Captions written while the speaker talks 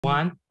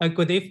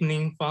Good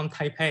evening from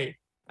Taipei.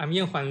 I'm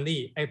Yanhuan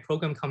Li, a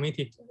program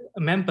committee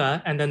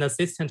member and an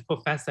assistant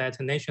professor at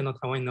National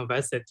Taiwan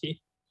University.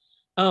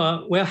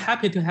 We're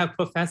happy to have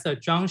Professor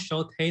John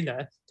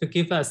Shawe-Taylor to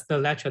give us the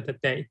lecture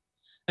today.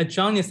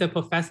 John is a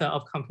professor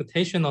of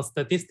computational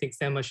statistics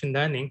and machine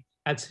learning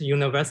at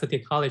University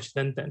College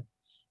London.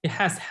 He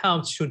has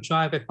helped to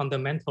drive a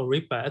fundamental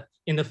rebirth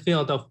in the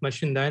field of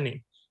machine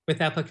learning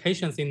with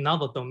applications in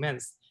novel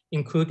domains,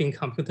 including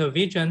computer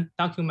vision,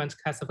 document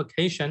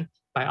classification,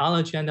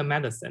 biology, and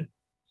medicine.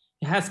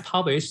 He has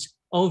published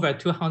over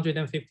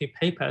 250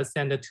 papers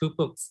and 2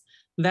 books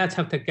that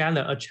have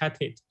together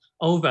attracted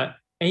over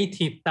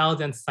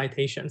 80,000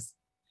 citations.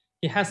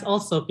 He has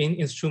also been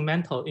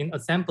instrumental in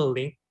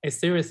assembling a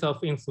series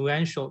of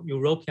influential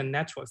European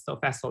networks of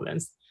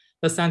excellence.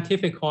 The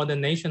scientific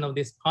coordination of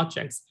these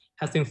projects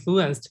has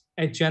influenced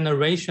a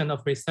generation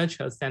of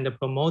researchers and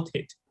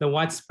promoted the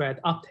widespread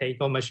uptake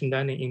of machine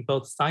learning in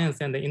both science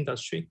and the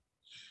industry.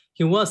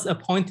 He was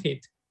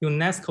appointed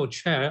UNESCO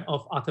Chair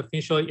of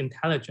Artificial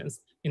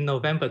Intelligence in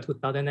November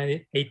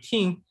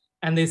 2018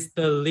 and is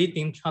the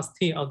leading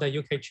trustee of the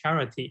UK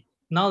charity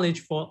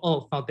Knowledge for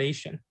All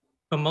Foundation,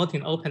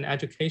 promoting open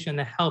education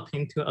and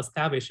helping to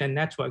establish a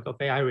network of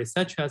AI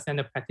researchers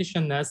and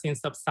practitioners in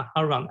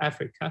sub-Saharan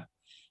Africa.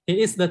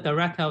 He is the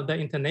director of the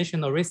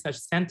International Research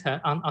Center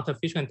on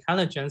Artificial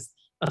Intelligence,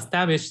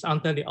 established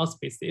under the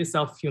auspices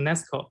of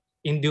UNESCO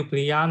in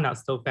Ljubljana,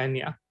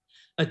 Slovenia.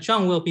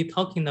 John will be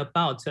talking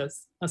about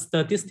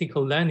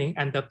statistical learning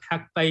and the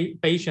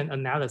PAC-Bayesian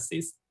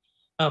analysis,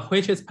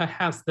 which is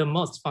perhaps the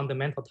most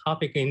fundamental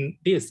topic in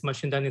this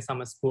machine learning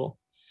summer school.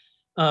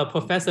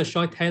 Professor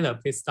Shawe-Taylor,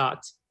 please start.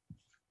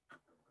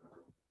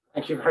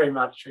 Thank you very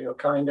much for your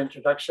kind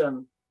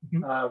introduction,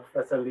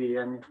 Professor Lee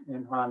and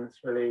Yanhuan. It's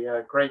really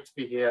great to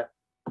be here.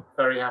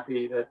 Very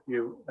happy that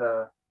you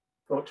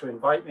thought to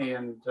invite me.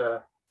 And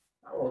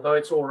although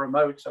it's all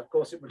remote, of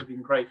course, it would have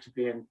been great to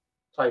be in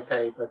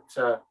Taipei,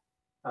 but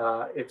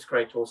it's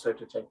great also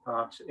to take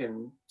part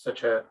in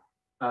such a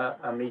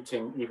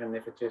meeting, even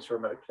if it is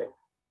remotely.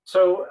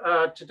 So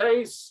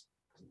today's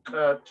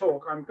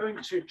talk, I'm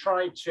going to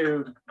try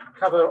to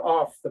cover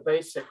off the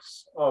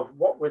basics of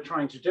what we're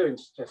trying to do in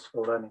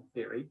statistical learning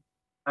theory,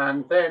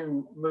 and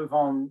then move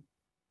on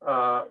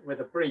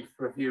with a brief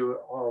review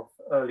of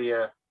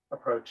earlier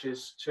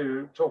approaches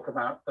to talk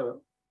about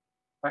the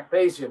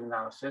PAC-Bayesian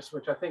analysis,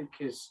 which I think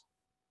is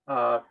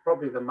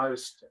probably the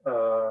most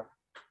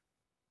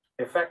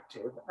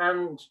effective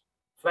and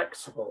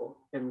flexible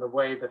in the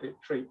way that it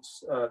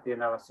treats the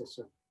analysis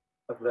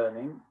of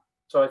learning.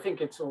 So I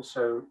think it's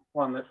also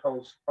one that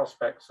holds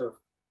prospects of,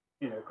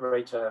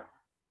 greater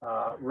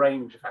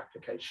range of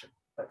application,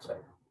 let's say.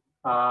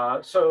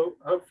 So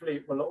hopefully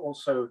it will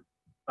also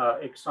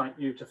excite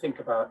you to think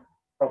about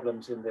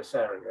problems in this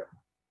area.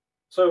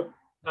 So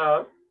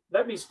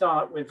let me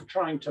start with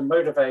trying to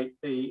motivate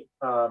the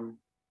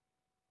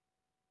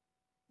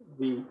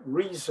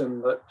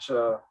reason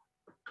that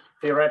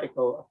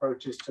theoretical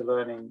approaches to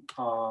learning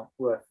are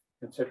worth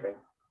considering.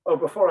 Oh,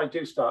 before I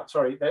do start,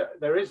 sorry,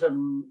 there is a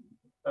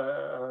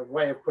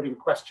way of putting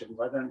questions.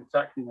 I don't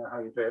exactly know how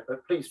you do it,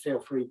 but please feel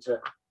free to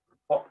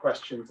pop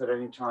questions at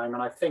any time.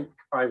 And I think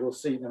I will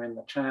see them in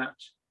the chat.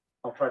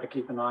 I'll try to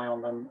keep an eye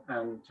on them,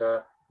 and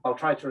I'll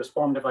try to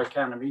respond if I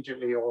can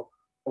immediately, or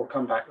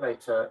come back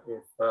later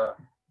if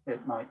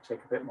it might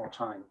take a bit more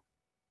time.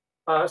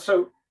 As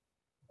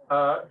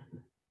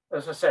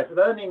I said,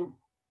 learning,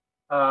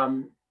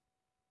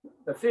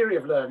 the theory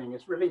of learning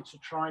is really to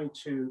try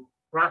to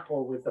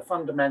grapple with the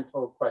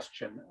fundamental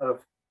question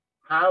of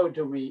how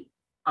do we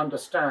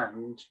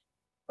understand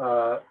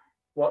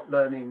what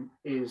learning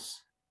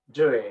is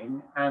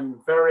doing and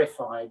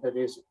verify that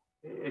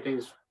it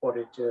is what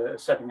it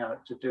is setting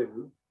out to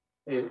do,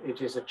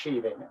 it is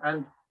achieving.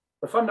 And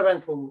the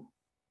fundamental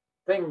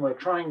thing we're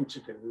trying to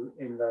do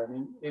in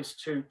learning is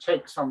to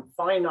take some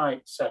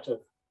finite set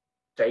of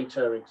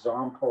data,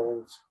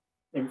 examples,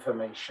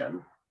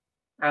 information,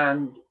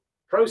 and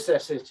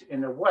process it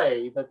in a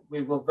way that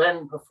we will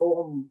then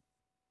perform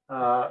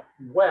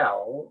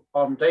well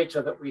on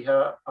data that we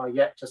are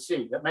yet to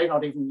see, that may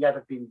not even yet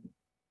have been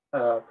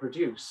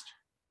produced,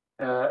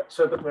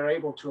 so that we're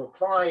able to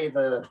apply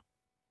the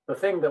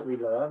thing that we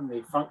learn,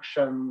 the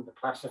function, the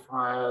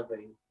classifier,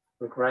 the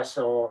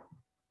regressor,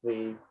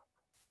 the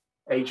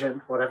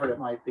agent, whatever it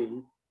might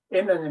be,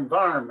 in an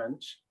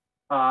environment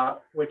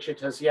which it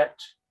has yet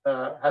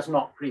has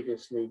not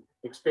previously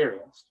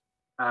experienced.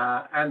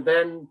 And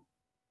then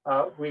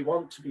we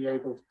want to be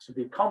able to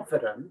be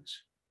confident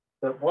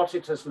that what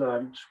it has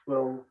learned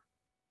will,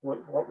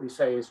 what we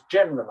say is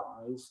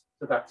generalize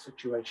to that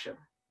situation.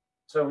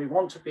 So we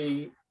want to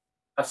be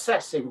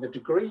assessing the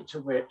degree to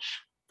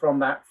which, from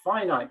that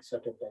finite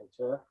set of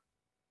data,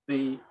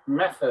 the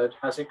method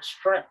has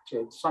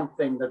extracted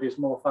something that is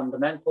more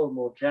fundamental,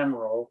 more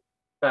general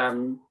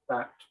than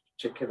that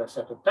particular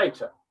set of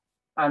data.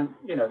 And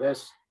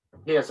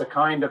here's a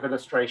kind of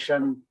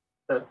illustration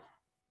that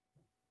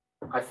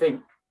I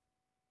think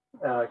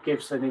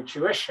gives an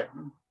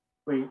intuition.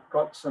 We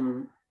got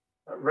some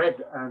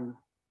red and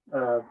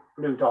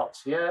blue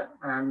dots here,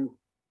 and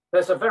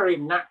there's a very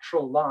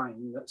natural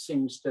line that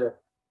seems to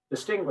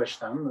distinguish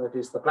them, that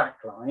is the black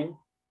line.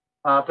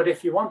 But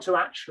if you want to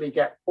actually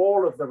get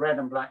all of the red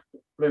and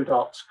blue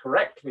dots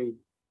correctly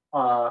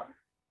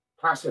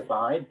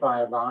classified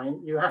by a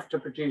line, you have to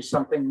produce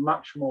something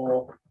much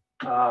more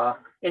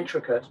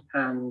intricate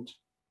and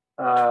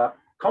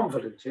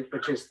convoluted,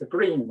 which is the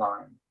green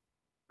line.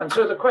 And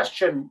so the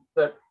question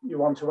that you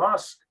want to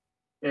ask,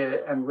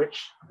 and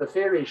which the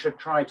theory should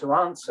try to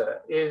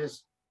answer,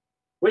 is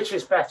which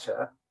is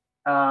better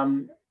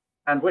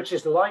and which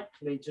is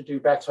likely to do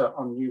better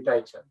on new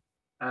data.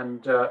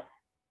 And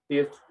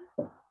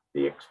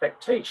the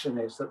expectation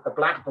is that the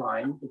black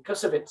line,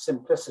 because of its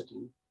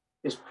simplicity,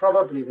 is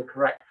probably the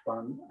correct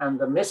one, and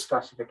the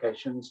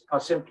misclassifications are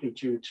simply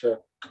due to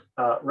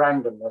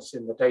randomness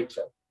in the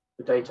data.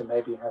 The data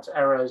maybe has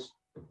errors,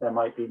 there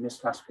might be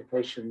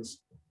misclassifications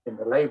in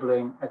the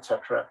labeling,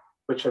 etc.,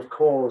 which have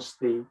caused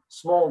the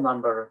small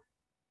number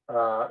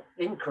of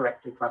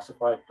incorrectly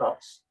classified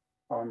dots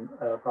on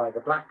by the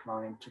black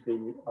line to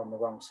be on the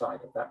wrong side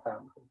of that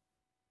boundary.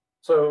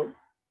 So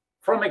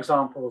from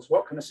examples,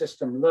 what can a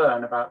system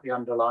learn about the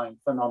underlying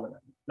phenomenon?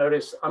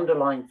 Notice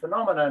underlying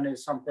phenomenon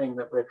is something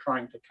that we're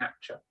trying to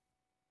capture.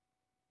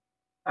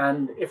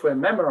 And if we're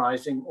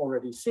memorizing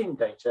already seen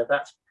data,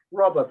 that's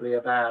probably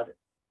a bad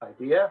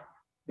idea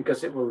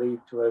because it will lead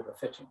to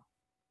overfitting.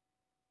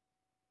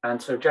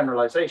 And so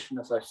generalization,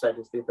 as I've said,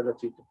 is the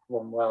ability to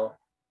perform well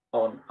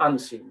on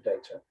unseen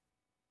data.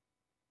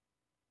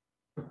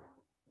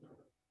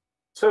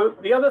 So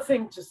the other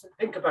thing to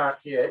think about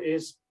here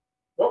is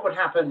what would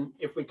happen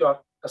if we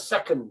got a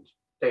second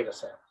data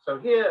set. So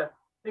here,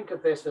 think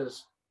of this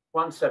as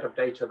one set of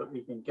data that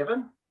we've been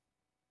given.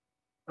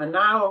 And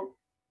now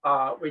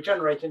we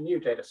generate a new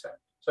data set.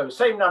 So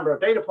same number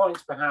of data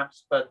points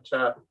perhaps, but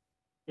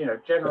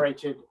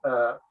generated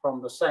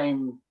from the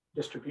same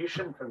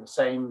distribution, from the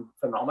same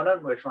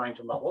phenomenon we're trying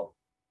to model.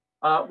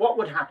 What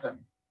would happen?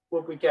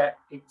 Would we get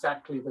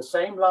exactly the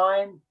same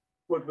line?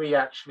 Would we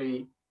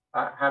actually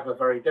have a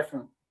very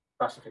different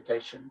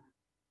classification?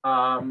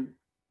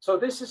 So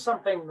this is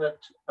something that,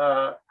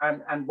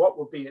 and what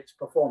would be its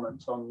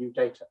performance on new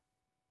data?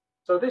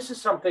 So this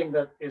is something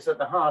that is at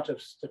the heart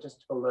of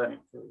statistical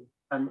learning theory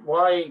and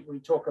why we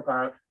talk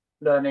about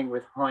learning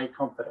with high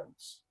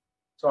confidence.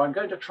 So I'm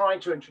going to try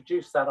to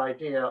introduce that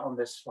idea on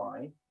this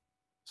slide.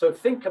 So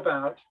think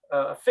about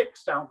a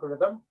fixed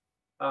algorithm,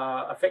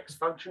 a fixed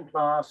function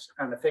class,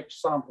 and a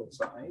fixed sample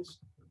size.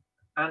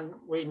 And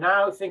we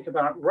now think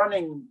about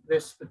running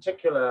this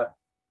particular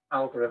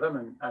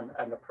algorithm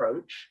and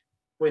approach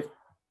with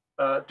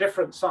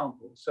different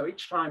samples. So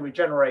each time we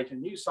generate a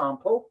new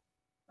sample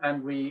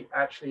and we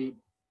actually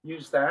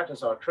use that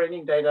as our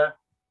training data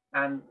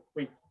and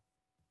we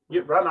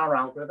run our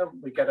algorithm,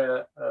 we get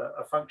a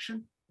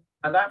function,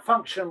 and that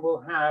function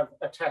will have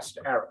a test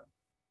error.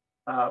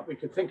 We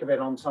could think of it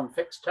on some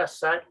fixed test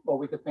set, or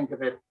we could think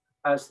of it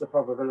as the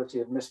probability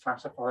of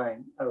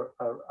misclassifying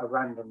a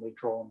randomly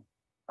drawn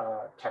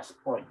test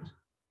point.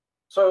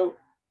 So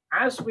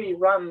as we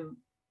run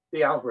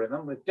the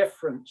algorithm with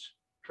different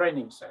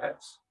training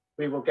sets,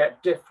 we will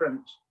get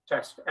different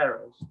test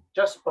errors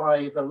just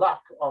by the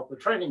luck of the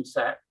training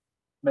set,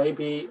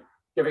 maybe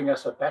giving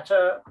us a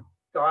better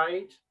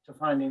guide to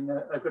finding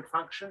a good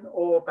function,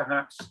 or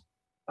perhaps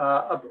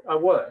a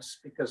worse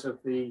because of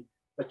the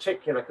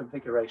particular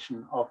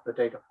configuration of the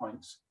data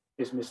points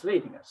is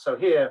misleading us. So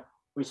here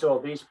we saw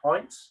these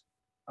points.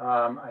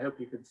 I hope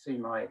you can see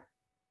my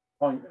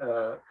point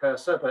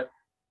cursor, but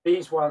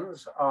these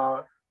ones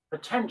are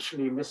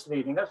potentially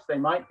misleading us. They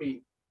might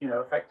be,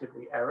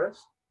 effectively errors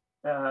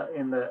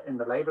in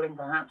the labeling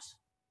perhaps.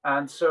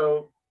 And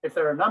so if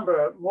there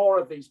are more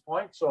of these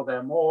points, or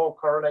they're more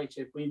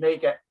correlated, we may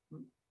get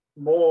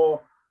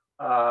more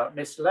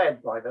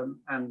misled by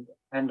them and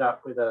end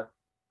up with a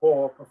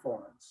poor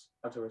performance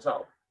as a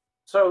result.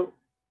 So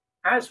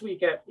as we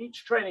get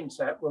each training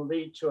set will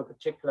lead to a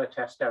particular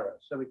test error.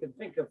 So we can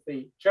think of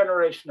the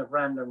generation of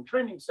random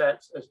training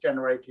sets as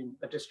generating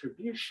a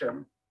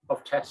distribution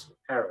of test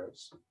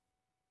errors.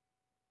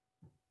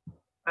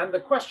 And the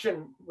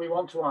question we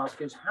want to ask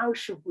is, how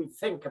should we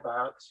think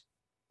about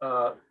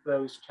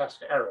those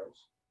test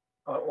errors,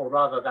 or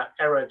rather that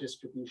error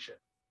distribution?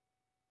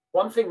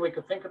 One thing we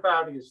could think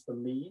about is the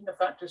mean of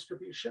that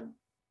distribution,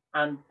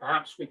 and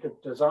perhaps we could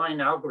design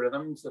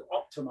algorithms that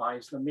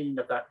optimize the mean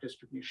of that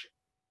distribution.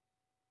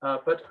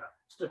 But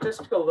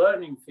statistical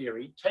learning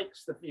theory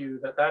takes the view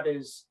that that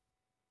is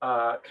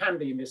can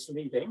be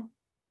misleading,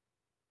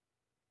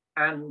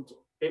 and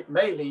it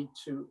may lead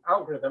to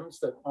algorithms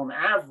that on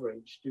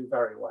average do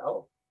very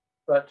well,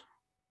 but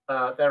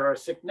there are a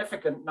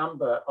significant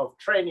number of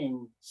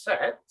training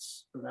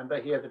sets.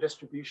 Remember here, the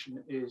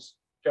distribution is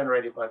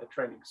generated by the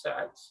training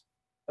sets,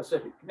 a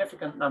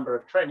significant number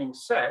of training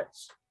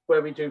sets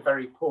where we do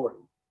very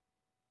poorly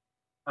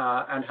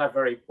and have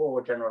very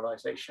poor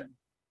generalization.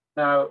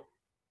 Now,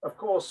 of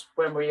course,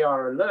 when we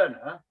are a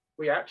learner,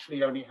 we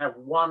actually only have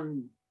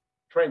one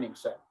training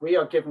set. We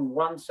are given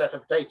one set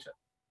of data.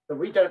 So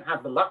we don't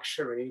have the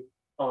luxury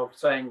of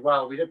saying,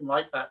 well, we didn't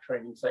like that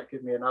training set,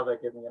 give me another,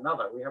 give me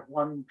another. We have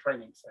one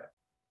training set.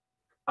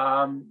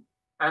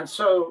 And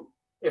so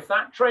if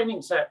that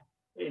training set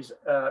is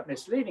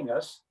misleading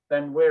us,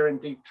 then we're in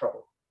deep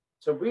trouble.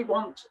 So we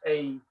want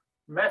a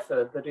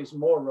method that is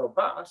more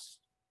robust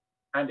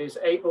and is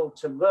able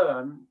to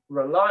learn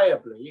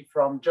reliably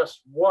from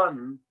just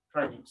one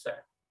training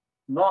set,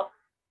 not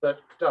that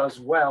does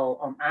well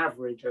on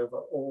average over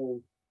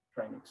all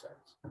training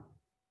sets.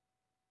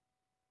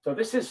 So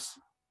this is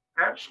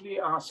actually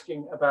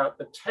asking about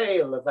the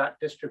tail of that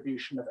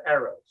distribution of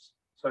errors.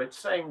 So it's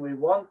saying we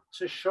want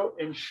to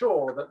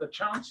ensure that the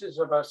chances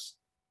of us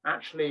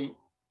actually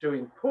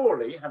doing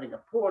poorly, having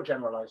a poor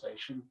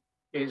generalization,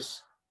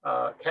 is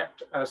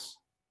kept as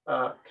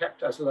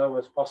low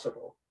as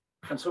possible.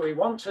 And so we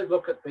want to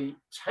look at the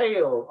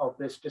tail of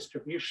this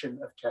distribution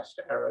of test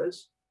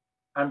errors,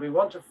 and we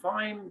want to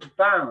find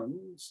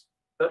bounds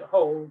that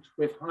hold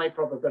with high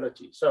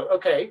probability. So,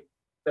 okay,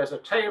 there's a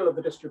tail of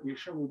the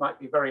distribution. We might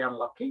be very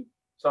unlucky.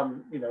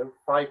 Some, 5%,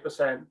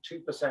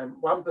 2%,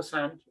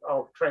 1%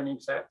 of training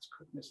sets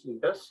could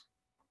mislead us.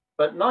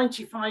 But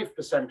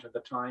 95% of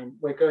the time,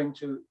 we're going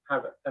to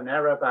have an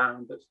error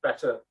bound that's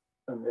better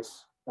than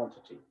this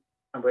quantity.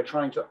 And we're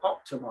trying to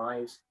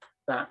optimize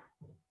that,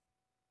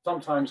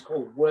 sometimes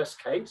called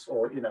worst case,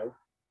 or,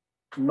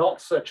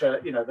 not such a,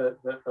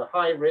 the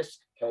high risk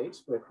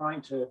case. We're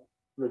trying to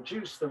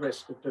reduce the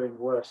risk of doing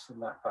worse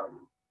than that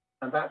value.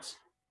 And that's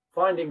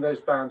finding those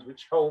bounds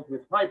which hold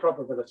with high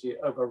probability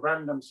over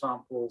random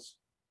samples,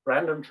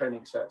 random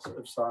training sets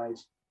of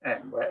size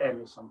n, where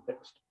n is some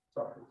fixed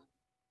size.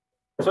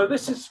 So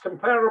this is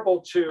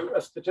comparable to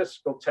a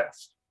statistical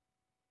test.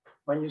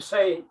 When you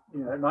say,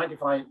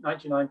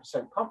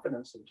 99%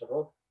 confidence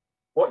interval,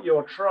 what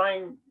you're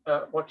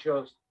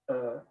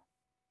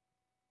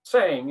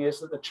saying is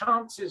that the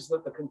chances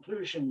that the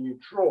conclusion you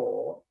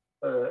draw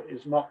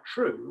is not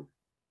true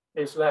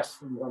is less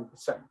than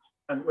 1%.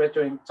 And we're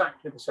doing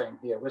exactly the same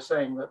here. We're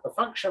saying that the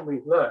function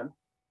we've learned,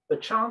 the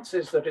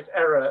chances that its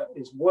error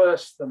is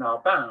worse than our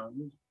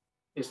bound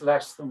is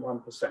less than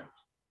 1%.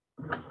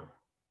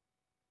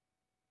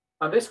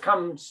 And this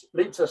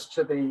leads us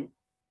to the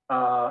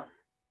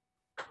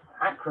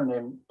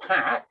acronym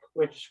PAC,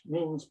 which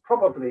means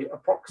probably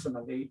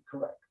approximately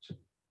correct.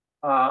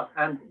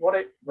 And what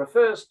it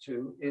refers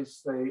to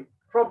is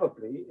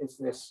probably is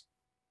this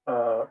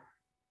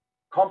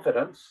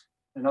confidence.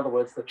 In other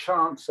words, the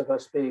chance of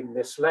us being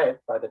misled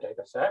by the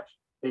data set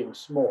being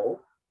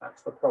small,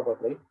 that's the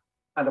probably,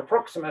 and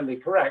approximately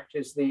correct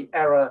is the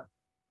error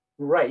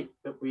rate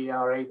that we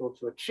are able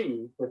to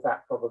achieve with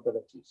that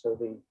probability. So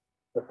the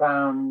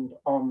bound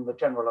on the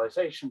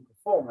generalization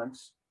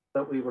performance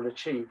that we will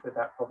achieve with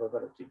that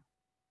probability.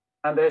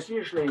 And there's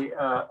usually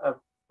a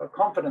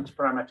confidence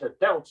parameter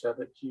delta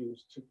that's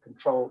used to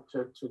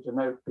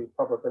denote the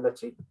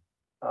probability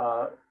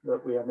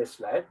that we are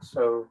misled.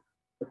 So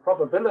the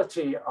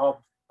probability of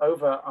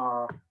over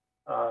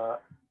our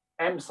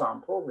M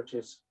sample, which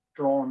is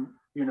drawn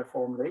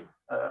uniformly,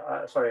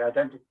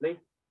 identically,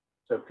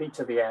 so P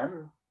to the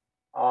M,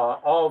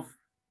 of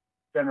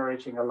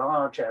generating a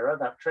large error,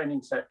 that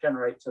training set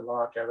generates a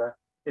large error,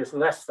 is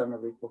less than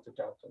or equal to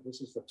delta. This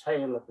is the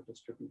tail of the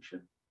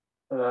distribution.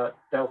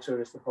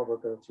 Delta is the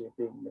probability of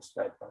being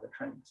misled by the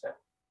training set.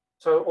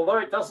 So although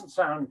it doesn't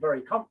sound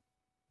very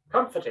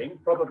comforting,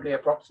 probably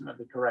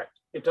approximately correct,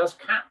 it does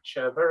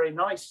capture very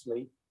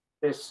nicely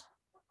this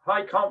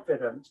high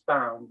confidence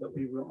bound that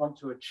we want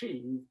to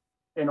achieve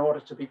in order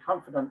to be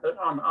confident that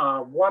on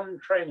our one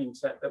training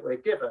set that we're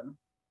given,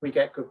 we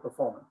get good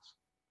performance.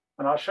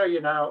 And I'll show you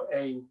now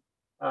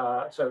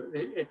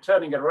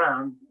turning it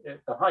around,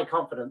 the high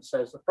confidence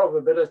says the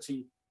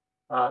probability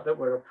that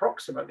we're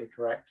approximately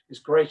correct is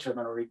greater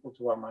than or equal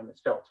to 1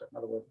 minus delta. In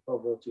other words, the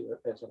probability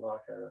that there's a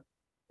large error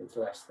is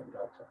less than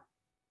delta.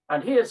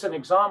 And here's an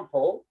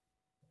example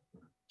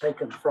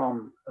taken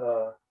from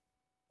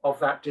of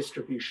that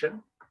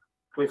distribution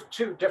with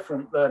two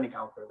different learning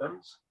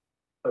algorithms.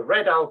 The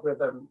red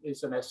algorithm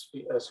is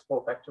a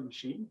support vector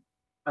machine,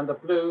 and the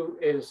blue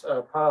is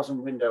a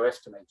Parson window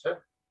estimator.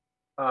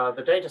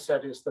 The data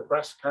set is the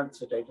breast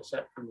cancer data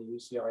set from the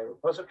UCI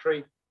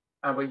repository,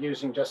 and we're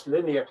using just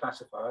linear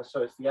classifiers,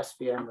 so it's the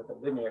SVM with a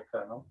linear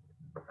kernel.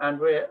 And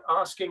we're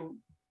asking,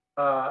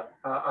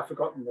 I've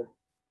forgotten the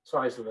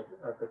size of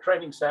the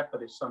training set,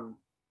 but it's some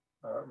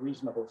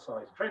reasonable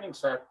size training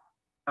set.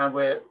 And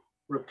we're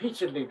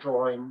repeatedly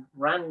drawing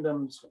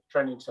random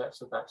training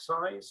sets of that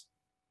size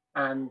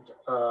and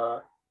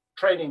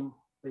training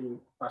the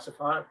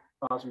classifier,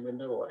 Parson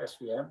window or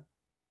SVM,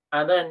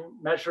 and then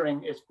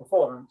measuring its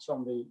performance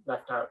on the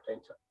left out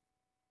data.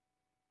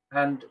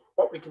 And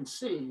what we can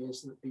see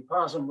is that the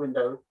Parson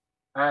window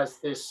has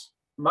this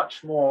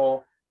much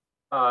more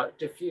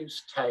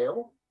diffuse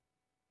tail,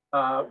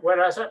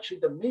 whereas actually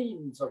the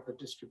means of the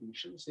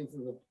distributions, these are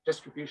the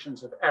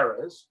distributions of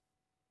errors.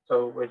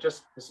 So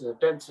this is a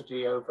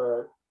density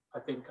over, I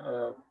think,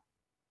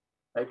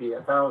 maybe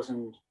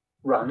 1,000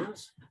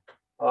 runs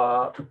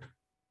of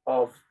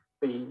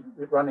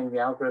running the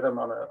algorithm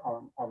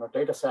on a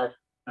data set.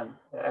 and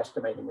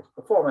estimating its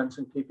performance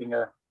and keeping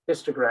a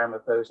histogram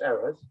of those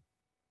errors.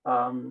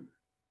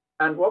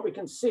 And what we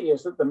can see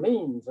is that the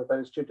means of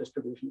those two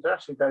distributions are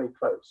actually very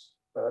close.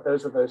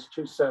 Those are those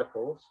two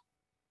circles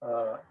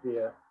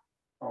here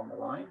on the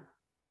line.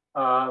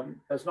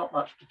 There's not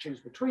much to choose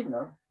between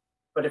them,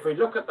 but if we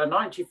look at the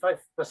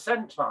 95th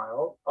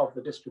percentile of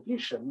the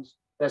distributions,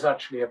 there's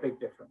actually a big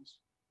difference.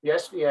 The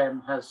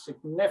SVM has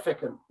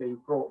significantly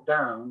brought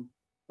down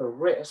the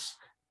risk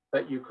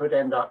that you could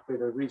end up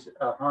with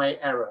a high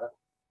error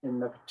in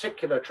the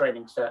particular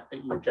training set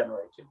that you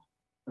generated.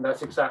 And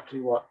that's exactly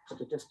what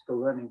statistical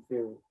learning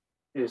theory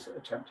is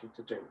attempting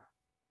to do.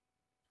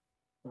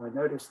 I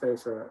notice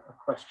there's a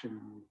question in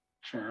the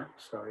chat,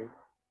 sorry.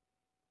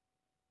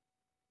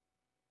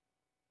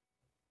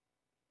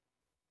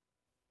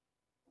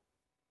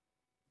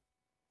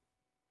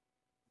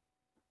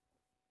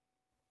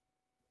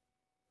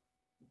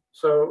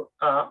 So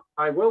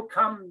I will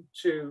come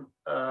to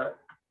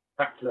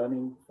PAC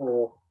learning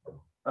for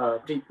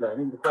deep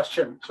learning. The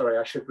question, sorry,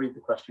 I should read the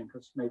question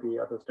because maybe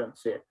others don't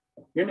see it.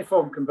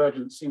 Uniform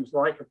convergence seems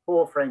like a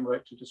poor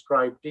framework to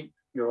describe deep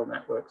neural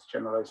networks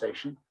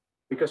generalization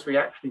because we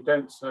actually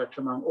don't search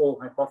among all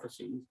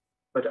hypotheses,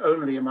 but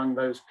only among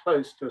those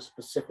close to a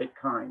specific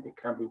kind. It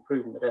can be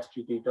proven that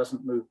SGD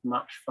doesn't move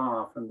much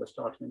far from the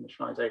starting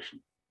initialization.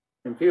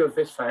 In view of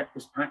this fact,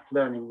 is PAC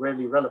learning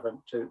really relevant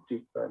to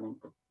deep learning?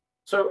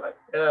 So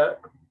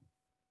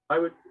I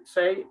would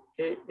say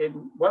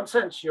in one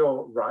sense,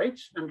 you're right,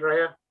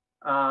 Andrea,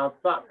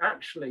 but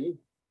actually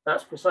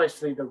that's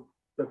precisely the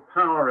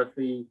power of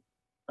the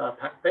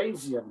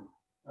PAC-Bayesian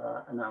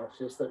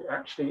analysis that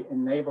actually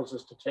enables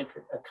us to take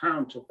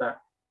account of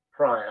that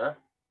prior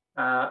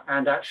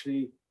and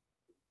actually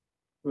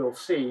we'll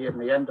see in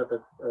the end of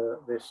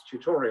this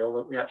tutorial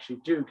that we actually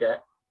do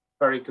get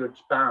very good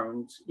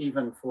bounds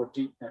even for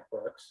deep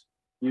networks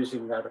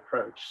using that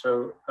approach.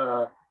 So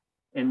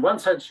in one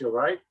sense, you're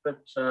right, but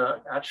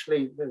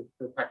actually the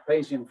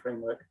PAC-Bayesian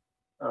framework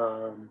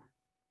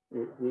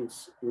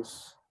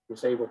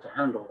is able to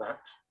handle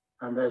that.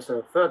 And there's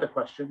a further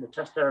question. The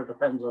test error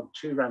depends on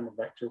two random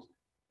vectors,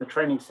 the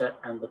training set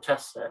and the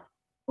test set.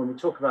 When we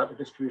talk about the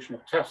distribution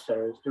of test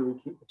errors, do we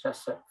keep the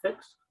test set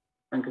fixed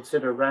and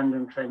consider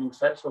random training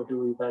sets, or do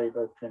we vary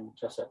both training and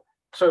test set?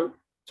 So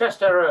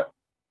test error,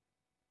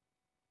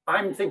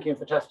 I'm thinking of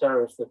the test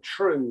error as the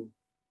true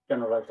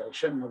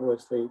generalization. In other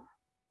words,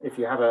 if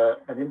you have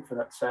an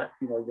infinite set,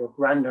 you're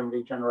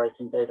randomly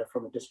generating data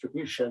from a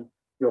distribution,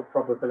 your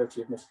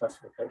probability of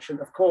misclassification.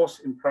 Of course,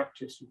 in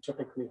practice, you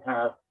typically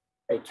have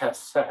a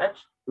test set,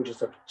 which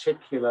is a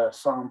particular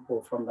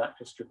sample from that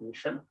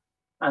distribution.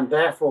 And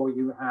therefore,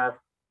 you have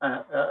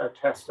a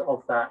test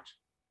of that.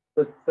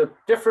 The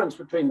difference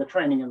between the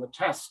training and the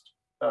test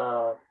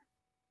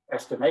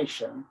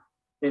estimation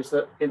is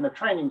that in the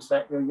training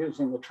set, you're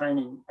using the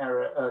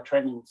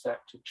training set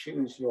to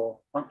choose your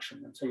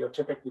function. And so you're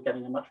typically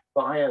getting a much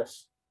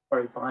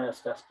very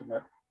biased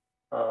estimate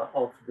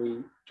of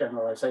the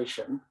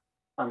generalization.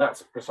 And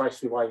that's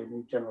precisely why you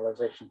need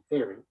generalization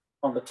theory.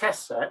 On the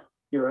test set,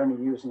 you're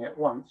only using it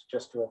once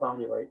just to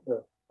evaluate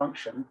the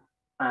function.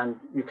 And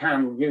you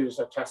can use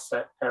a test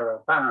set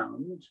error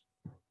bound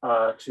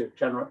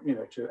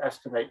to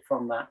estimate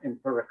from that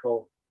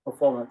empirical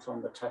performance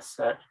on the test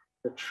set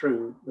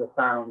the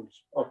bound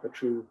of the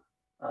true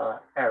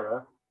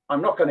error.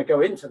 I'm not going to go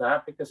into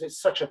that because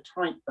it's such a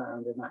tight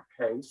bound in that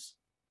case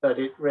that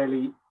it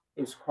really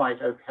is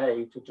quite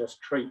okay to just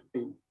treat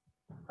the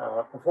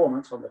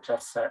performance on the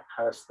test set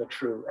as the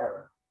true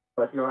error.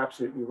 But you're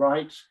absolutely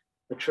right.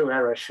 The true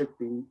error should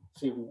be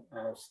seen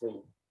as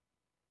the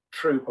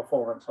true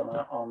performance in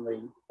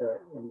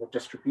the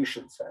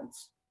distribution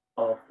sense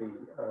of the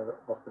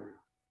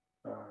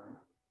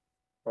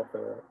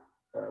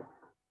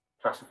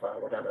classifier,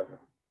 whatever.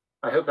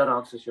 I hope that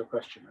answers your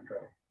question,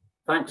 Andrea.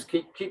 Thanks.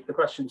 Keep the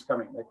questions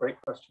coming. They're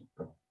great questions.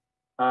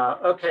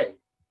 Okay.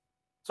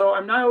 So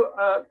I'm now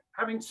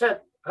having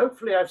said.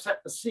 Hopefully, I've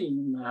set the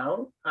scene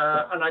now,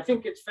 and I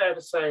think it's fair to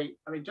say.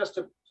 I mean, just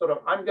to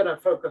I'm going to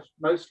focus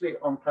mostly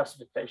on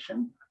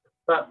classification,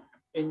 but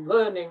in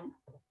learning,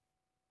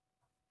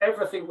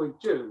 everything we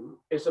do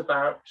is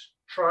about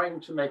trying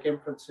to make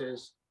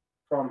inferences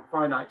from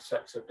finite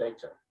sets of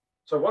data.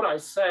 So what I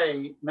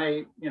say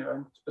may,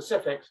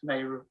 specifics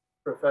may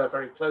refer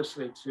very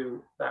closely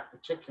to that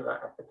particular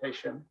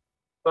application,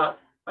 but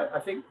I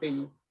think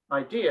the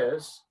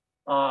ideas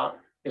are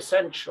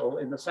essential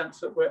in the sense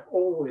that we're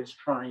always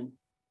trying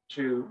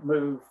to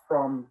move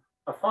from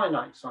a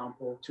finite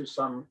sample to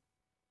some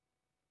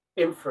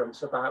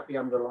inference about the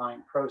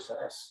underlying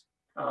process.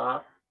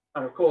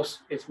 And of course,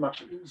 it's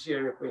much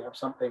easier if we have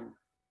something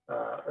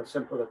as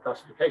simple as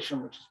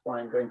classification, which is why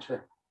I'm going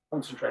to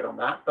concentrate on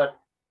that. But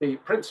the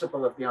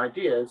principle of the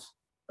ideas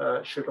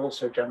should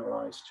also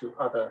generalize to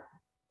other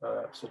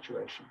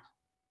situations.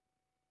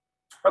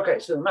 Okay,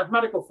 so the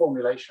mathematical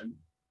formulation,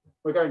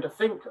 we're going to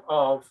think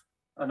of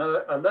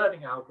a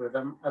learning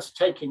algorithm as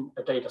taking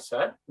a data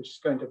set, which is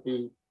going to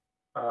be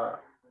a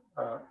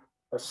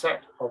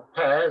set of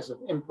pairs of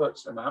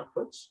inputs and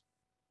outputs.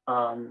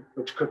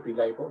 which could be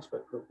labels,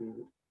 but could be.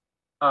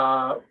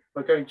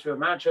 We're going to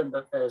imagine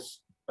that there's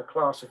a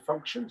class of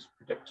functions,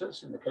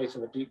 predictors. In the case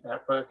of a deep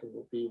network, it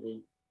will be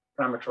the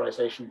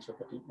parameterizations of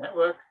the deep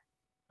network.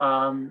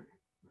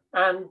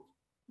 And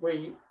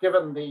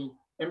given the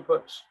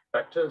input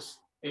vectors,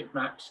 it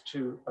maps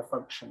to a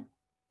function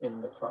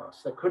in the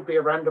class. There could be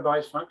a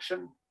randomized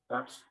function,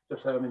 that's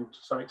determined to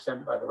some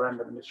extent by the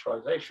random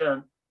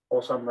initialization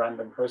or some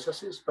random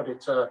processes, but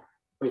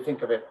we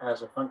think of it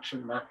as a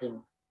function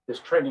mapping this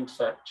training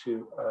set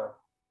to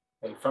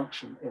a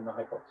function in the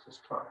hypothesis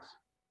class.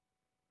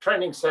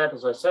 Training set,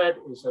 as I said,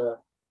 is a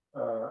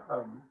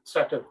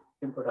set of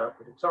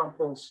input-output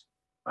examples.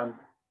 I'm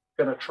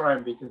going to try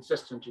and be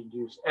consistent and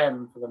use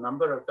M for the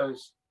number of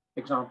those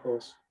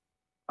examples.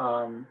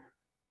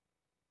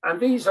 And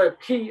these are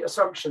key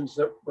assumptions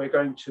that we're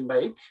going to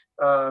make,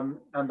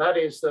 and that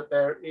is that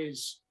there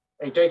is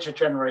a data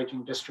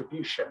generating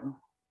distribution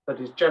that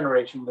is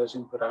generating those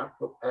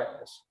input-output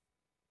pairs.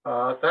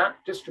 That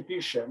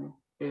distribution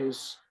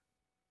is,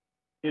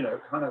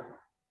 kind of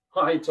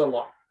hides a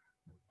lot.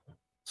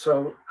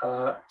 So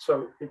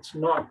it's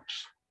not,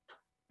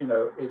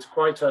 it's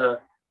quite a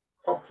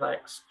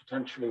complex,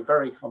 potentially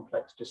very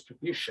complex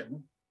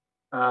distribution.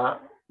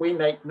 We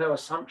make no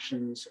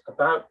assumptions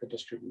about the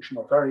distribution,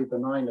 or very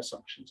benign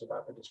assumptions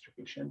about the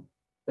distribution.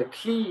 The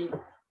key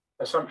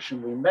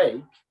assumption we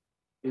make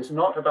is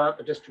not about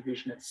the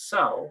distribution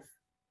itself,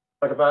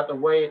 but about the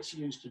way it's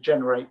used to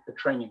generate the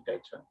training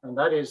data. And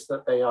that is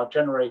that they are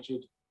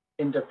generated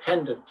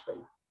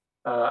independently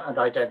and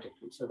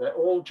identically. So they're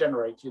all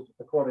generated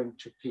according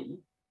to P,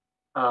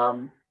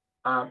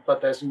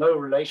 but there's no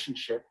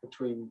relationship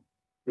between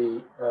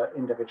the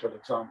individual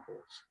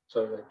examples.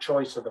 So the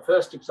choice of the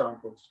first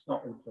example does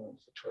not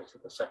influence the choice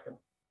of the second.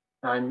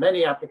 Now, in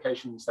many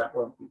applications, that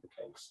won't be the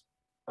case.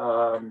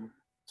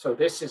 So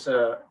this is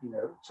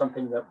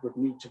something that would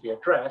need to be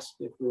addressed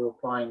if we were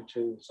applying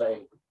to,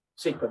 say,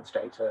 sequence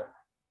data.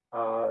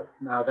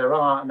 Now, there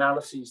are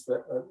analyses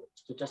that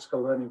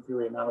statistical learning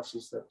theory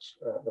analyses that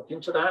look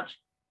into that.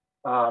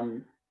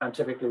 And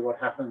typically what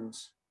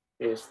happens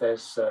is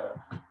there's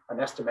an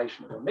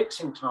estimation of a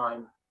mixing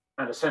time,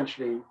 and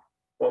essentially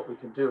what we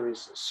can do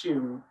is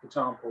assume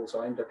examples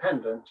are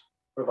independent,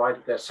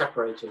 provided they're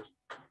separated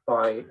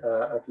by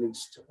at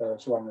least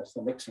as long as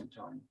the mixing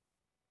time.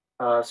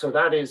 So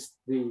that is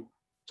the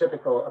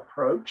typical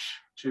approach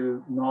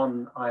to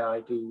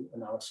non-IID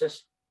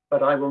analysis,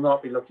 but I will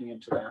not be looking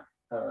into that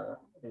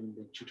in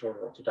the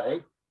tutorial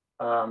today.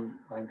 I'm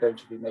going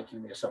to be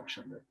making the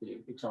assumption that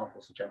the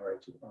examples are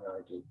generated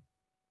IID.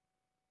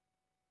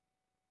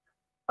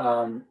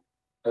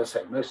 As I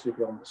say, mostly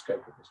beyond the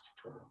scope of this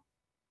tutorial.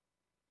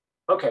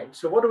 Okay,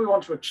 so what do we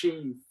want to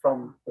achieve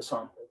from the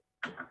sample?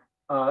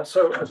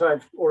 So as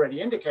I've already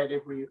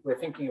indicated, we're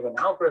thinking of an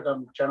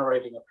algorithm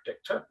generating a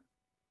predictor.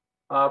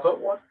 But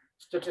what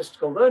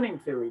statistical learning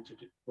theory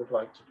would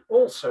like to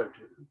also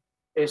do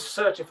is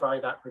certify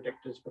that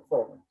predictor's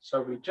performance.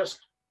 So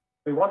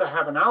we want to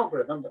have an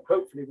algorithm that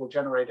hopefully will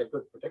generate a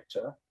good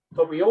predictor,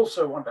 but we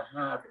also want to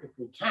have, if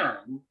we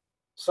can,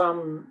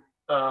 some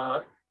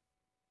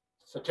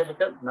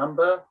certificate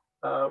number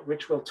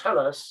which will tell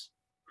us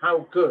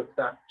how good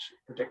that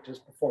predictor's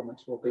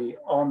performance will be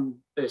on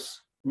this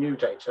new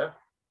data,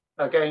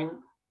 again,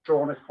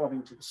 drawn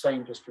according to the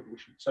same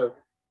distribution. So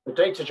the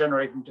data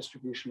generating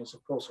distribution is,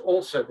 of course,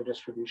 also the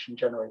distribution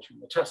generating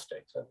the test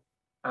data.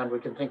 And we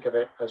can think of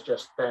it as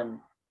just then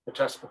the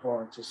test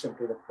performance is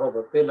simply the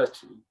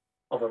probability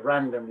of a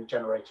randomly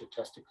generated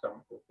test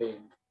example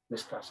being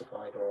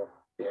misclassified or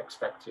the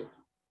expected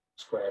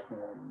squared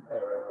norm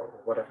error or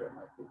whatever it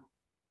might be.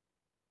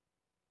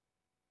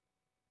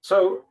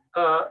 So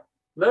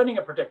learning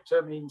a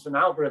predictor means an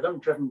algorithm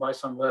driven by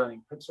some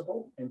learning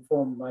principle,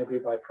 informed maybe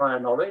by prior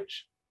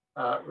knowledge,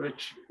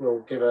 which will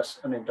give us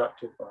an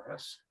inductive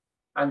bias.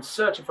 And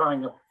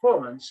certifying a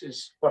performance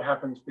is what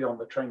happens beyond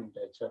the training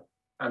data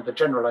and the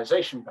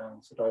generalization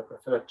bounds that I've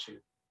referred to,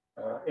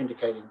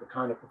 indicating the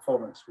kind of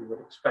performance we would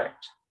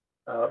expect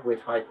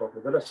with high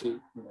probability,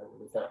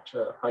 with that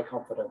high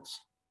confidence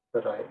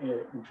that I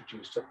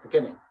introduced at the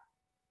beginning.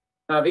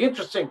 Now, the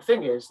interesting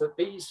thing is that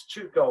these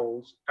two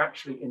goals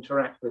actually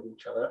interact with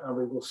each other, and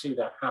we will see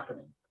that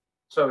happening.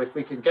 So if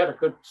we can get a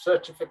good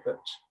certificate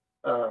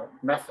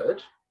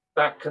method,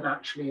 that can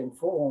actually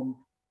inform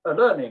a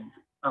learning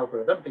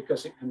algorithm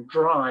because it can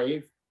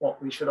drive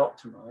what we should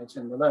optimize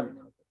in the learning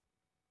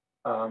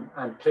algorithm.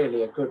 And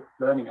clearly a good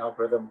learning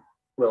algorithm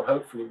will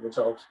hopefully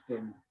result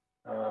in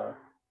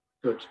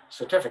good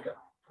certificate.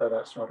 So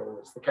that's not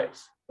always the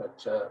case,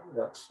 but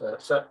that's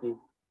certainly,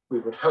 we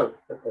would hope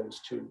that those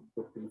two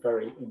would be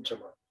very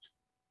interlinked.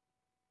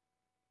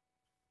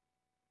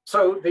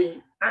 So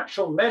the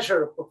actual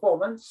measure of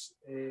performance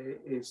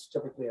is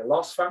typically a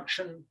loss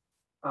function,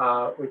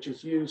 which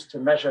is used to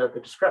measure the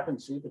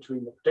discrepancy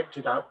between the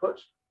predicted output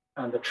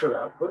and the true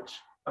output,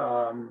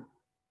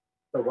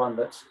 the one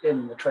that's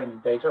in the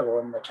training data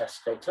or in the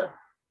test data.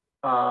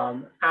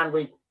 And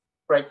we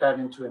break that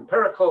into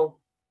empirical,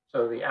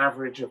 so the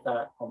average of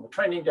that on the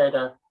training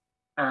data,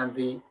 and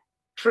the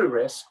true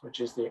risk, which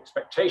is the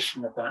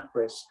expectation of that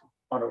risk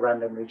on a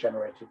randomly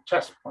generated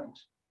test point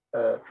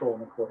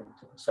drawn according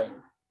to the same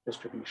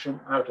distribution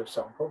out of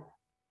sample.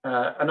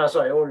 And as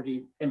I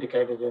already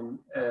indicated in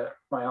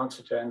my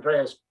answer to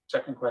Andrea's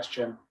second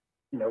question,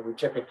 we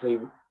typically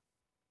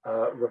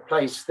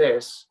replace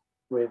this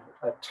with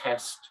a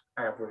test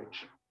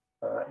average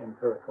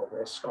empirical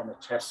risk on a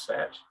test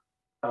set.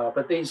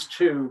 But these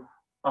two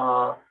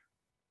are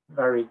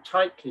very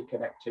tightly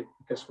connected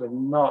because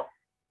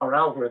our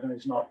algorithm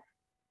is not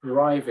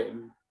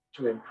driving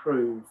to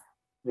improve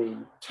the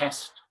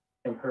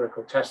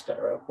empirical test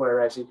error,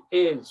 whereas it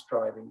is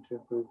driving to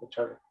improve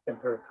the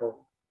empirical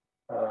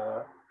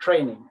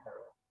training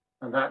error.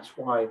 And that's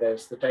why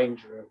there's the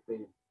danger of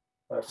the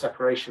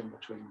separation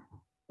between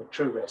the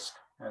true risk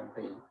and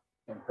the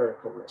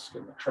empirical risk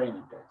in the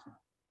training data.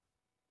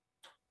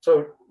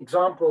 So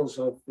examples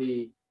of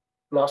the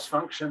loss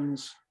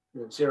functions,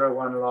 the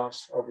 0-1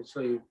 loss,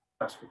 obviously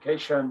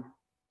classification,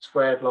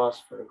 squared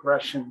loss for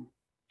regression,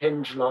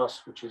 hinge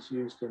loss, which is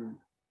used in,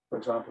 for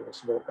example, the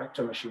support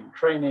vector machine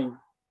training,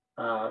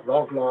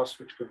 log loss,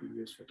 which could be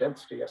used for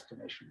density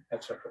estimation,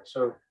 etc.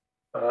 So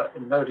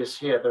notice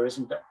here, there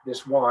isn't,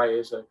 this y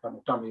is a kind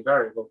of dummy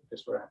variable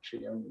because we're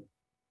actually only,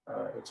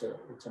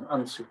 it's an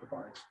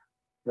unsupervised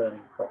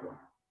learning problem.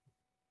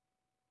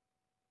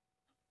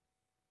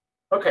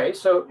 Okay,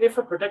 so if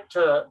a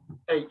predictor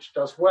H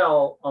does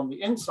well on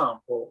the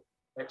in-sample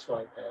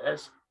XY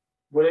pairs,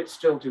 will it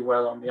still do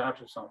well on the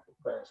out-of-sample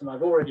pairs? And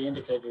I've already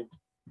indicated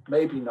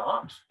maybe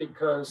not,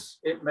 because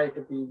it may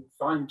be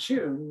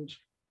fine-tuned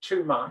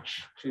too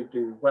much to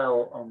do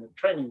well on the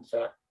training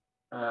set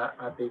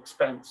at the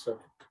expense of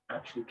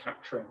actually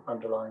capturing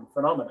underlying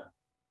phenomena.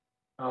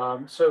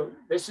 So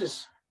this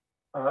is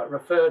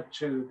referred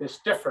to this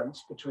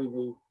difference between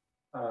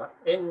the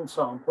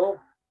in-sample,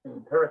 the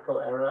empirical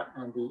error,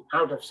 and the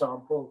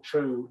out-of-sample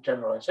true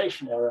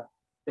generalization error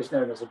is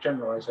known as a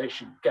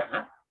generalization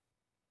gap.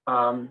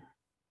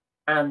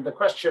 And the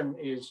question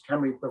is,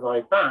 can we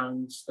provide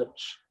bounds that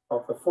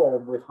of the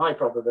form with high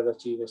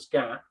probability this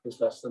gap is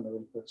less than or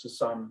equal to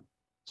some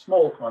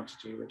small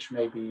quantity, which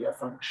may be a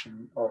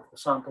function of the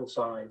sample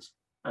size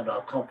and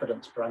our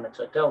confidence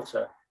parameter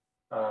delta,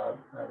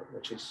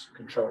 which is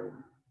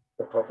controlling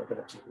the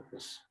probability that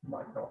this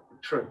might not be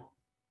true.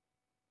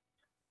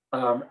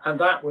 And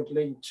that would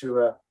lead to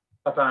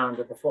a bound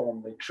of the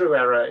form, the true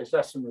error is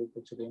less than or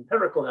equal to the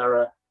empirical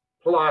error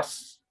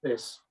plus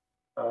this,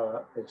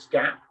 this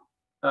gap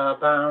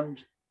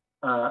bound,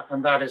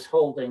 and that is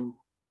holding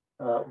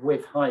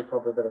with high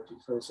probability.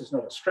 So this is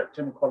not a strict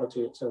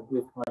inequality, it's a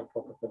with high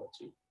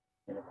probability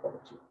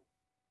inequality.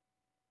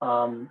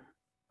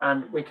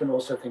 And we can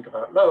also think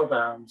about lower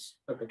bounds,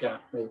 that the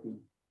gap may be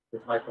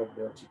with high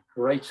probability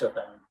greater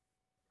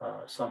than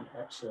some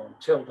epsilon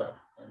tilde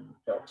in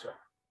delta.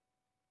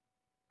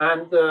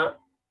 And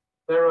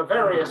there are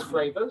various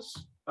flavors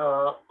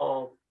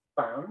of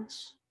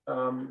bounds.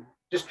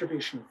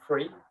 Distribution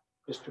free,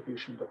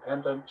 distribution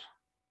dependent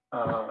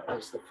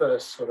is the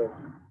first sort of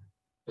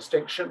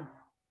distinction.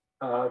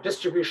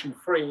 Distribution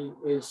free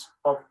is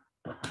of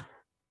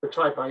the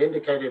type I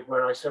indicated,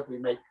 where I said we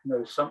make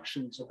no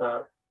assumptions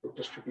about the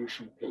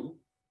distribution P,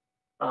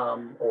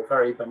 or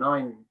very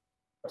benign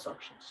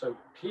assumptions. So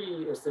P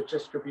is the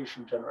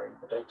distribution generating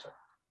the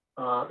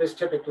data. This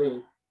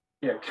typically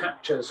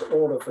captures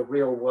all of the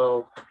real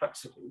world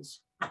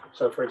complexities.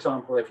 So for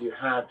example, if you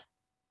had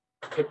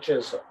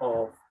pictures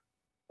of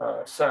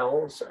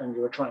cells and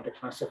you were trying to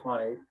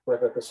classify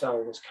whether the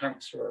cell was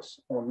cancerous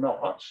or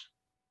not,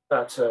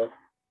 that's a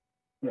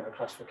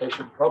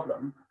classification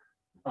problem.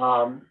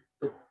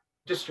 The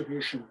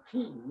distribution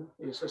P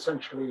is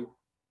essentially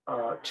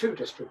two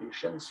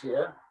distributions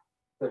here: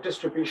 the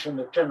distribution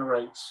that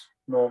generates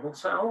normal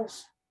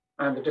cells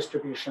and the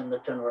distribution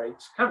that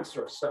generates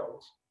cancerous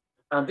cells.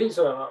 And these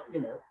are,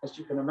 as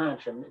you can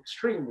imagine,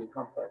 extremely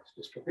complex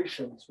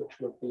distributions, which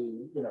would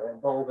be,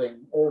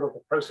 involving all of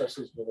the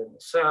processes within the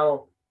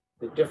cell,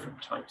 the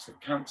different types of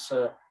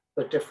cancer,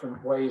 the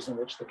different ways in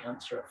which the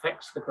cancer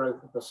affects the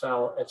growth of the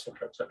cell, et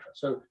cetera, et cetera.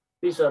 So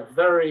these are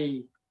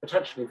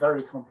potentially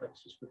very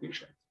complex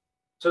distributions.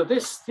 So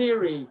this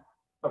theory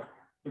of,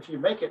 if you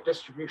make it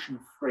distribution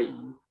free,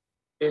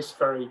 is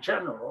very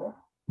general.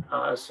 As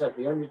I said,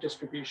 the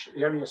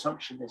only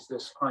assumption is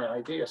this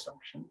IID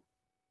assumption.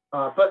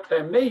 But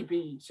there may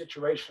be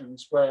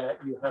situations where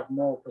you have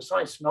more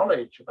precise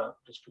knowledge about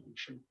the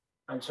distribution,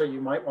 and so you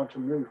might want to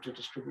move to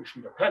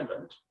distribution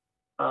dependent.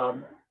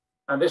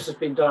 And this has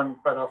been done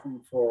quite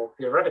often for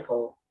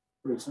theoretical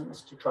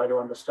reasons, to try to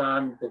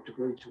understand the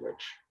degree to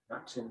which,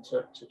 perhaps in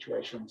certain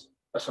situations,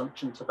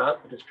 assumptions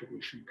about the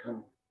distribution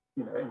can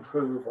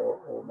improve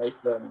or make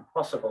learning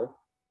possible.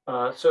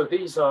 So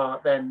these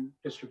are then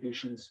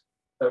distributions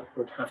that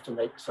would have to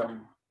make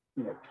some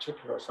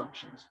particular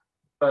assumptions.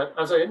 But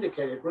as I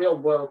indicated, real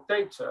world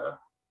data,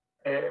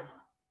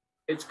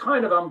 it's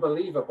kind of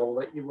unbelievable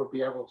that you would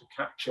be able to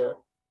capture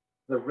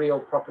the real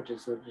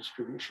properties of the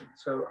distribution.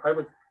 So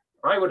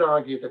I would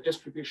argue that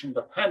distribution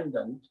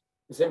dependent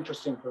is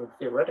interesting from a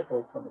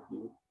theoretical point of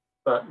view,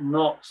 but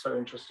not so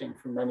interesting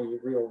for many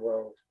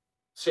real-world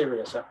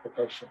serious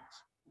applications.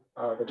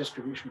 The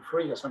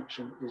distribution-free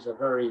assumption is a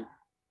very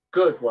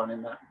good one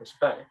in that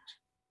respect.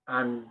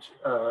 And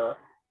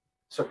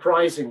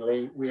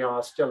surprisingly, we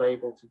are still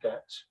able to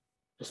get,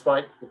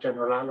 despite the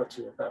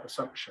generality of that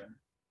assumption,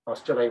 are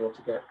still able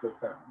to get good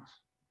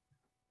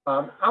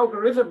bounds.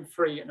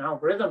 Algorithm-free and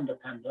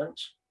algorithm-dependent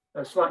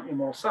are slightly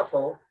more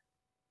subtle.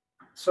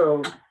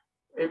 So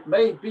it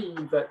may be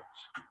that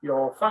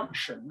your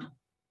function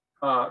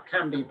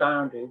can be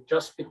bounded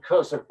just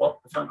because of what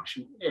the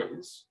function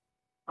is,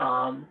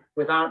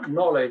 without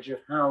knowledge of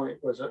how it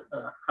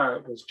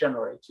was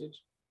generated.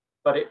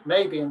 But it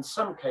may be in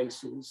some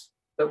cases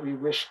that we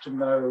wish to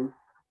know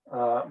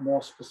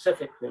more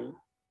specifically.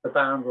 The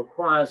bound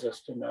requires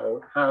us to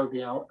know how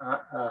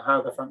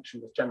the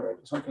function was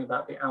generated, something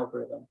about the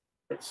algorithm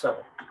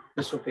itself.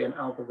 This would be an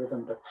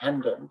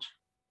algorithm-dependent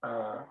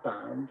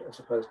bound as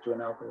opposed to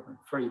an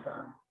algorithm-free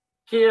bound.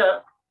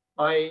 Here,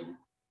 I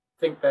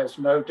think there's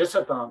no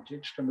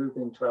disadvantage to move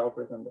into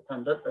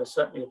algorithm-dependent. There's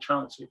certainly a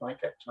chance you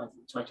might get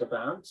tighter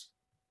bounds,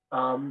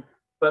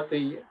 but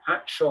the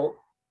actual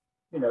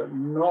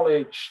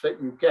knowledge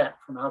that you get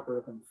from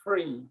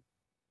algorithm-free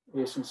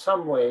is in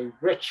some way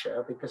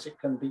richer because it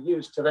can be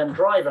used to then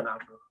drive an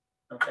algorithm.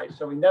 Okay,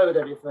 so we know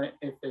that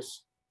if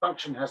this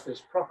function has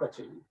this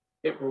property,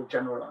 it will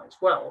generalize.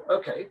 Well,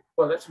 okay,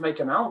 well, let's make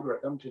an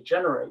algorithm to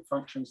generate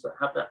functions that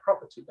have that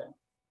property then.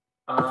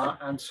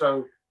 And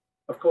so,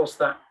 of course,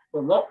 that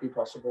will not be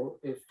possible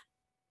if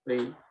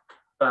the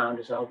bound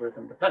is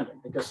algorithm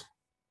dependent, because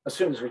as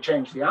soon as we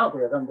change the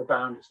algorithm, the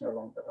bound is no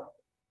longer valid.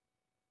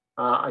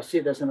 I see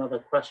there's another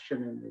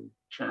question in the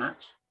chat.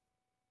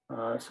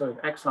 So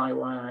if X, I,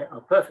 Y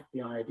are perfectly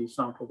IID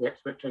sample, the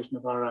expectation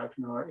of R out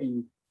and R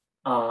in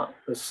are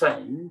the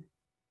same.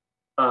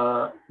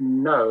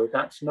 No,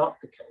 that's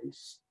not the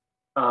case,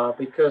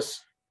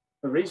 because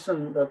the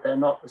reason that they're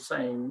not the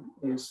same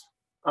is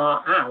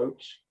R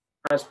out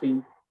has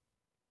been,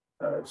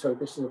 so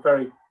this is a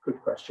very good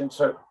question.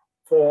 So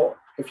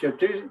if you're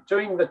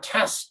doing the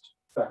test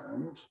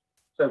bound,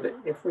 so that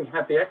if we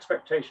had the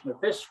expectation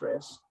of this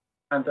risk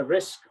and the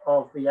risk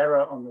of the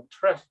error on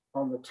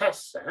the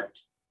test set,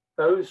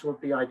 those would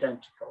be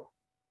identical,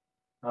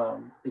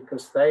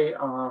 because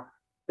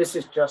this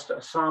is just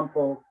a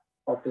sample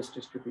of this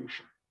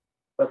distribution,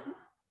 but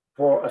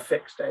for a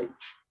fixed H.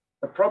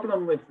 The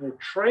problem with the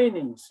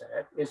training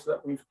set is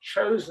that we've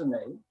chosen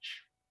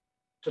H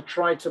to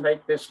try to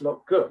make this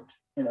look good.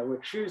 We're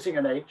choosing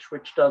an H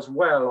which does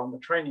well on the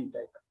training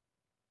data.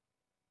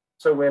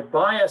 So we're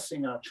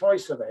biasing our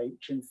choice of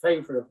H in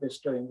favor of this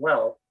doing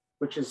well,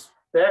 which is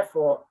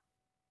therefore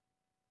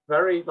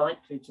very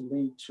likely to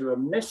lead to a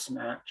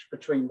mismatch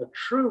between the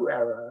true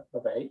error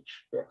of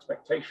H, the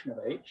expectation of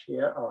H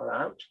here, R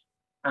out,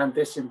 and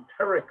this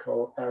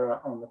empirical error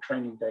on the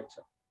training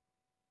data.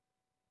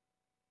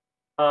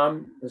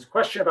 There's a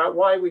question about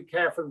why we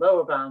care for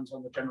lower bounds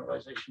on the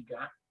generalization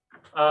gap.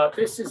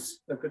 This is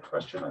a good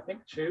question, I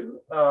think,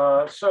 too.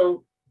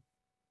 So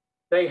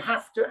they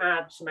have to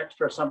add some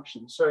extra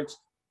assumptions. So it's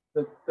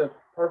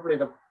probably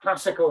the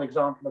classical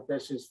example of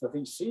this is the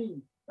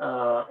VC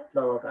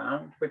lower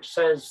bound, which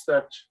says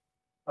that,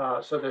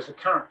 so there's a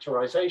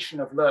characterization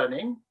of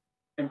learning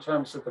in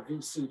terms of the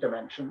VC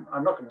dimension.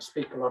 I'm not going to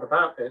speak a lot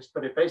about this,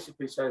 but it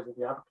basically says that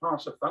you have a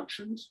class of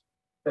functions.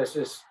 There's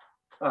this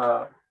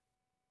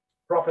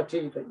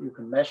property that you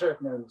can measure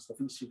known as the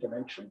VC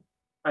dimension,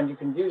 and you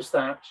can use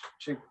that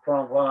to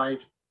provide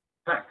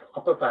PAC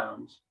upper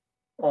bounds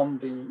on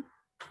the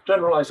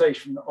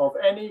generalization of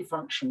any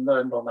function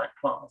learned on that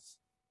class.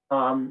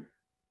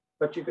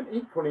 But you can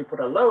equally put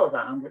a lower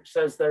bound which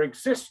says there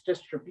exist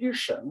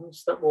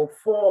distributions that will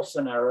force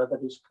an error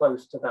that is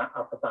close to that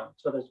upper bound.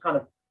 So there's kind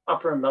of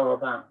upper and lower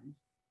bound.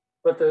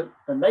 But the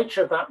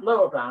nature of that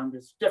lower bound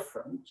is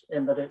different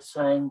in that it's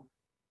saying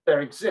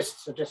there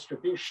exists a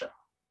distribution,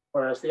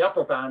 whereas the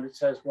upper bound, it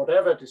says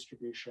whatever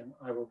distribution,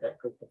 I will get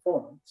good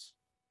performance.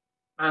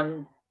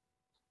 And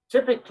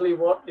typically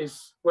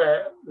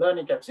where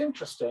learning gets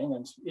interesting,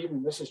 and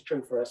even this is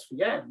true for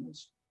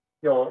SVMs,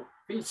 your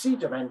VC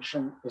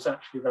dimension is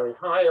actually very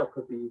high or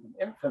could be even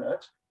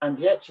infinite, and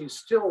yet you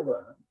still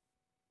learn.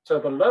 So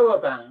the lower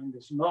bound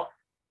is not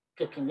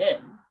kicking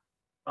in,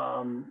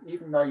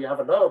 even though you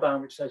have a lower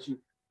bound which says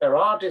there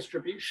are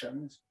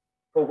distributions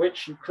for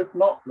which you could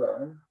not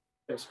learn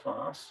this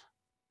class,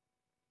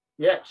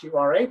 yet you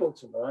are able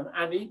to learn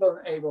and even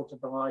able to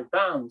provide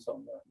bounds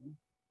on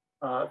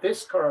learning.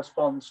 This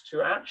corresponds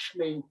to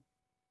actually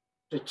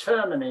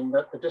determining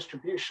that the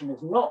distribution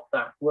is not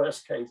that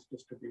worst case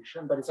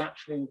distribution, but it's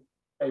actually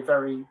a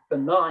very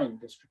benign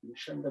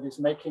distribution that is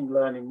making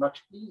learning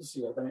much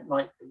easier than it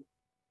might be.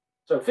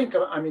 So think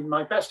of,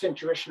 my best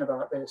intuition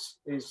about this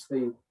is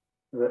the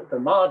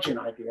margin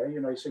idea,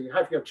 so you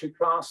have your two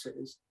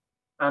classes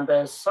and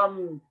there's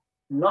some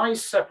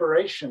nice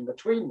separation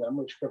between them,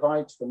 which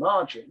provides the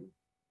margin.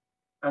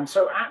 And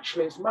so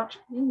actually it's much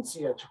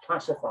easier to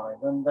classify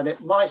them than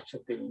it might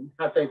have been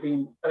had they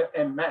been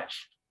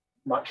enmeshed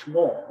much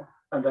more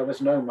and there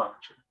was no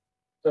margin.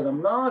 So the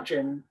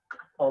margin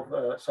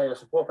say, a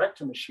support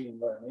vector machine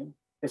learning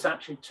is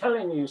actually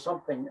telling you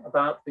something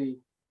about the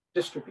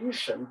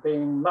distribution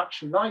being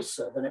much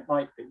nicer than it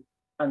might be.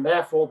 And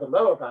therefore, the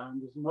lower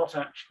bound is not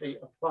actually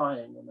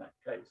applying in that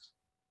case.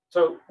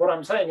 So what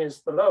I'm saying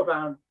is the lower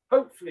bound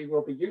hopefully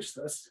will be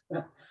useless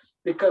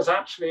because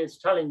actually it's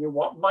telling you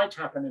what might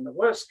happen in the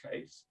worst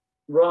case,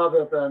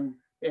 rather than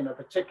in a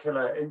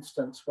particular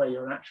instance where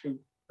you're actually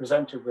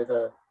presented with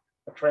a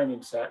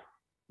training set,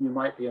 you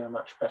might be in a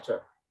much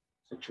better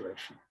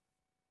situation.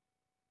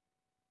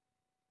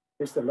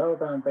 Is the lower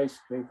bound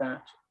basically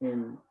that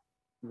in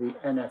the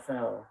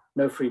NFL?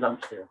 No free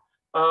lunch here.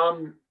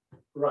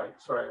 Right,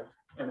 sorry,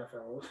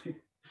 NFL.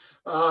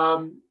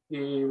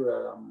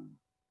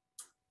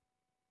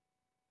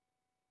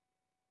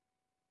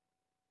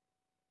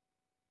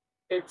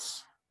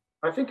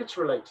 I think it's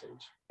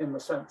related in the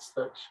sense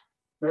that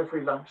no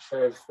free lunch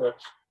says that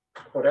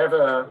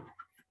whatever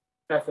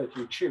method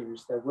you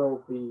choose, there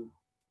will be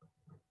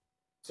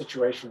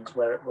situations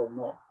where it will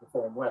not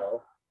perform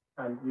well,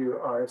 and you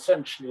are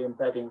essentially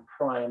embedding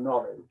prior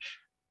knowledge.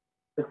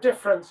 The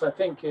difference, I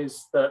think,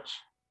 is that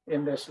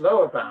in this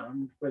lower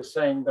bound, we're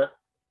saying that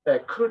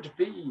there could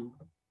be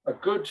a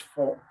good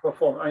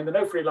performance. I mean, the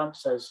no free lunch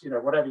says, you know,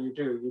 whatever you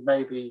do, you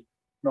may be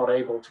not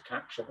able to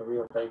capture the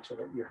real data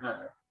that you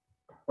have.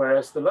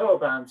 Whereas the lower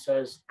bound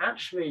says,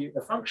 actually,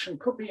 the function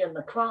could be in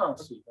the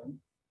class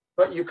even,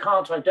 but you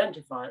can't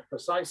identify it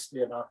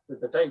precisely enough with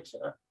the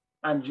data,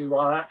 and you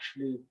are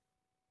actually,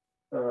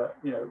 you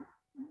know,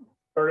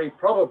 very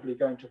probably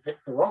going to pick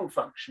the wrong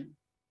function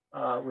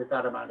with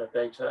that amount of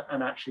data,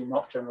 and actually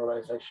not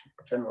generalize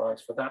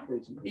for that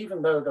reason,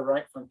 even though the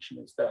right function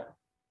is there.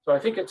 So I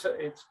think it's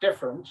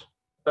different,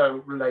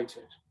 though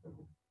related.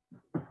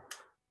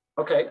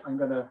 Okay, I'm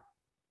going to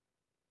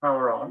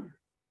power on.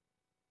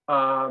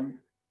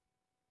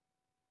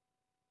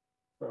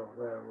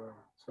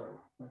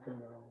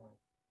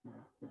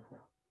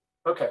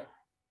 Okay,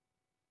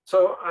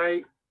 so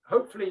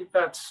hopefully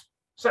that's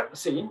set the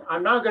scene.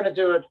 I'm now going to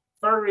do a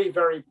very,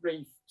 very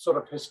brief sort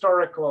of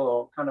historical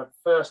or kind of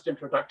first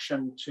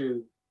introduction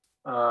to,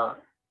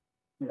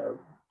 you know,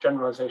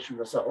 generalization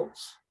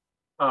results,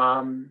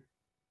 and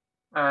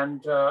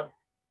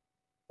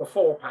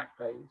before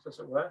PAC-Bayes, as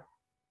it were.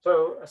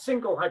 So a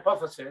single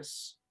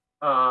hypothesis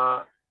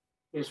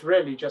is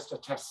really just a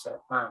test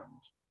set bound.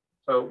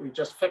 So we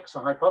just fix a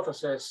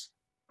hypothesis,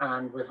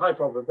 and with high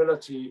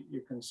probability,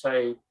 you can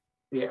say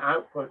the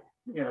output,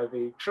 you know,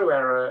 the true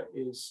error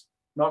is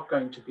not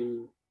going to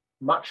be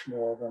much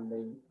more than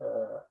the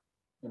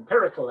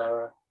empirical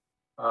error,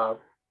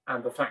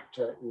 and the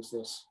factor is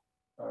this.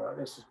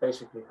 This is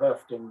basically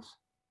Hoeffding's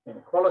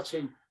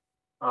inequality,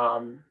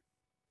 and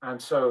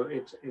so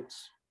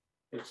it's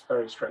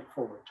very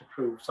straightforward to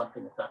prove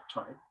something of that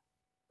type,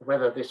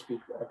 whether this be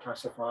a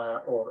classifier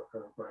or a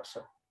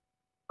regressor.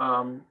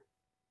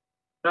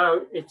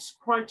 Now, it's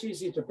quite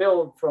easy to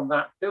build from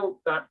that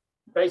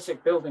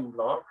basic building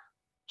block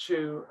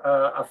to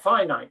a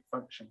finite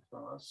function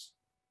class.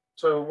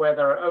 So where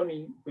there are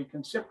we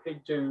can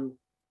simply do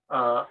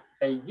a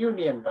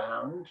union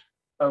bound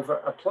over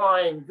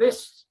applying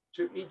this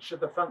to each of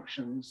the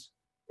functions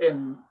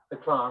in the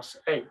class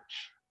H.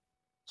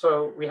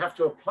 So we have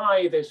to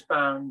apply this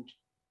bound,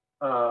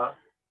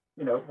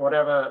 you know,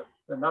 whatever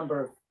the number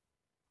of,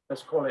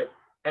 let's call it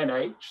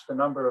NH, the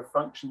number of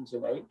functions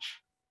in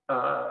H,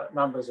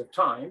 numbers of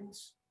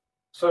times.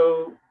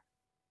 So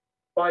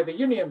by the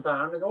union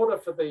bound, in order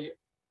for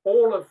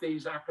all of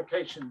these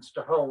applications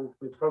to hold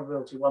with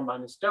probability 1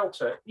 minus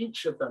delta,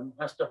 each of them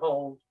has to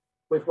hold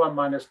with 1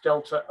 minus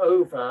delta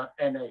over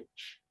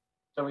NH.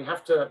 So we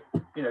have to,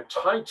 you know,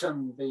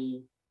 tighten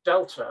the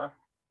delta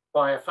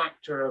by a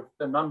factor of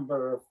the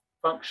number of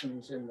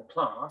functions in the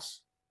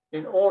class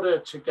in order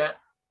to get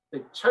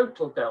the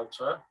total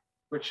delta,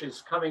 which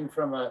is coming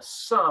from a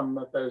sum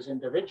of those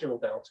individual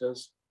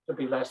deltas, to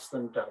be less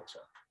than delta.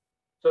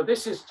 So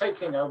this is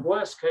taking a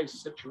worst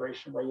case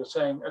situation where you're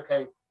saying,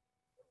 okay,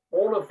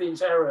 all of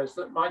these errors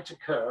that might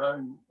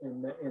occur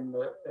in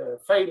the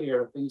failure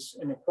of these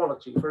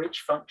inequality for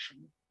each function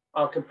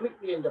are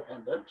completely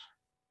independent.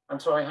 And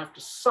so I have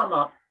to sum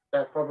up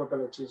their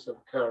probabilities of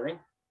occurring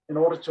in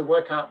order to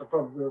work out the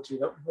probability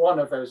that one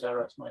of those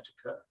errors might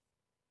occur.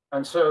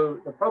 And so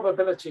the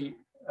probability,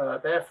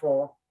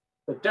 therefore,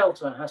 the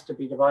delta has to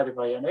be divided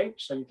by NH.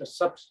 So you just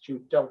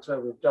substitute delta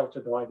with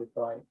delta divided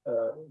by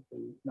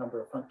the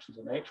number of functions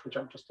in H, which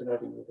I'm just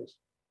denoting with this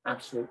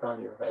absolute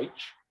value of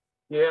H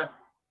here.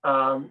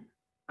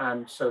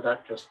 And so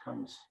that just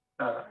comes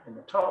in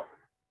the top.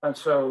 And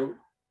so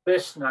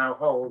this now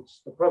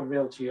holds the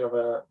probability of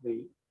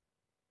the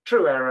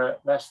true error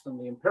less than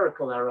the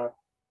empirical error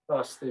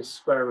plus this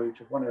square root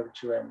of 1 over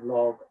 2n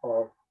log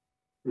of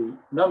the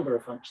number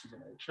of functions in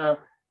H. Now,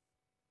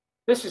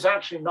 this is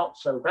actually not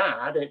so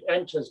bad. It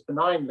enters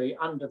benignly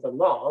under the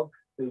log,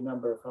 the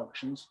number of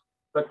functions,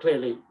 but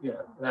clearly, you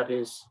know, that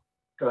is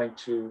going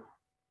to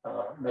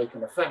make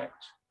an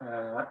effect.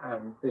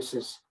 And this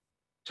is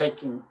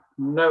taking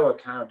no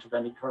account of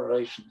any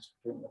correlations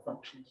between the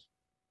functions.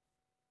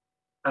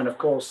 And of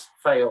course,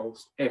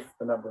 fails if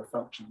the number of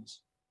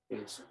functions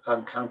is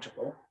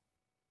uncountable.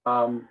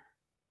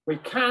 We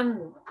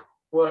can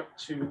work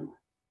to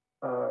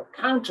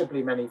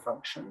countably many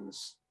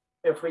functions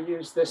if we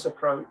use this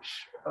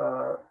approach,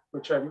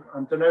 which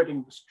I'm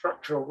denoting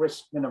structural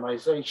risk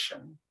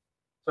minimization.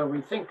 So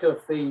we think of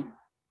the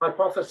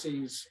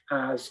hypotheses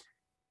as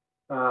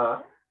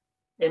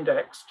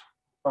indexed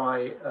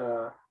by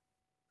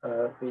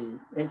the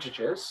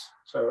integers,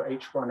 so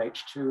h1,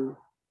 h2,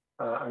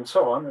 and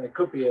so on. And it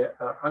could be,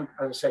 as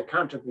I say,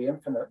 countably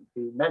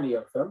infinitely many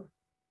of them.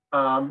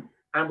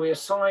 And we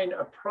assign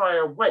a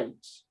prior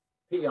weight,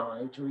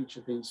 pi, to each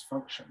of these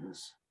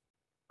functions.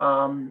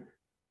 And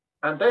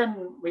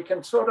then we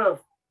can sort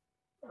of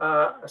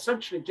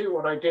essentially do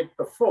what I did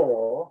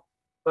before,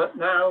 but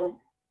now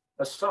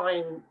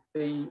assign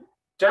the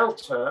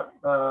delta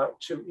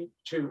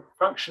to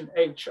function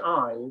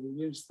hi. We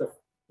use the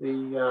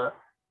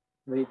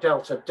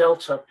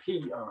delta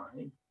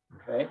pi,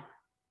 okay?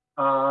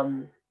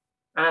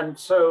 And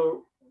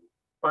so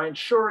by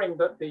ensuring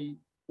that the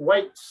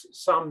weights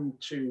sum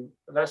to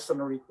less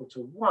than or equal to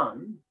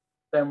 1,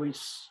 then we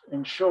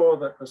ensure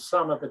that the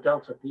sum of the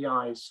delta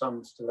pi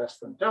sums to less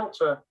than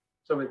delta.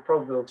 So with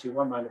probability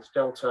 1 minus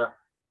delta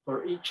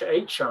for each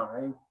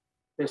hi,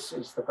 this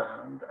is the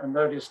bound. And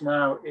notice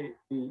now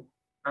the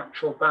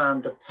actual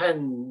bound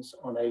depends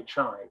on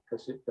hi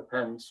because it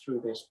depends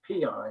through this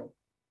pi.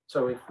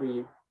 So if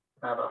we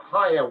have a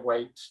higher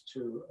weight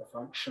to a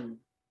function,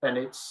 then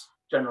its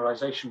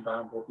generalization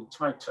bound will be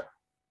tighter.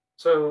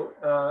 So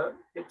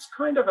it's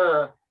kind of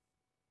a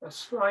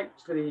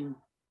slightly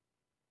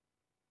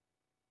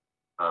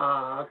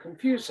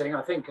confusing,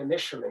 I think,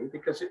 initially,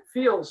 because it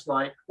feels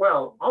like,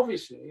 well,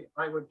 obviously,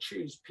 I would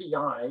choose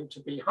pi to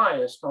be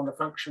highest on the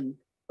function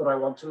that I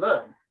want to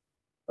learn.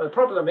 But the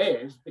problem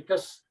is,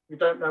 because you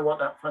don't know what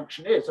that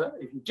function is,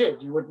 if you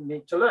did, you wouldn't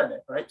need to learn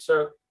it, right?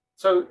 So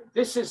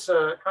this is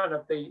kind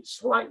of the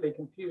slightly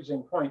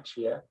confusing point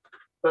here,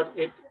 but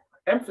it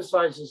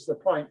emphasizes the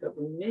point that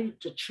we need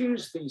to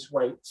choose these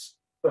weights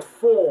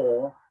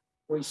before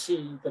we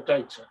see the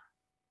data.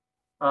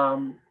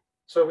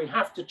 So we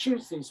have to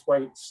choose these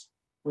weights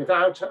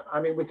without, I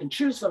mean, we can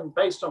choose them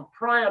based on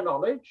prior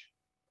knowledge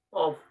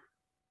of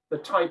the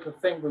type of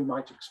thing we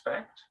might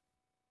expect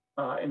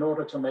in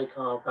order to make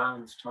our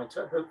bounds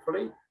tighter,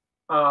 hopefully.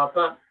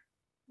 But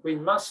we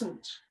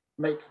mustn't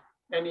make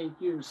any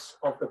use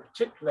of the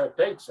particular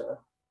data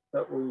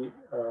that we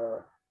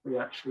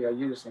actually are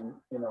using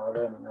in our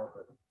learning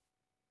algorithm.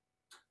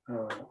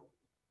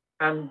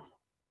 And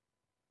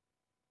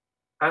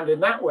in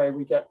that way,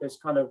 we get this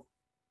kind of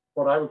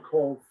what I would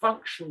call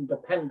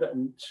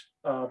function-dependent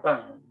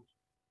bound.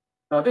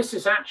 Now, this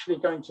is actually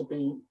going to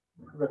be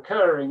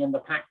recurring in the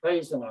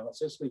PAC-Bayes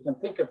analysis. We can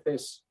think of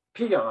this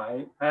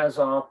pi as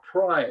our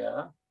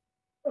prior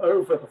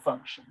over the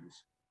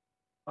functions.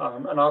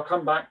 And I'll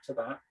come back to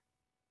that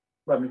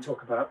when we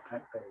talk about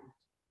PAC-Bayes.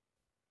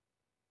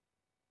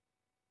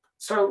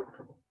 So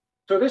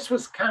this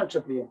was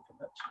countably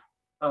infinite.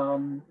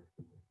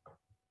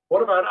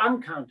 What about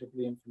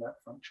uncountably infinite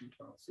function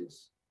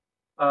classes?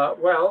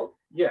 Well,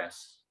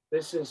 yes,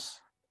 this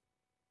is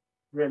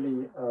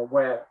really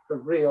where the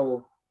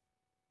real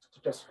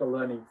statistical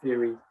learning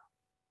theory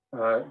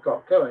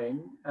got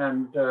going.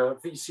 And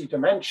VC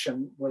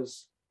dimension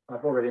was,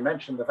 I've already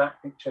mentioned, the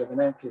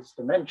Vatnik-Chervenkis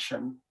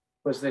dimension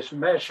was this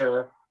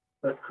measure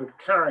that could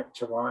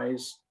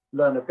characterize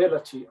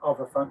learnability of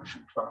a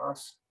function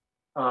class.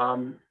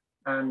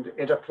 And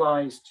it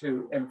applies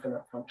to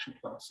infinite function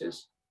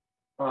classes.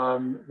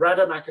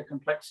 Rademacher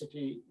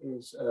complexity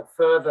is a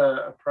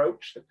further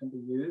approach that can be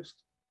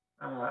used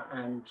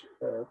and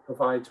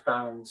provides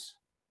bounds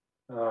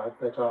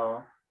that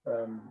are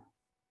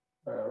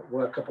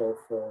workable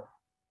for,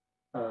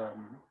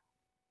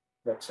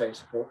 let's say,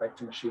 support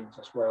vector machines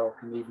as well,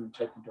 can even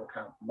take into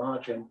account the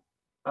margin.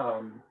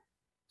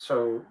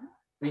 So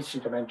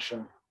VC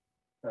dimension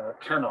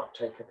cannot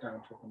take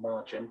account of the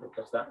margin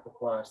because that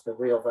requires the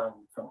real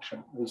value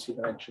function. VC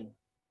dimension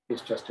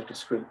is just a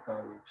discrete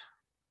valued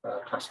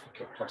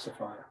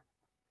classifier.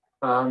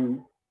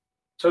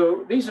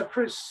 So these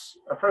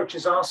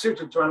approaches are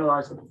suited to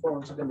analyze the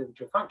performance of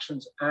individual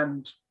functions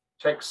and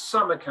take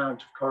some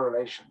account of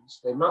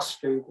correlations. They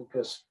must do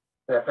because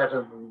they're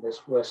better than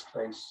this worst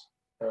case,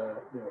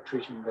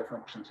 treating the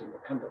functions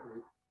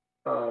independently.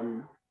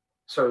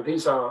 So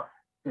these are,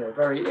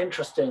 very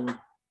interesting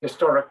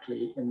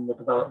historically in the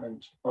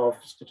development of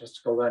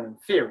statistical learning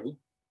theory.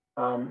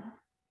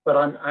 But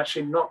I'm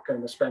actually not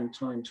going to spend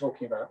time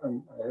talking about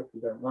them. I hope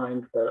you don't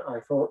mind, but I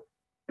thought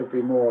it would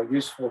be more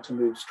useful to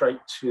move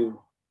straight to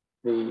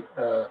the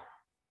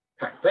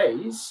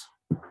PAC-Bayes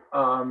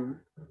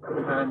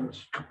and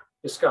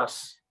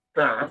discuss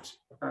that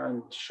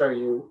and show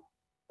you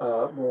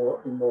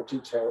in more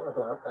detail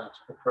about that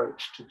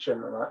approach to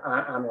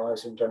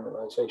analyzing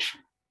generalization.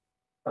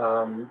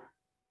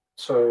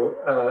 So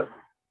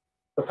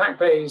the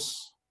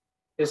PAC-Bayes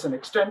is an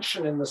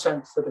extension in the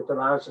sense that it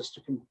allows us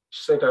to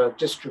consider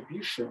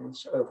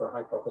distributions over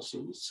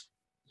hypotheses.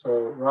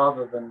 So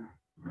rather than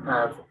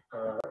have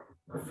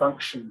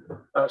function,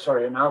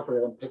 an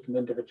algorithm pick an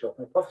individual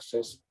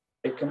hypothesis,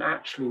 it can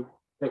actually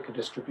pick a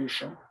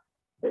distribution.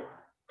 It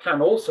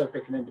can also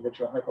pick an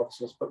individual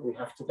hypothesis, but we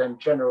have to then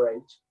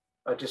generate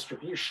a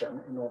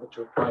distribution in order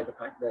to apply the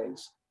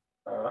PAC-Bayes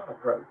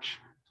approach.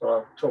 So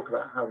I'll talk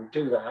about how we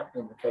do that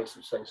in the case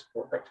of, say,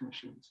 support vector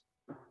machines.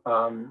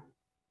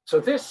 So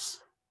this,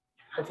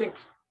 I think,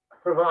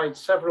 provides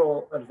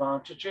several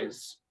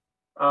advantages.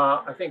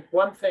 I think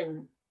one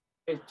thing,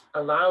 it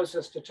allows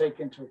us to take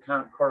into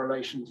account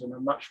correlations in a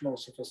much more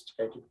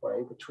sophisticated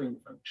way between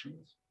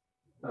functions,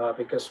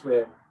 because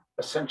we're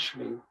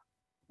essentially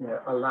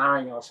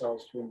allowing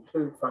ourselves to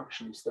include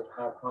functions that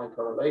have high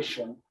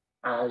correlation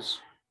as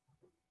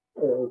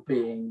all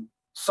being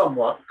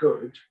somewhat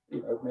good,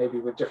 maybe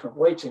with different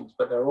weightings,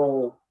 but they're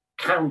all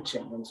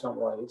counting in some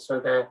way.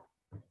 So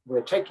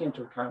we're taking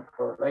into account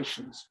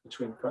correlations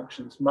between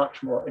functions in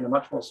a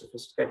much more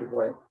sophisticated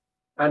way.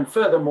 And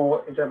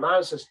furthermore, it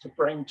allows us to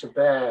bring to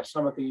bear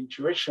some of the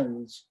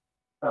intuitions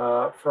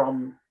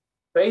from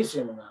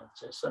Bayesian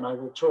analysis. And I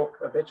will talk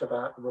a bit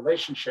about the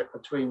relationship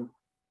between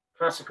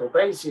classical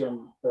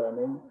Bayesian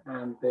learning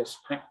and this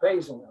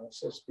PAC-Bayes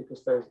analysis,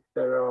 because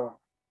there are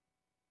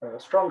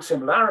strong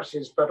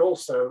similarities, but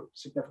also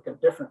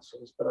significant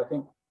differences. But I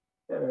think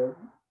the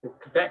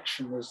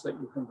connection is that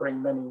you can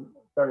bring many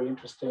very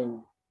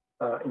interesting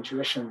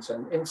intuitions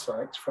and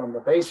insights from the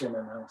Bayesian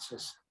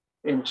analysis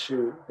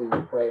into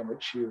the way in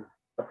which you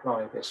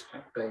apply this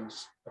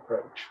PAC-Bayes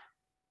approach.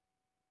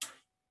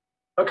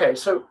 Okay,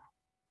 so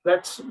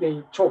let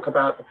me talk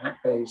about the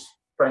PAC-Bayes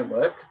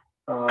framework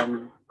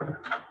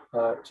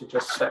to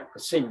just set the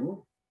scene.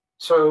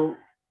 So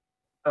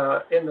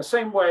in the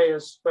same way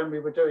as when we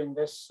were doing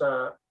this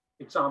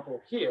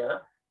example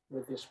here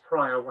with this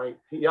prior weight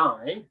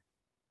PI,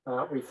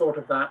 we thought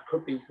of that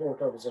could be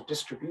thought of as a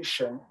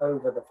distribution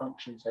over the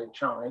functions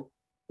HI.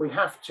 We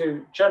have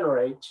to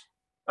generate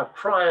a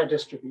prior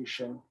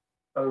distribution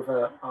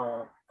over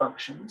our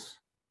functions.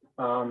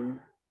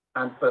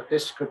 But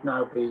this could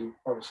now be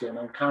obviously an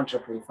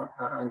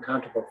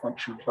uncountable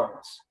function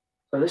class.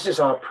 So this is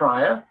our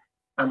prior,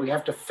 and we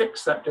have to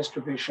fix that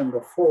distribution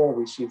before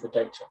we see the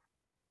data.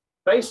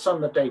 Based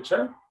on the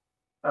data,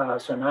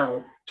 so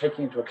now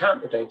taking into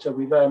account the data,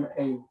 we learn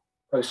a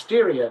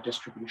posterior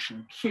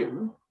distribution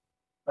Q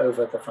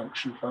over the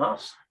function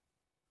class.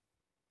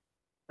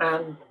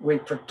 And we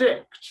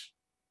predict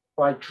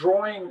by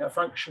drawing a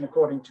function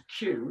according to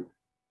Q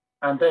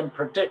and then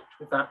predict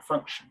with that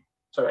function.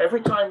 So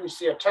every time we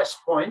see a test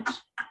point,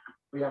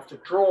 we have to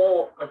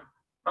draw a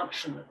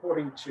function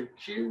according to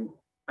Q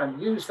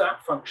and use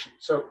that function.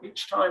 So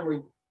each time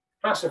we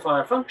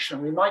classify a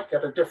function, we might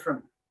get a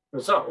different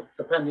result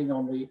depending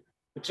on the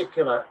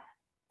particular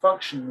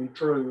function we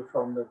drew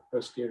from the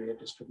posterior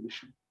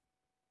distribution.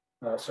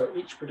 So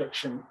each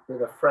prediction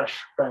with a fresh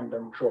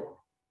random draw.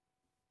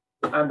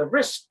 And the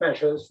risk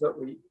measures that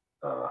we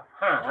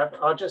have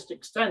are just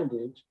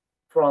extended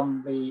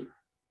from the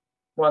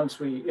ones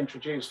we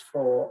introduced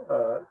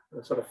for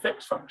the sort of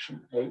fixed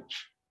function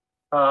H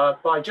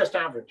by just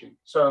averaging.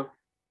 So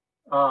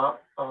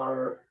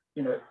our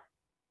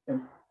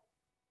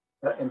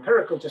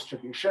empirical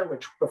distribution,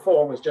 which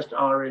before was just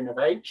Rn of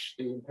H,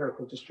 the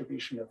empirical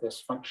distribution of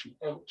this function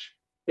H,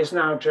 is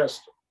now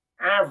just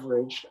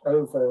averaged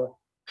over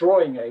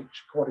drawing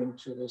H according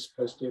to this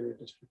posterior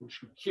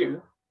distribution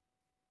Q.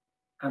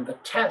 And the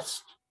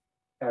test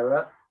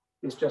error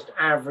is just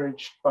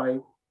averaged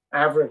by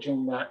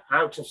averaging that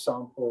out of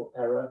sample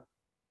error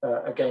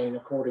again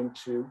according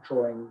to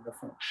drawing the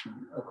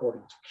function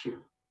according to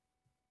Q.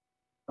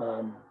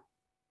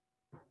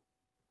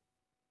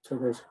 So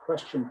there's a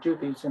question, do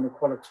these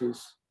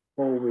inequalities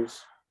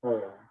always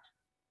hold?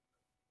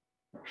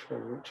 Not sure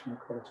which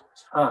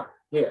inequalities.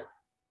 Here.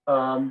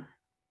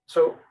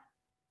 So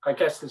I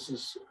guess this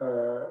is,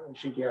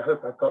 Gigi, I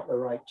hope I've got the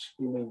right,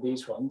 you mean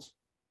these ones.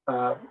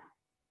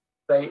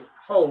 They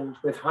hold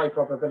with high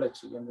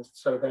probability. And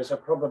so there's a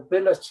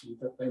probability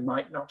that they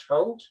might not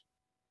hold.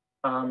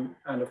 And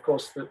of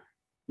course, that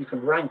you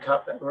can rack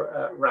up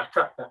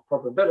that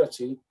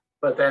probability,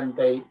 but then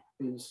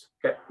these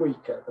get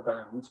weaker, the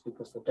bounds,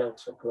 because the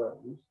delta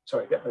grows.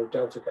 Sorry, the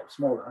delta gets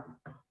smaller.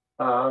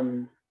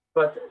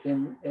 But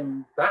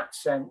in that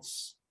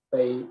sense,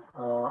 they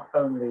are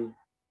only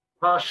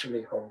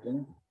partially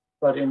holding,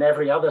 but in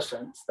every other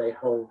sense, they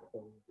hold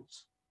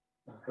always.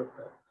 I hope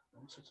that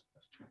answers the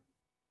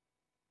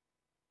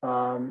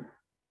question.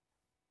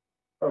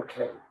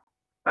 Okay,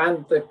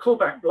 and the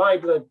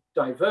Kullback-Leibler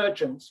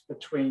divergence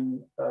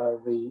between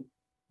the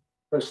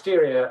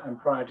posterior and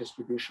prior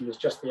distribution is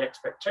just the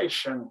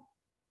expectation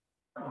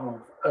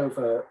of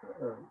over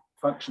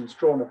functions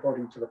drawn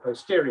according to the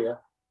posterior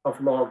of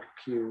log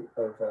Q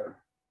over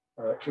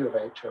Q of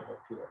H over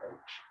P of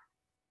H.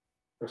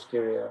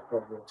 Posterior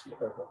probability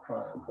over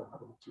prior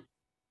probability.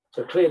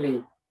 So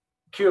clearly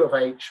Q of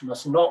H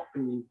must not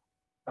be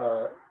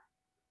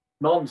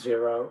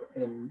non-zero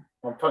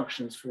on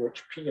functions for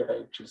which P of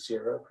H is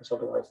zero, because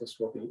otherwise this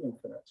will be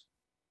infinite.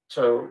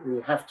 So we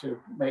have to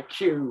make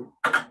Q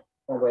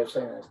one way of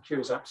saying that is Q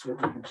is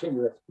absolutely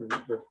continuous with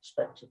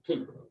respect to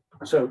P.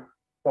 So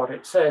what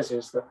it says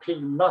is that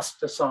P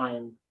must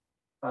assign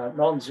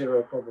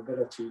non-zero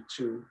probability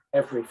to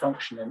every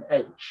function in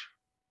H.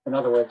 In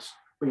other words,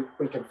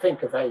 we can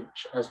think of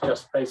H as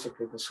just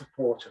basically the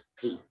support of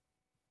P.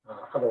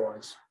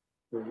 Otherwise,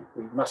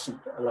 we mustn't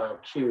allow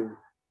Q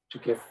to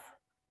give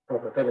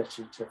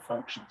probability to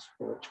functions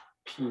for which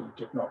P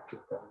did not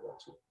give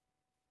probability.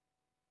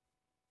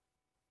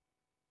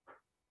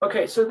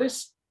 Okay, so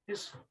this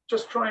is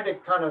just trying to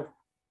kind of,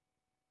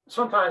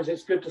 sometimes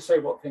it's good to say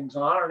what things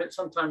are, and it's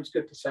sometimes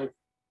good to say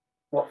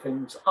what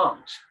things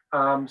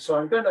aren't. So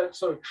I'm going to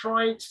sort of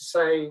try to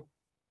say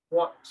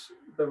what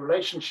the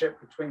relationship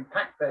between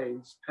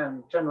PAC-Bayes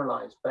and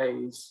generalized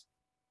Bayes,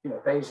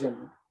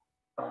 Bayesian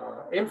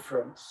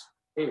inference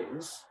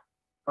is,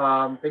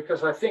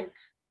 because I think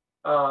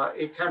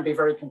it can be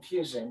very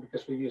confusing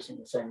because we're using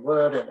the same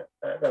word and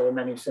there are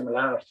many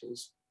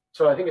similarities.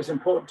 So I think it's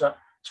important to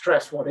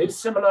stress what is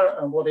similar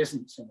and what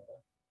isn't similar.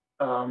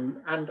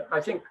 And I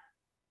think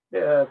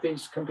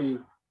these can be,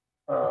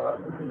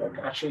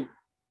 actually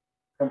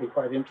can be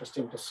quite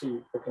interesting to see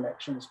the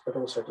connections, but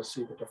also to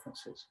see the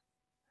differences.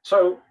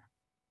 So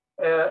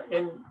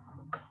in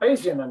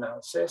Bayesian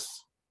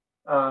analysis,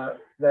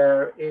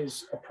 there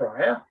is a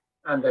prior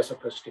and there's a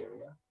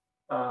posterior.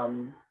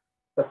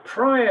 The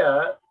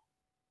prior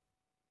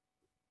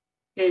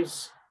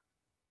is,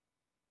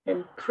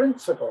 in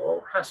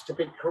principle, has to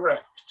be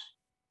correct,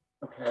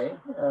 okay,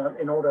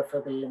 in order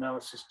for the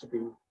analysis to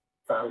be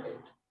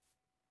valid.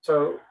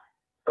 So,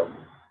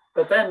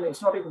 but then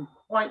it's not even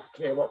quite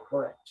clear what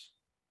correct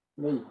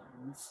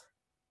means.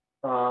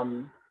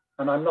 And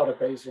I'm not a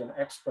Bayesian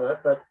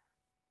expert, but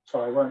so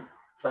I won't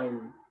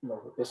claim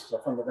that this is a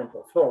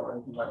fundamental flaw or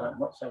anything like that. I'm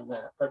not saying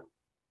that, but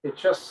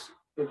it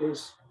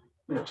is,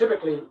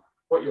 typically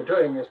what you're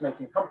doing is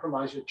making a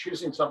compromise. You're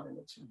choosing something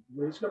that's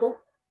reasonable,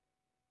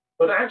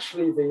 but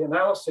actually the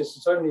analysis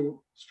is only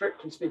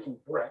strictly speaking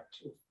correct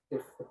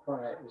if the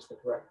prior is the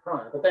correct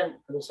prior. But then,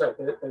 as I said,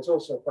 there's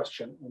also a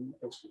question, and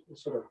it's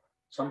sort of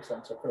some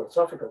sense a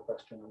philosophical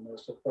question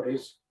almost of what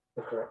is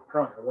the correct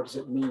prior? What does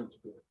it mean to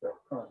be the correct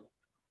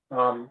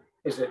prior?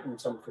 Is it in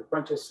some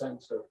frequentist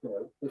sense of,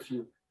 if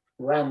you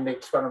ran the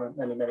experiment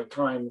many, many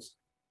times,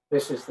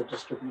 this is the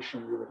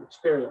distribution you would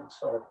experience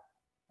of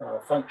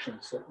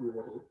functions that you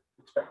would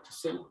expect to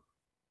see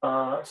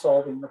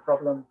solving the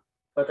problem.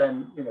 But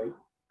then,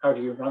 how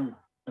do you run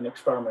an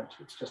experiment?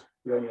 It's just,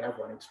 you only have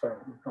one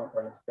experiment, you can't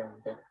run it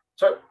again.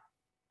 So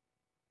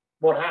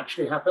what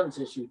actually happens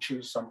is you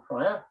choose some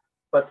prior,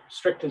 but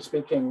strictly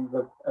speaking,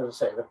 as I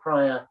say, the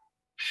prior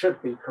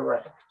should be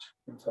correct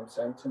in some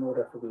sense in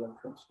order for the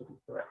inference to be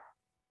correct.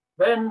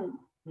 Then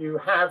you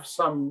have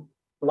some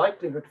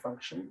likelihood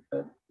function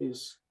that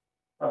is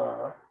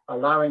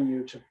allowing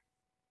you to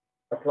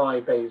apply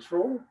Bayes'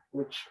 rule,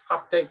 which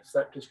updates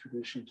that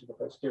distribution to the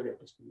posterior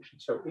distribution.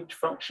 So each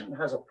function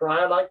has a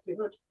prior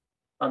likelihood,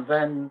 and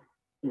then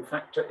you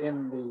factor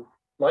in the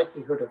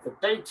likelihood of the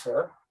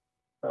data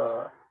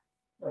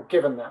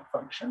given that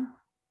function,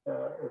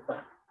 if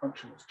that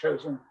function is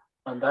chosen,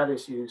 and that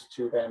is used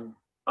to then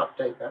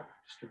update that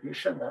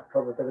distribution, that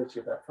probability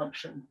of that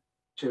function,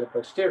 to the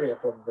posterior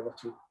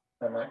probability,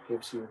 and that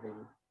gives you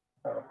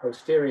the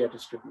posterior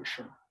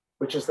distribution,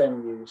 which is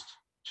then used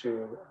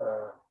to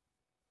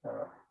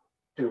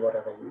do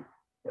whatever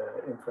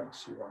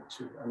inference you want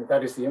to. I mean,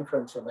 that is the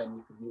inference, and then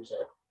you can use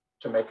it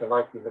to make a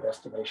likelihood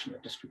estimation, a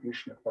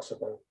distribution of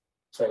possible,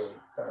 say,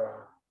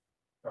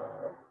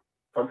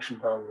 function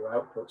value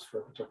outputs for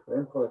a particular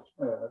input,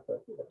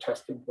 a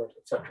test input,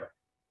 etc.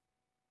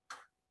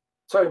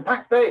 So in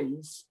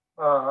PAC-Bayes,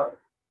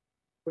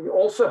 we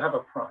also have a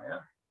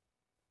prior,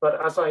 but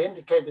as I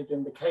indicated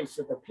in the case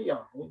of the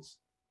PIs,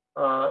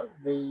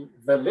 the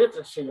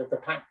validity of the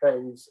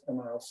PAC-Bayes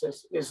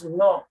analysis is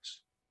not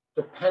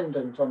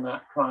dependent on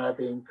that prior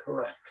being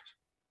correct.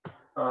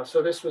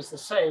 So this was the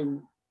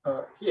same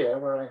here,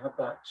 where I have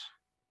that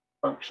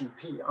function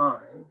PI.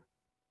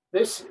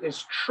 This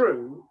is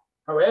true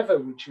however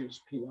we choose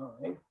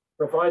PI,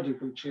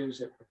 provided we choose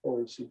it before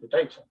we see the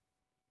data.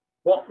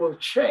 What will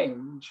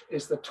change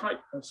is the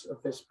tightness of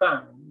this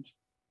band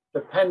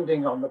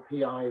depending on the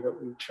PI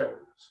that we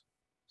chose.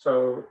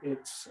 So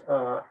it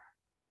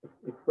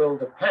will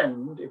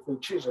depend. If we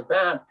choose a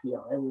bad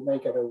PI, we may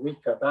get a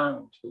weaker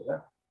band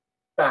here.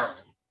 Bad.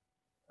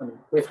 And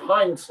with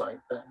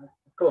hindsight, then,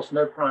 of course,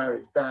 no prior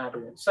is bad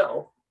in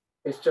itself.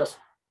 It's just,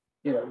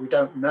 we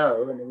don't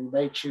know, and we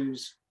may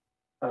choose,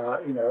 a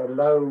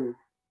low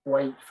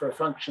weight for a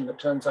function that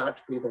turns out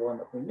to be the one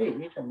that we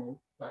need, and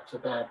that's a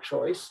bad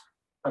choice.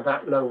 And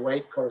that low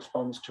weight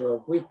corresponds to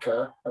a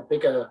weaker, a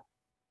bigger,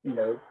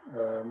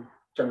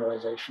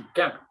 generalization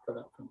gap for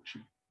that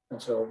function,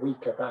 and so a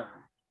weaker band.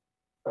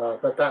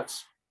 But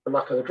that's the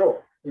luck of the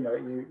draw.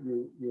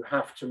 You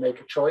have to make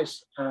a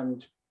choice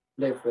and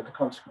live with the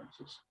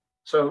consequences.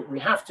 So we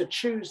have to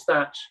choose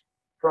that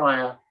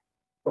prior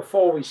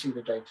before we see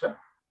the data,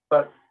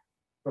 but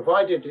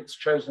provided it's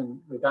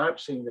chosen without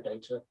seeing the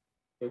data,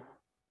 it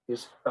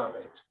is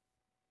valid.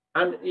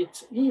 And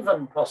it's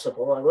even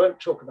possible, I won't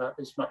talk about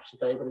this much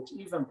today, but it's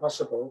even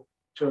possible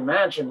to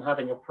imagine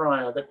having a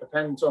prior that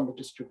depends on the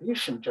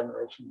distribution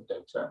generating the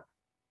data.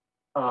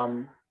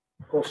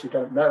 Of course, you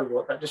don't know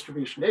what that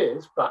distribution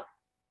is, but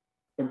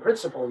in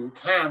principle, you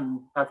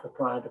can have the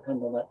prior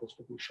depend on that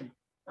distribution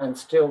and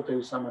still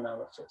do some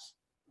analysis.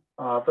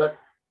 But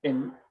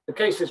in the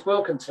cases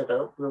we'll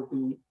consider, we'll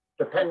be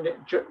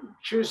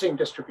choosing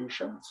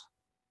distributions,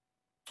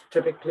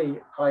 typically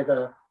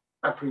either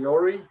a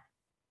priori,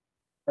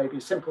 maybe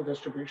simple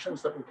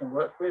distributions that we can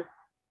work with,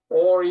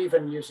 or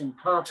even using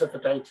part of the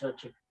data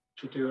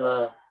to do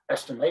a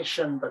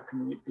estimation that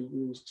can be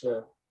used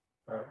to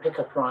pick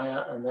a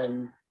prior, and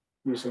then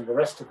using the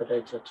rest of the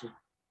data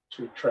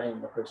to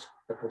train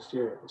the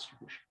posterior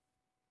distribution.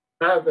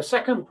 Now, the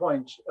second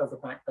point of the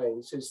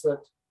PAC-Bayes is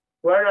that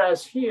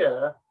whereas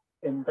here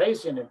in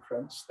Bayesian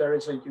inference, there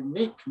is a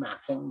unique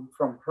mapping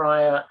from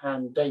prior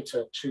and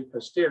data to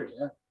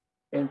posterior,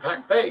 in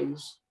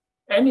PAC-Bayes,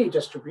 any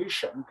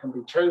distribution can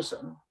be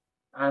chosen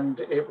and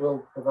it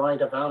will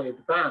provide a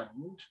valid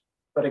band.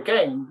 But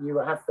again, you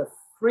have the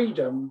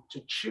freedom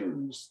to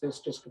choose this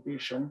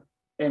distribution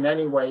in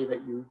any way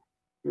that you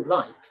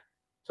like.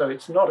 So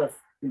it's not a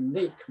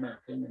unique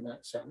mapping in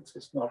that sense.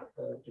 It's not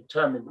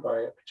determined by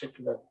a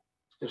particular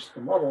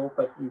statistical model,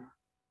 but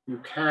you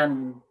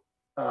can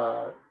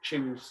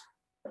choose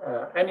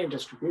any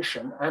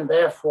distribution and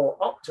therefore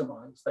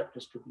optimize that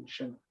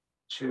distribution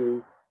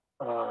to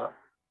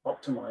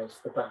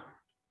optimize the band.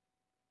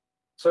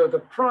 So the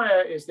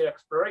prior is the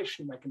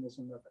exploration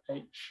mechanism of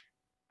H,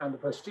 and the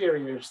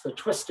posterior is the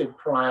twisted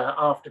prior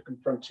after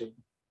confronting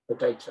the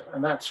data.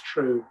 And that's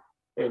true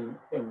in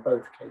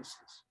both cases.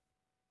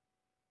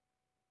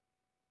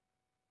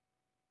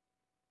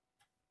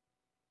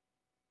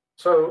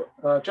 So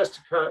just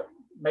to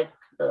make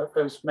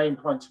those main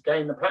points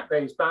again, the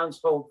PAC-Bayes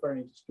bounds hold for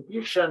any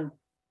distribution.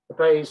 The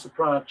Bayes, the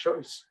prior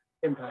choice,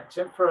 impacts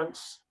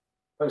inference.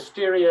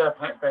 Posterior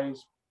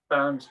PAC-Bayes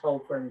bounds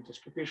hold for any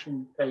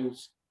distribution.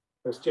 Bayes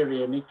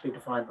posterior uniquely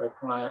defined by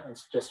prior and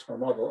statistical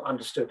model,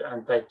 understood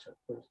and data.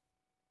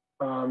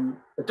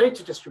 The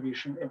data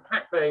distribution in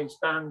PAC-Bayes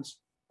bounds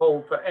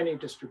hold for any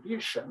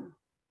distribution.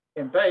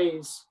 In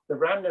Bayes, the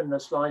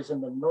randomness lies in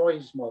the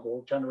noise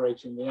model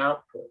generating the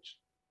output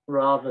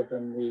rather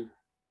than the,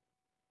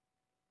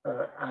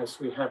 as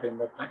we have in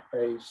the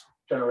PAC-Bayes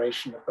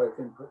generation of both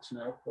inputs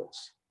and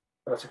outputs.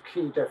 That's a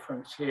key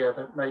difference here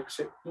that makes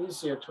it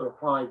easier to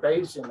apply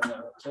Bayesian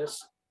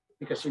analysis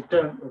because you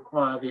don't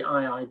require the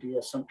IID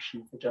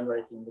assumption for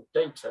generating the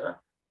data.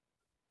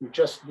 You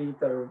just need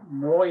the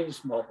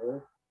noise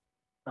model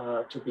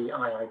to be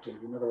IID.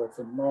 In other words,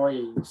 the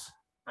noise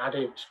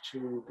added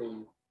to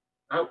the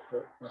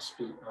output must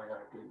be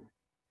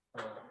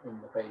IID in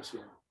the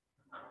Bayesian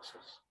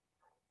analysis.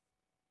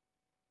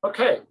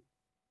 Okay,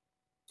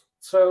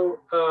 so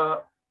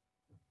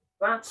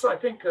that's, I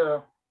think,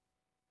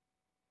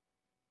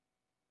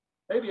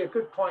 maybe a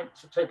good point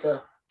to take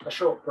a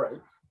short break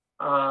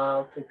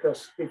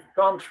because we've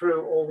gone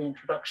through all the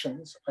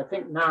introductions. I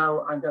think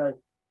now I'm going to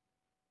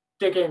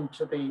dig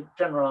into the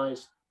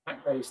generalized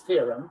PAC-Bayes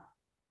theorem.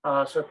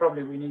 So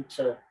probably we need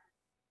to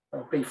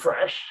be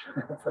fresh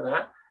for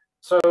that.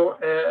 So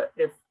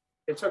if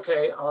it's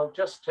okay, I'll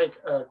just take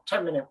a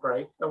 10-minute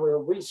break and we'll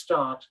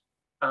restart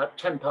at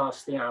 10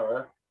 past the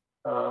hour.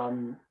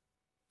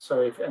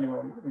 So if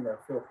anyone,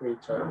 feel free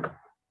to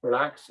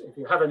relax. If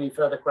you have any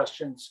further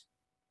questions,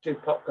 do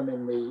pop them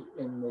in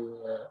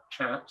the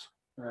chat,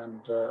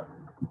 and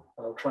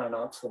I'll try and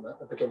answer them at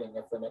the beginning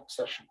of the next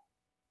session.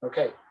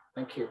 Okay,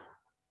 thank you.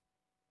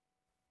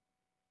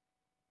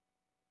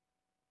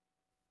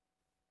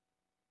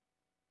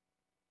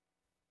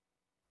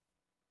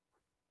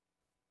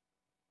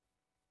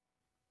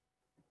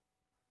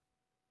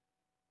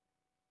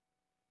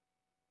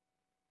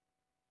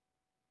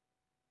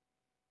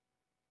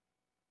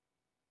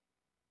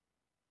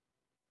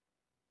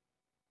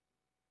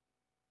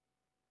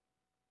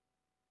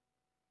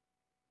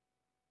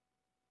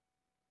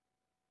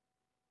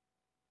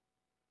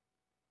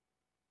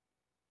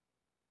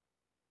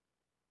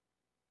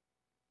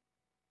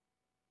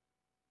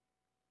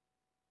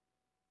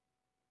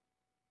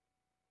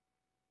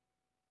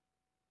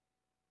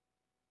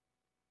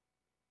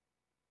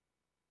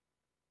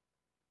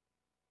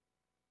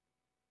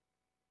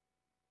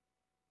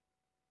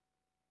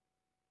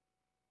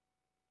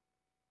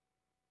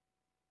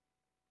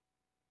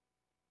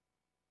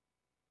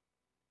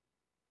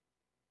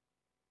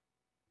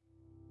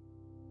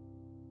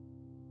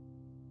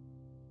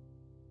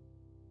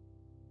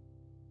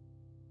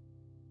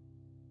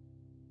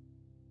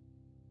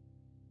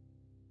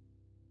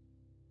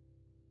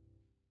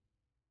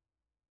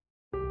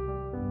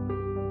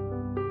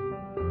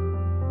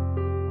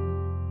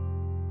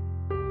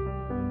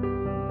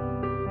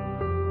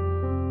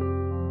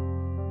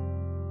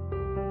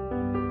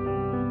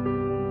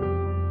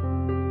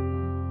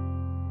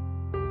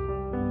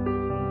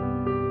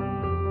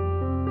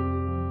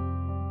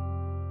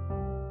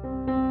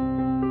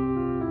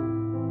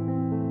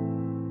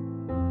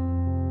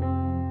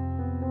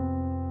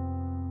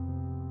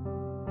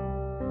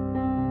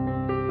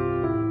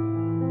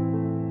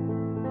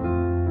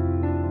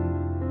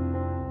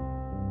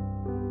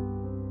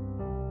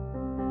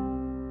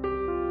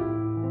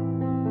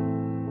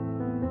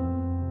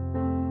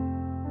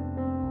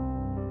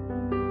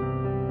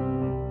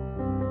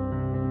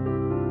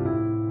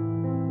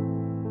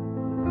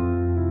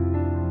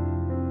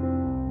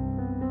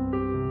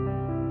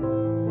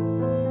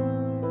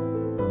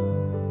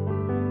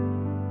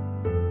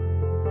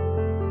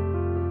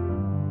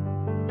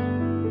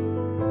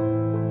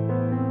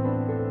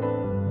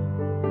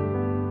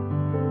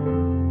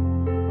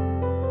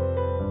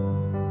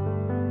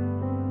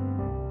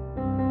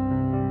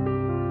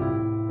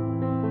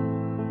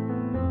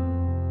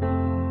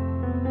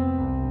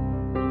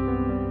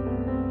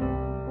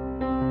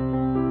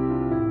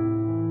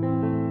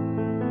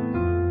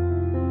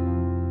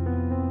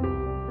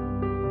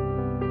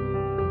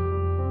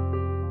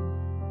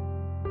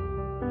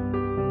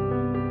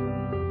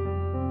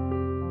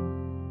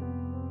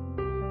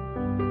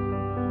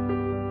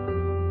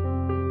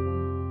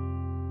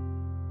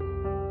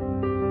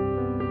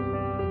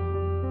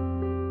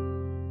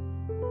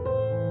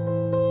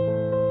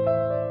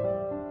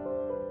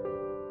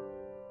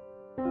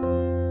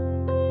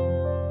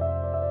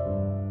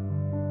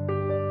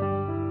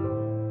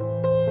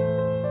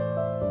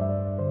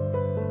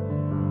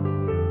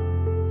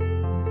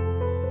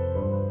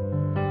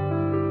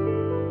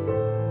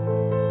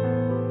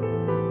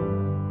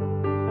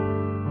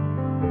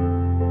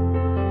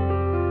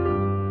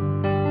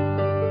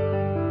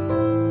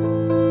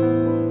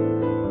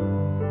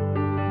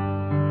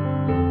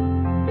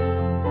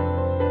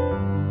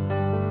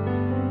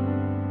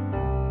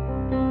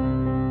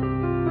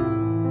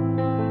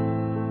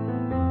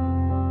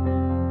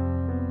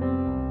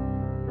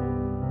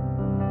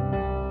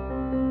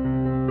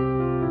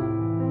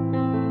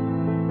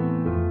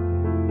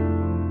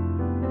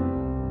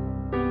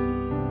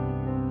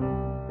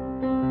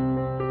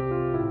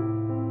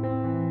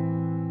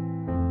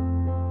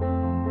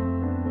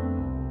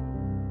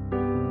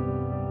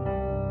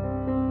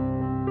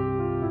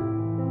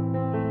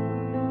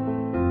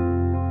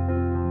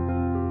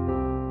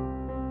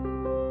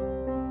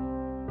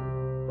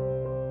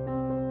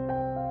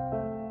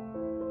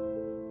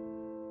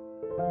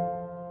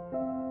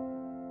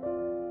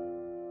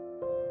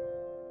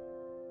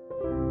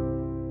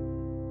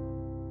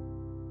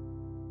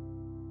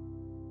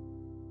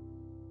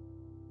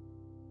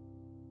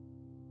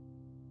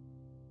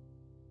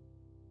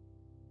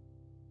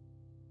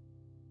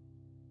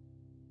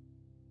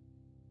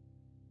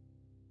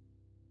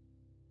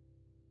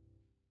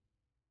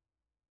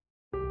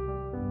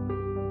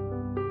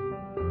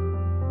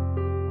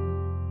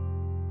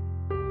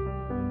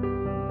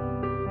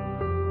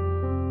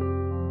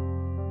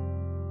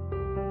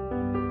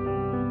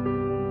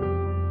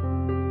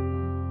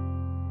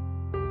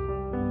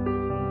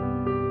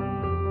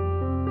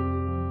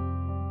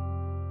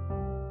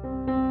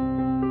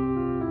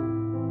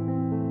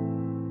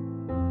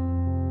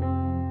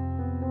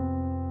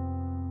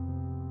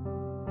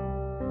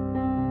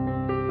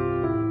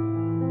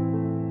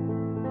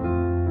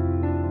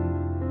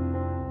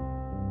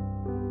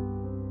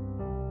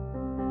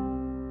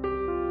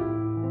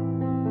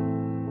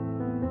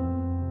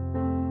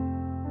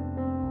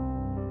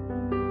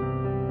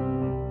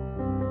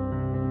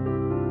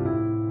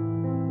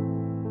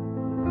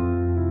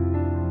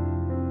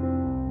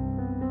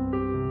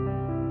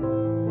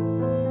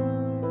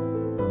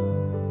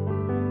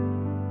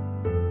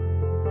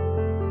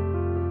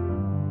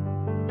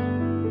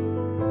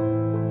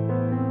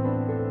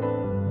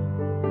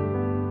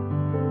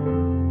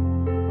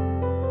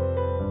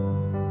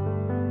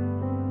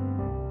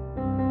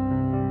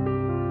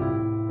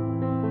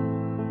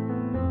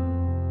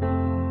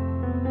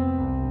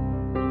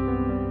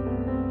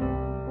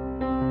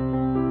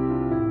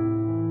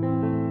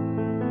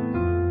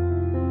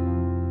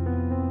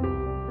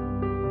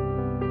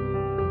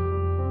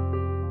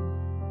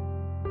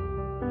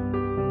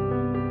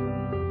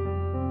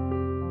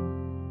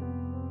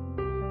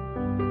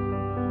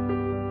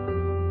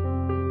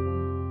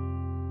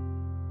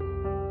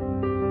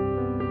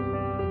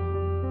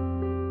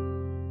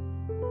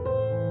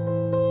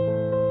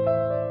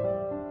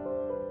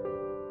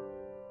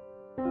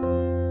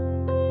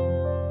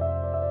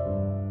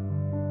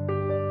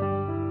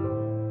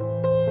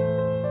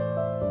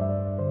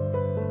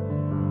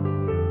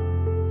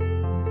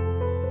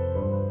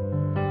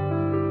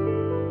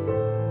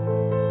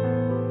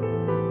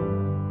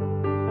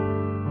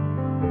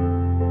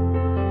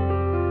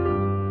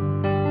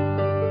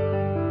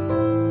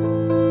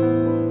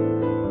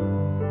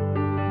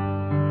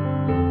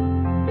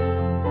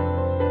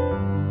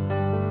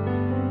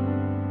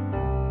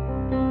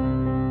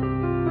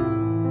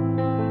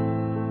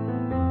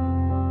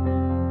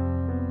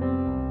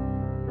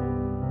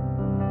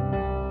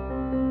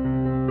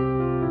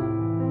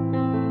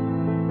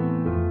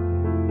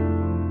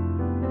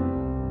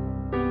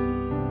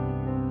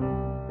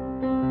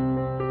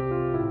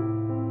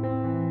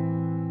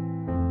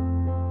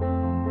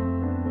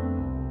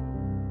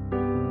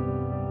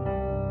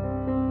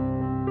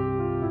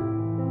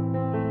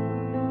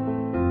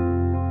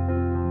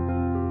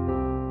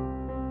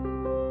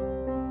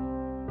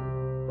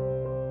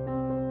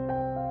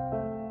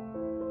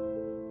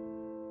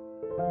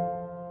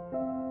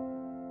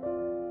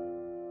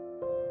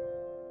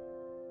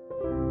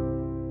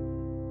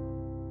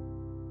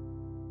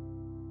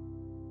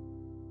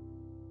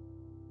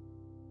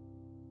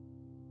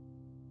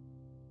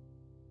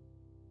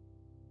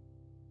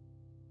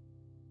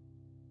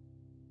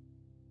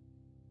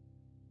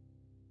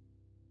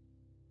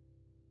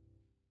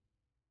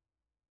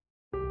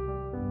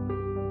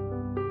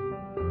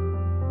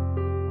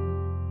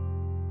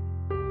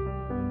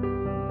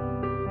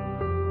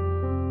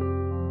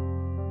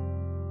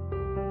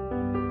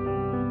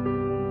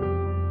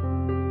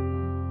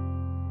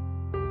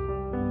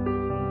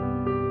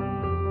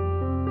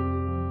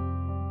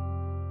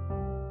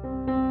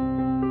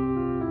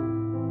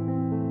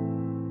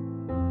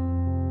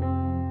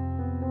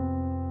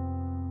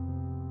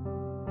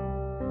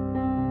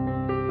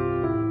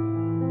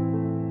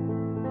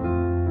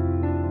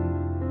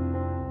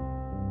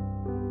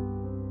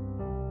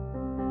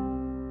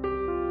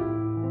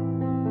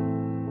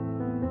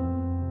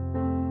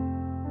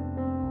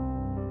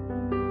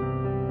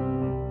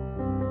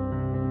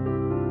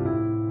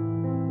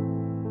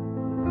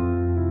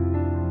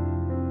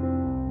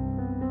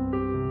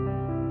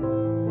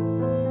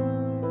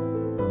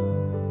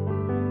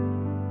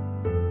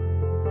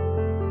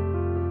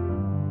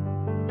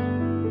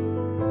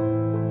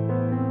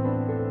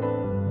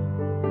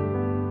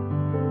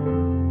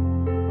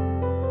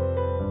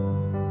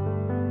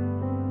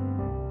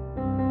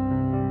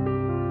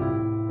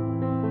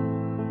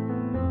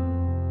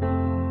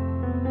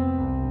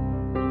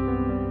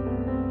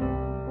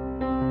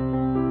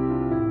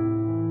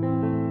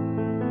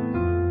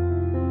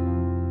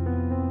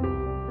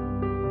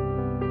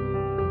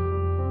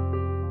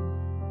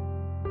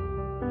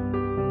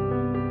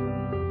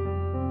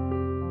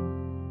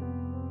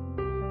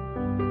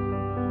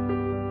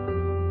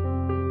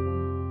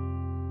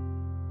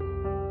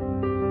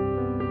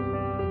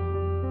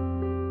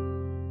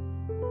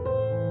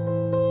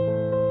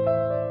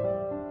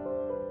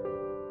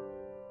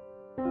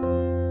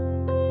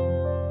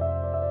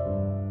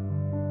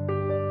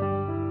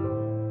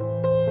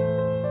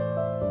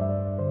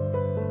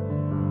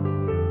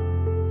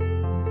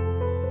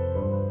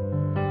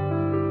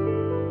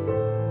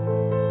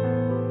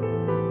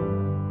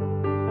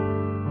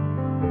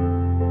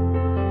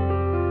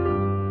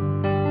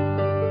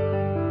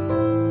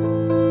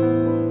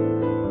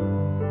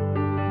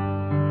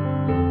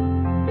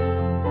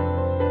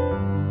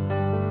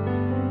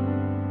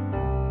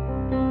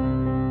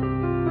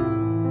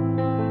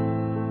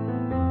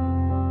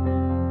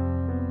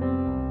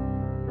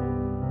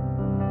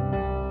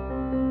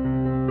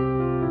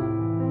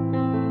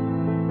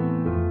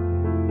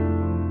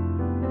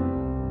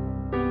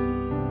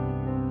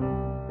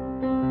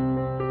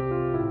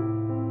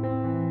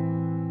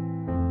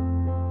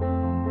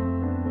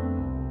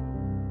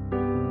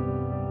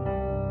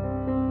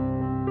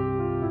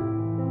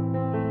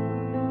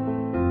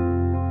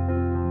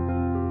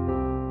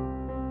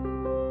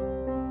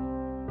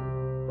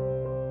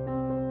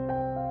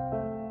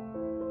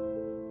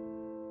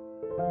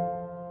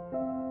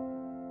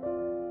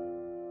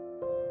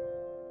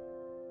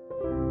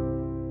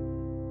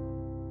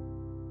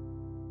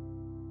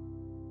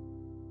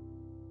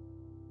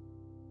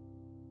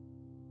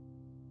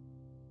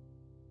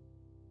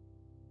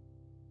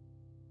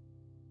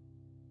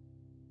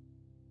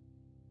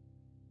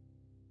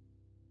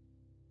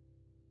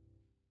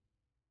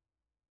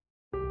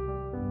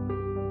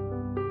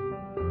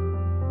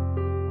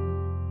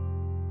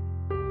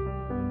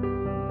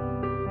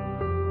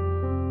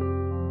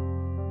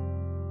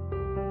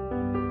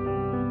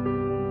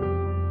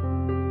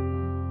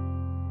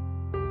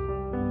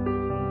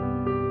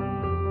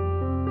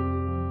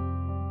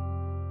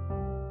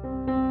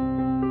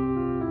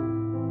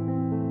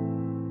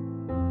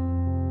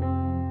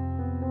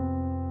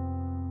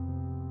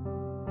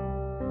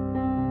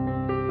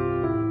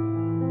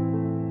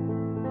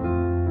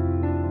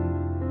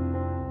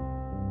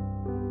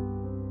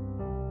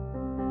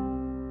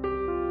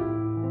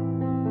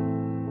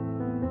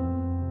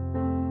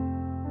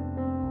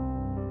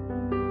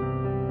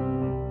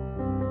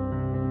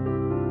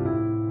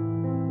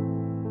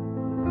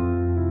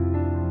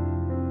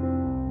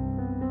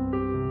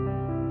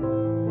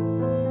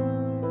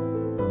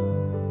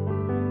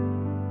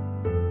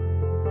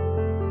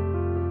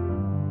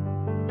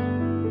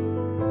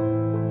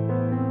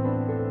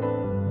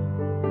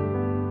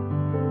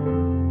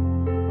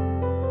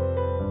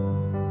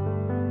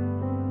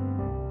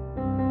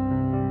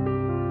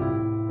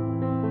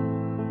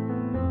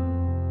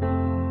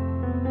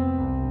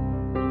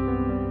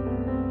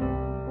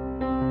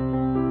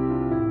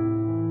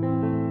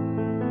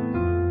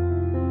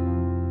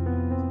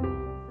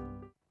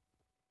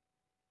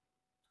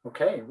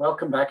 Okay,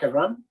 welcome back,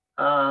 everyone.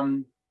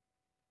 Hope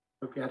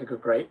you had a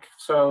good break.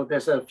 So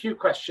there's a few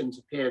questions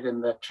appeared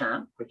in the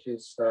chat, which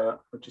is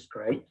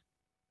great.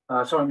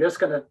 So I'm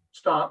just going to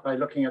start by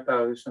looking at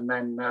those and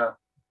then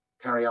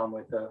carry on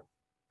with the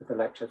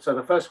lecture. So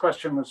the first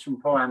question was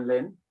from Po-An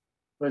Lin,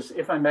 was,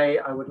 if I may,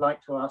 I would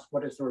like to ask,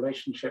 what is the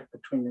relationship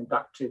between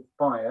inductive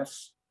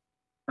bias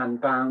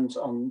and bounds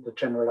on the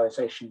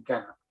generalization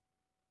gap?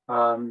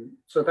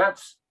 So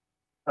that's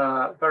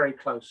a very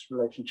close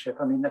relationship.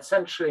 I mean,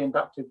 essentially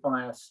inductive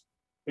bias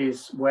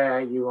is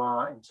where you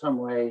are in some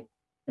way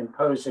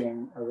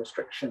imposing a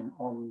restriction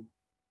on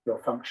your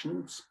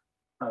functions.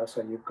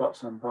 So you've got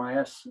some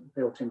bias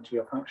built into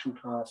your function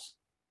class,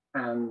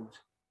 and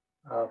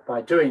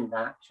by doing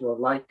that, you're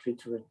likely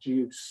to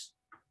reduce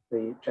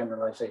the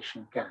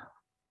generalization gap.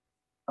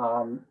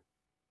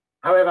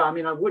 However, I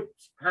mean, I would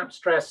perhaps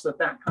stress that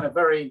that kind of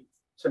very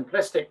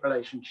simplistic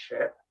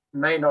relationship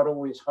may not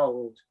always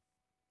hold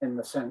in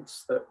the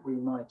sense that we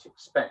might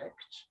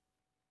expect,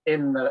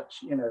 in that,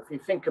 you know, if you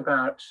think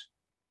about,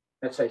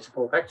 let's say,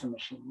 support vector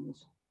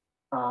machines,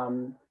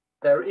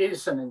 there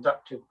is an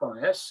inductive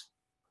bias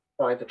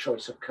by the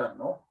choice of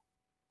kernel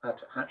that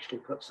actually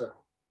puts a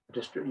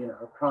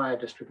prior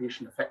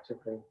distribution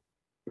effectively,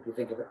 if you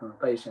think of it from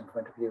a Bayesian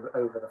point of view,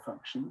 over the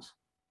functions.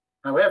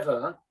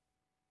 However,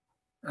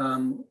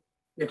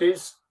 it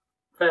is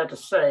fair to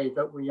say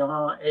that we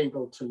are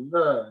able to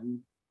learn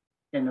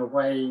in a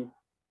way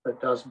that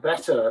does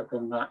better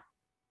than that,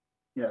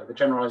 you know, the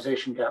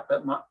generalization gap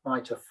that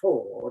might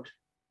afford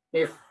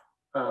if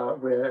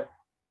we're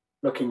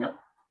looking at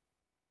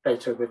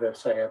data with,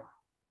 say, a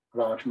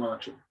large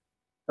margin.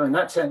 So in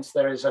that sense,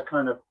 there is a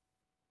kind of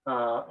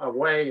a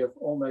way of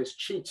almost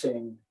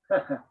cheating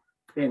the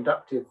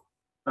inductive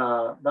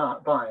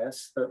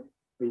bias that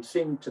we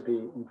seem to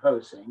be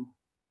imposing,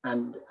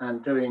 and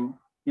doing,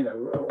 you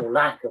know, or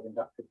lack of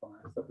inductive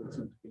bias that we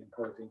seem to be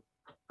imposing,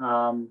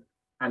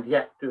 and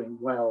yet doing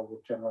well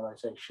with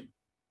generalization.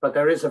 But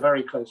there is a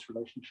very close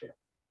relationship.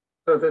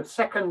 So the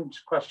second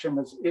question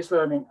was, is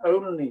learning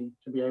only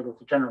to be able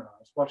to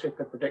generalize? What if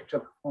the predictor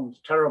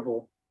performs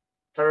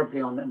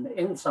terribly on an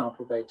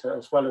in-sample data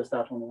as well as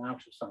that on an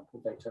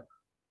out-of-sample data?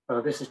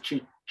 This is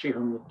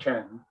Chi-Hung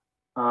Chen.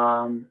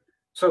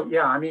 So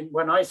yeah, I mean,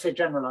 when I say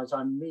generalize,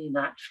 I mean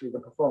actually the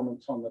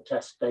performance on the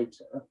test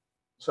data.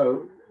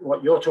 So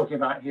what you're talking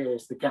about here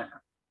is the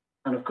gap.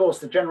 And of course,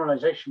 the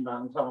generalization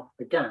bounds are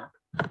the gap,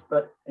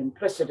 but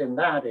implicit in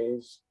that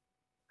is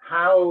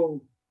how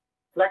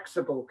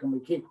flexible can we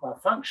keep our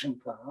function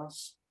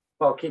class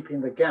while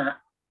keeping the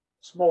gap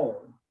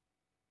small,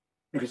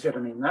 if you see what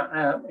I mean.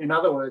 That, in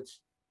other words,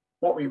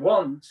 what we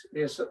want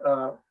is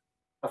a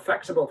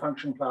flexible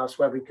function class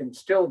where we can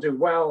still do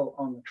well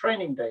on the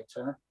training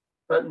data,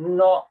 but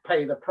not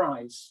pay the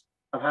price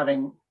of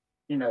having,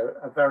 you know,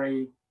 a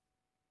very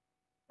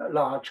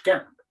large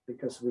gap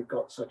because we've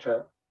got such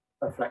a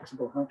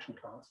flexible function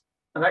class.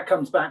 And that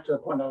comes back to the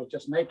point I was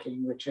just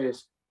making, which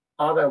is,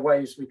 are there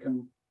ways we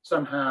can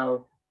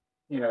somehow,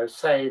 you know,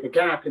 say the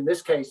gap in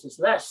this case is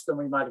less than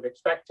we might have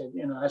expected,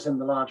 you know, as in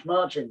the large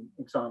margin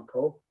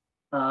example,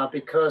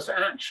 because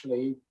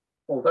actually,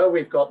 although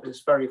we've got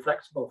this very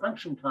flexible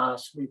function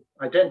class, we've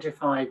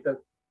identified that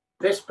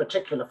this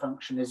particular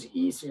function is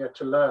easier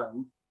to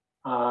learn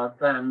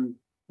than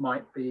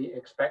might be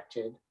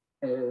expected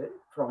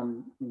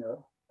from, you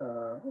know,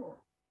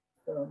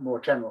 more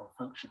general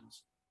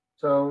functions.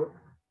 So,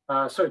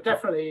 so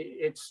definitely,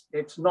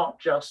 it's not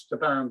just to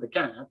bound the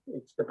gap;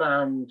 it's to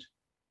bound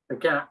the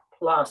gap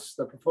plus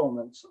the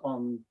performance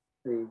on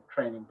the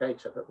training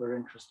data that we're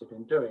interested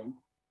in doing,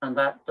 and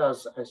that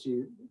does, as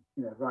you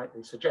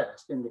rightly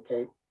suggest,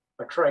 indicate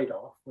a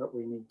trade-off that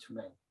we need to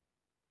make.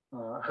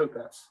 I hope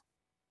that's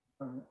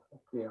a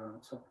clear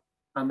answer.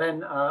 And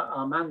then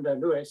Amanda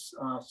Lewis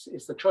asks,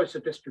 is the choice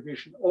of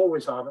distribution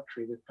always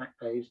arbitrary with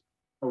PAC-Bayes,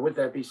 or would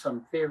there be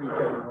some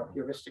theory-driven or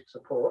heuristic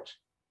support?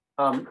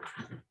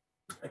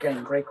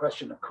 Again, great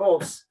question. Of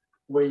course,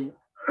 we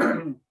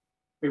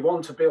we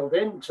want to build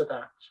into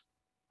that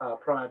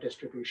prior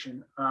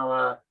distribution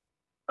our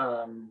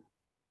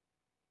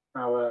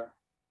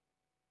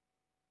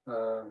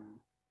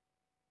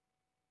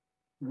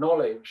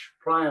knowledge,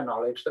 prior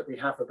knowledge that we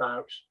have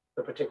about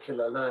the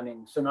particular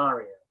learning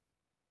scenario.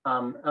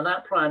 And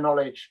that prior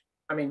knowledge,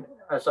 I mean,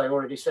 as I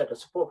already said, a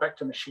support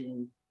vector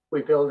machine,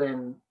 we build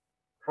in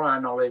prior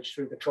knowledge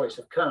through the choice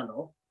of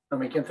kernel. And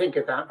we can think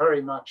of that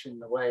very much in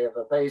the way of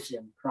a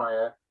Bayesian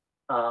prior.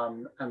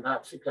 And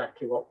that's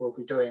exactly what we'll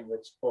be doing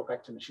with support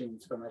vector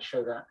machines when I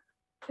show that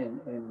in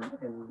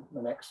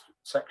the next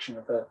section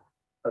of the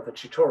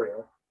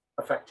tutorial.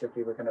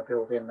 Effectively, we're going to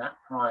build in that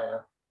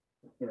prior,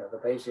 you know, the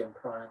Bayesian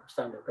prior,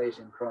 standard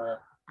Bayesian prior,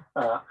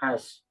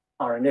 as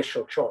our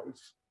initial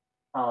choice.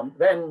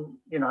 Then,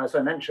 you know, as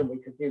I mentioned, we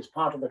could use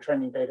part of the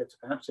training data to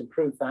perhaps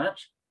improve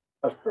that,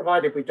 but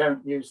provided we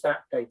don't use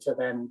that data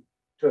then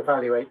to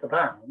evaluate the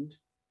bound,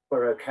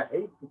 we're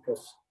okay,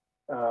 because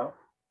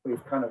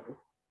we've kind of,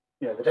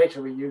 you know, the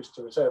data we used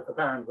to reserve the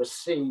bound was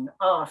seen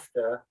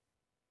after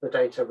the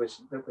data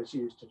that was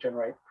used to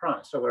generate the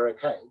price, so we're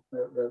okay.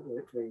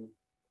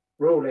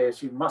 rule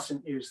is you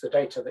mustn't use the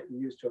data that you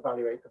use to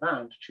evaluate the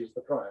bound to choose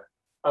the prior.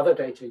 Other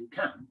data you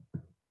can.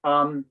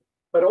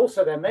 But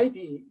also there may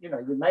be,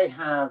 you may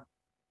have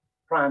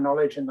prior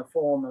knowledge in the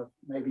form of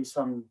maybe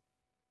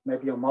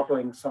you're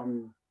modeling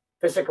some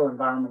physical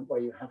environment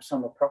where you have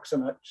some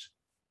approximate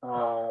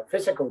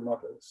physical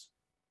models,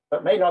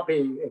 but may not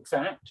be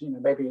exact.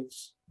 Maybe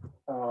it's,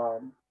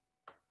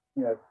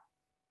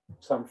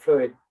 some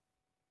fluid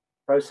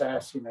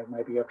process,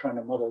 maybe you're trying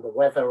to model the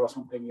weather or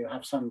something, you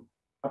have some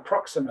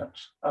approximate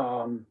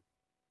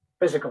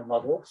physical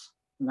models,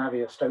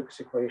 Navier-Stokes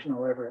equation or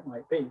whatever it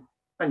might be.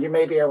 And you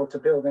may be able to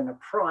build in a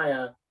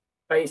prior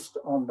based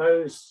on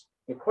those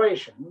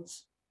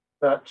equations,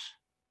 but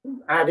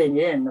adding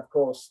in, of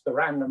course, the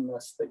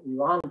randomness that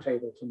you aren't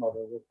able to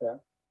model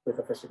with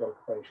the physical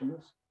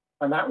equations.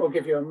 And that will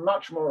give you a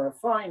much more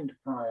refined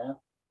prior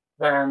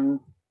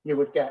than you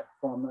would get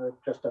from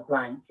just a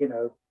blank,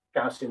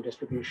 Gaussian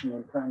distribution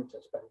in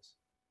parameter space.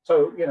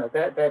 So,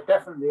 there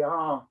definitely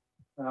are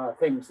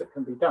things that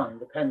can be done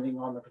depending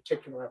on the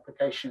particular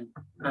application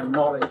and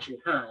knowledge you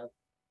have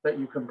that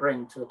you can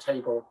bring to the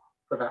table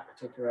for that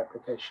particular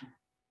application.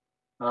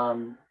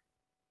 And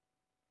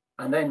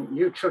then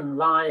Yu-Chun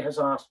Lai has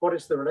asked, what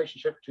is the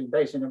relationship between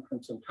Bayesian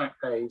inference and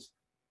PAC-Bayes?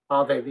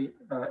 Are they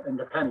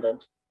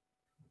independent?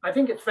 I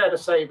think it's fair to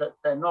say that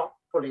they're not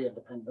fully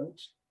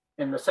independent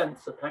in the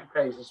sense that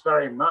PAC-Bayes is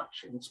very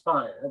much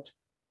inspired,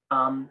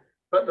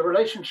 but the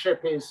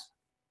relationship is,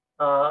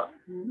 kind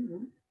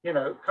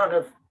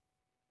of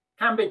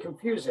can be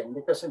confusing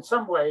because in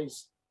some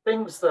ways,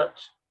 things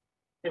that,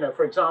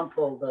 for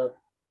example, the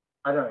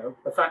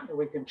fact that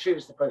we can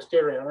choose the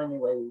posterior any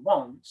way we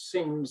want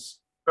seems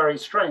very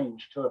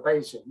strange to a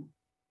Bayesian,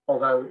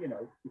 although,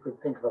 you could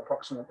think of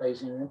approximate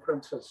Bayesian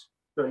inference as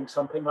doing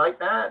something like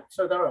that.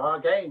 So there are,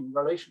 again,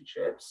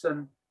 relationships,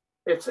 and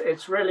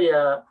it's really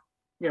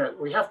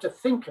we have to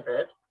think of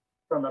it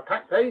from a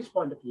PAC-Bayes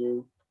point of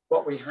view.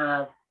 What we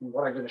have, and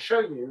what I'm going to show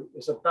you,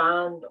 is a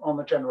bound on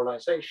the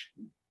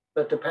generalization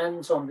that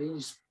depends on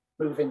these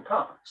moving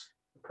parts,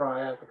 the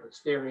prior, the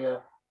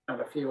posterior,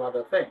 and a few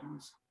other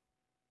things.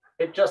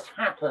 It just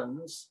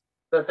happens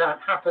that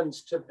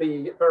happens to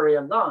be very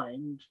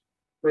aligned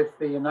with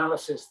the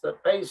analysis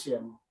that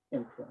Bayesian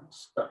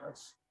inference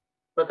does,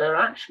 but they're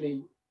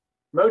actually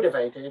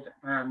motivated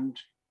and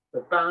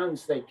the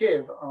bounds they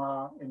give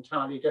are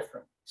entirely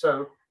different.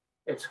 So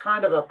it's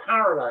kind of a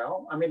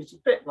parallel. I mean, it's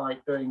a bit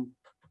like doing,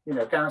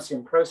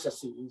 Gaussian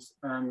processes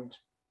and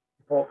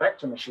support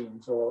vector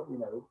machines or,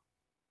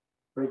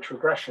 ridge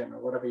regression or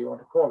whatever you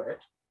want to call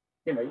it.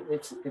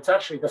 It's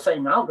actually the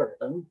same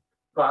algorithm,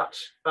 but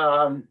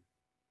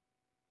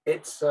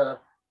it's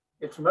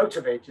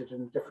motivated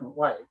in a different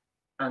way.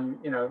 And,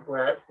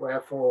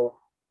 where for,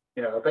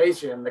 a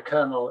Bayesian, the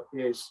kernel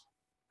is,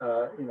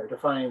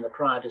 defining the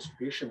prior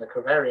distribution, the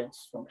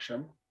covariance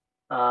function.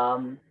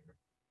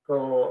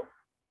 For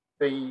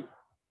the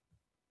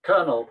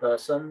kernel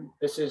person,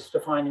 this is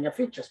defining a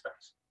feature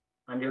space,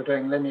 and you're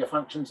doing linear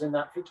functions in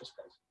that feature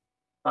space.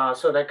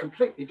 So they're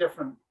completely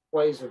different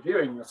ways of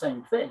viewing the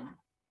same thing,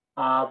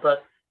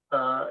 but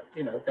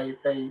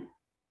they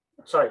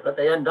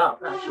end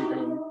up actually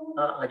being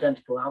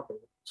identical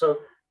algorithms. So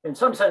in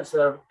some sense,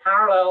 they're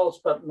parallels,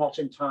 but not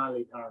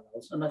entirely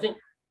parallels. And I think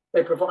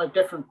they provide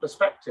different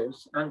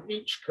perspectives, and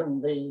each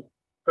can be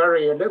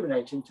very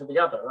illuminating to the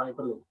other, I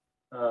believe.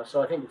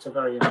 So I think it's a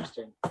very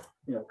interesting,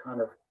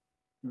 kind of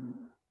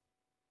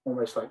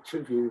almost like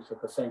two views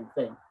of the same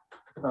thing.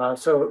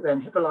 So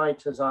then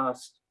Hippolyte has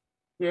asked,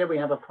 here we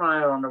have a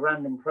prior on a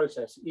random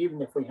process.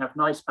 Even if we have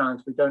nice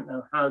bounds, we don't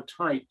know how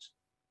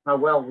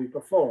well we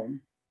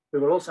perform. We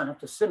will also have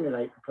to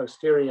simulate the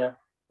posterior,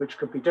 which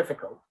could be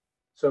difficult.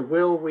 So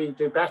will we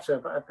do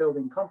better at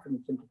building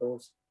confidence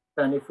intervals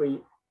than if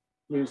we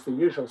use the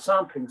usual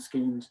sampling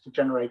schemes to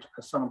generate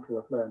a sample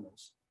of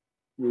learners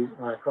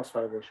via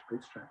cross-validation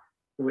bootstrap,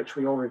 for which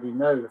we already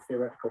know the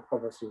theoretical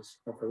properties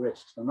of the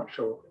risks? I'm not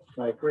sure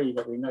I agree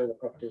that we know the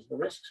properties of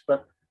the risks,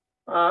 but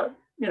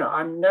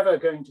I'm never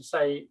going to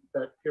say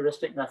that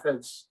heuristic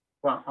methods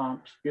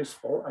aren't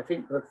useful. I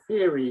think the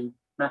theory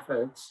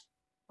methods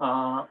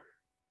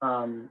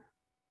can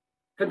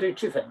do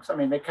two things. I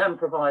mean, they can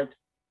provide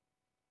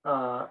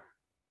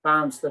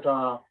bounds that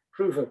are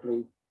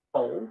provably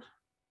hold,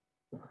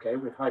 okay,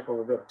 with high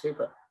probability,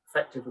 but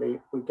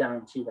effectively we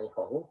guarantee they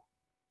hold.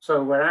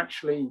 So we're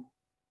actually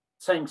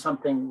saying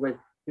something with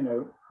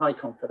high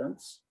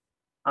confidence,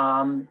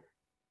 and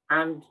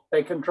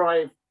they can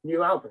drive new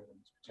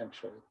algorithms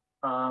potentially.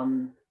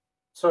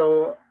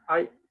 So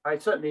I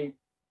certainly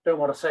don't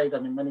want to say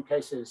that in many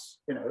cases,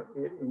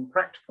 in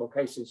practical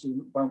cases,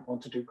 you won't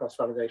want to do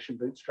cross-validation,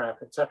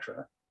 bootstrap,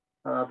 etc.,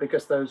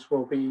 because those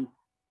will be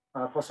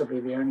possibly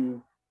the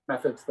only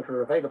methods that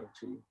are available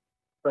to you.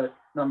 But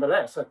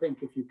nonetheless, I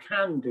think if you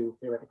can do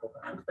theoretical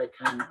bounds, they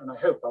can, and I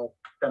hope I'll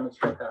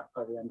demonstrate that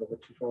by the end of the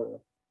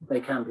tutorial, they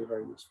can be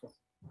very useful.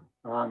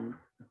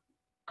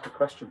 The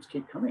questions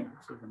keep coming.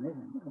 This is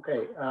amazing.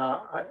 Okay,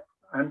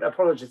 and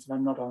apologies if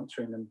I'm not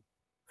answering them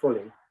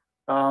fully.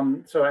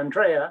 So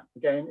Andrea,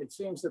 again, it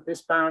seems that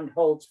this bound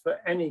holds for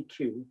any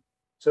Q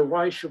So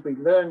why should we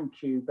learn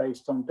Q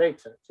based on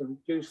data to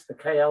reduce the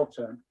KL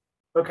term?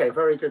 Okay,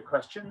 very good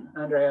question,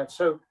 Andrea.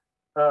 So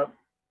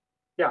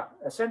yeah,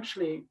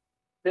 essentially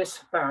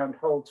this bound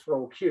holds for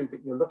all Q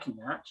that you're looking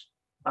at.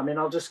 I mean,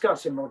 I'll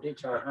discuss in more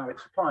detail how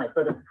it's applied,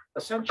 but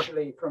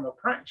essentially from a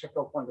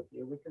practical point of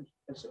view, we can,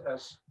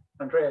 as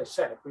Andrea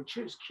said, we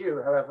choose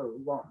Q however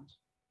we want.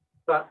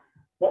 But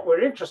what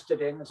we're interested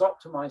in is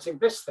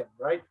optimizing this thing,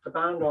 right? The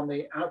bound on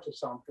the outer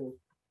sample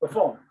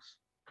performance.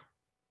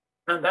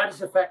 And that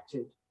is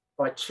affected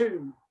by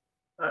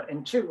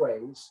in two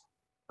ways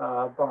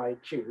by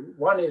Q.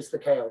 One is the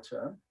KL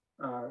term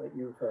that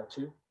you refer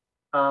to.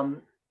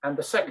 And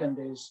the second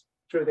is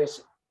through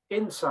this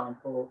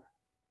in-sample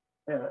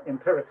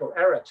empirical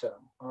error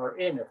term,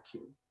 Rin of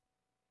Q.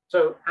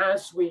 So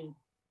as we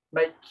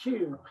make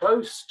Q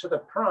close to the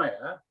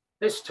prior,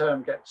 this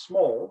term gets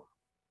small,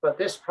 but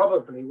this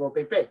probably will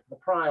be big. The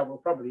prior will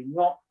probably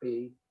not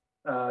be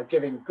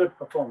giving good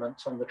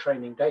performance on the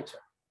training data.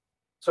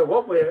 So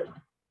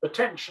the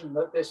tension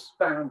that this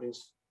bound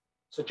is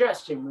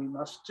suggesting we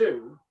must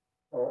do,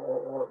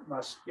 or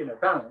must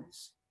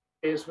balance,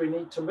 is we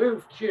need to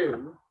move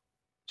Q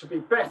to be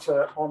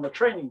better on the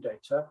training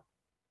data.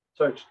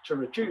 So to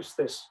reduce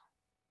this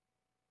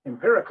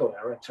empirical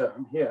error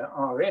term here,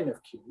 Rin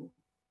of Q,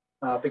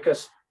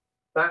 because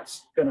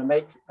that's going to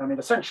make, I mean,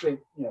 essentially,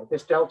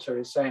 this delta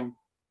is saying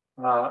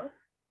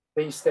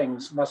these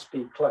things must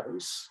be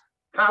close.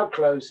 How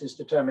close is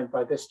determined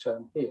by this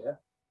term here.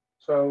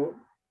 So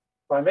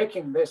by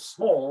making this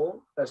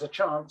small, there's a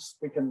chance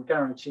we can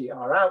guarantee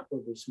our out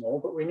will be small,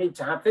 but we need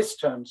to have this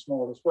term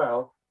small as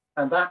well.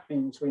 And that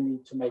means we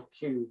need to make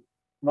Q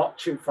not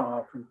too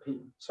far from P.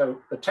 So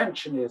the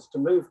tension is to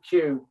move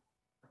Q,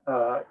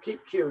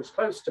 keep Q as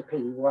close to P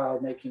while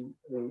making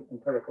the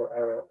empirical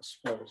error as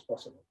small as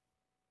possible.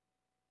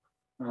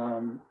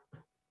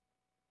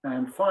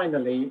 And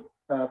finally,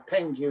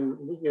 Peng Yu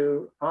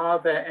Liu, are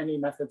there any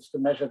methods to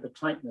measure the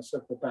tightness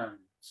of the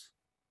bands?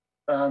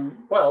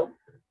 Well,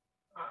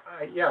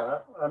 yeah,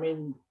 I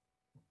mean,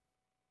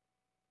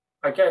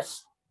 I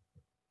guess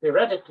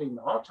theoretically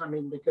not. I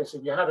mean, because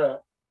if you had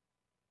a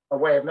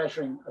way of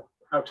measuring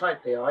how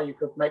tight they are, you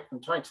could make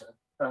them tighter.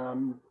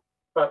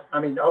 But I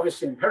mean,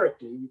 obviously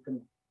empirically, you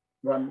can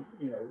run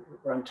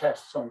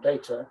tests on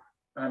data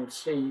and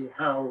see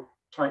how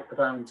tight the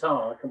bands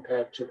are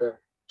compared to the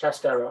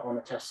test error on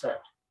a test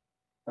set.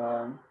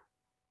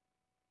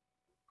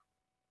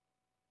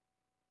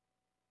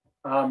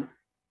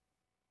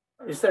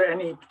 Is there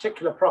any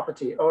particular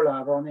property,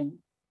 Ola Ronning,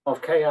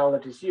 of KL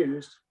that is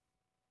used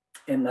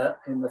in the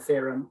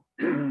theorem?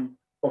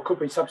 Or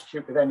could we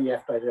substitute with any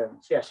F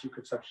divergence? Yes, you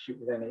could substitute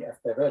with any F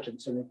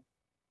divergence. And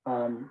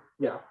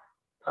yeah,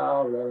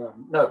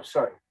 no,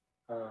 sorry.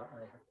 I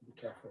have to be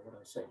careful what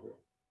I say here.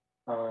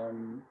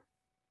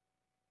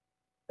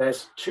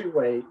 There's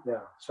two-way,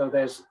 yeah. So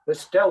there's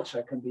this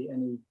delta can be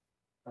any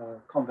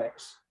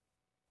convex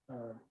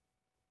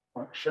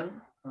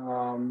function.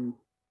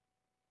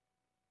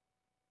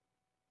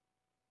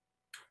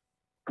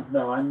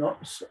 No, I'm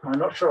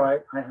not sure I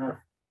have,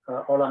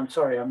 Ola, I'm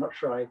sorry, I'm not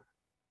sure I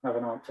have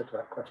an answer to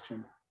that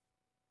question.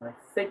 I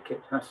think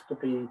it has to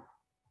be,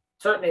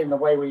 certainly in the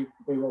way we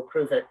will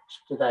prove it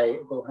today,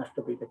 it will have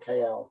to be the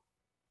KL,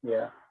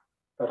 yeah.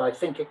 But I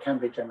think it can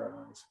be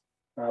generalized,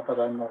 but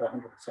I'm not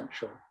 100%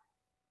 sure.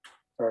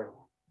 Sorry.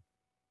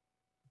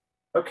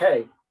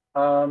 Okay,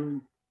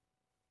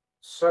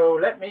 so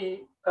let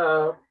me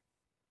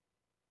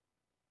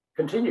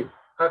continue.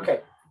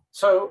 Okay,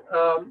 so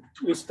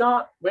we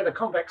start with a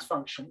convex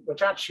function,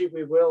 which actually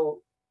we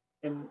will,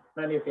 in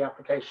many of the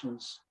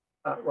applications,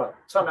 well,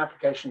 some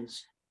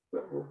applications,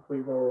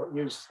 we will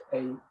use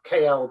a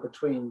KL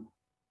between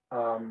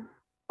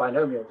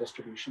binomial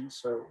distributions.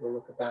 So we'll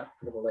look at that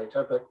a little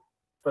later.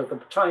 But for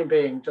the time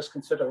being, just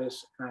consider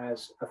this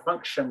as a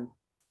function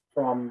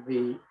from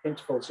the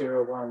interval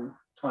 0,1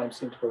 times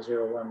the interval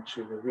 0,1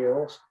 to the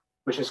reals,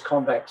 which is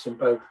convex in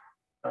both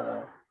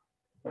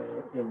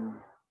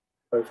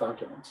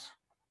arguments.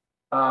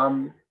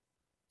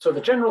 So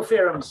the general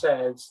theorem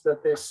says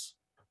that this,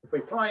 if we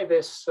apply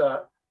this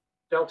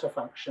delta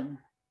function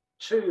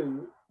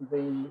to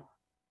the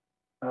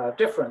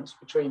difference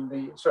between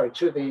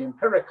to the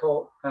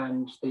empirical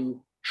and the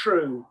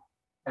true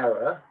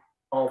error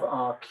of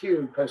our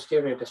Q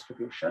posterior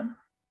distribution,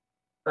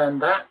 then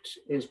that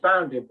is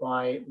bounded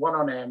by 1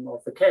 on m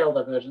of the KL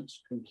divergence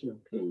between Q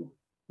and P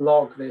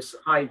log this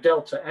I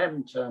delta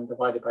m term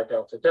divided by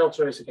delta.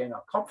 Delta is again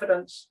our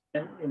confidence,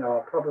 and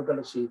our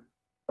probability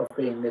of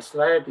being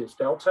misled is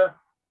delta.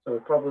 So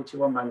probability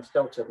 1 minus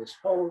delta, this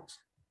holds.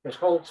 It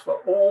holds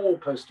for all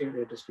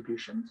posterior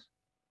distributions.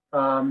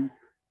 And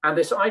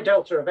this I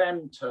delta of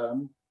m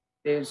term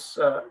is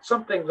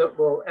something that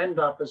will end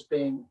up as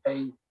being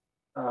a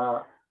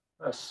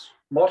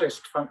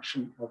modest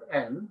function of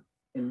m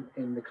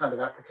in the kind of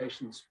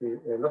applications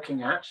we're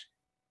looking at.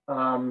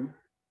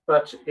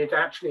 But it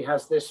actually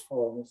has this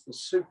form. It's the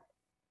sup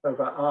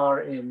over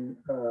r in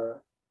the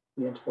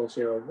interval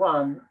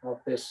 0,1 of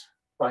this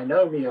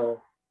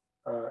binomial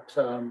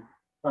term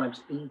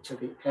times e to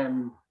the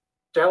m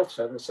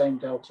delta, the same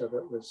delta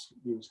that was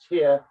used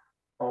here,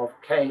 of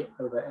k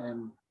over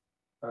m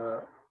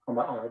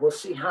comma r. We'll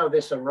see how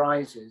this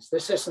arises.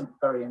 This isn't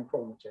very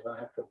informative, I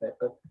have to admit,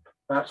 but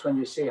perhaps when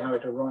you see how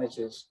it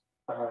arises,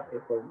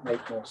 it will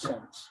make more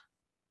sense.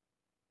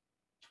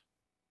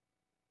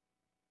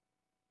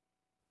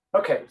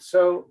 Okay,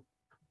 so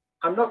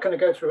I'm not going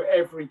to go through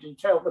every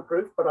detail of the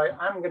proof, but I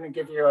am going to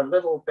give you a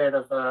little bit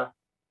of a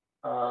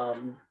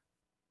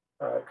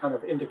kind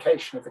of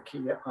indication of the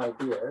key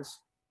ideas.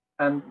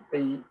 And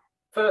the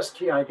first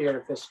key idea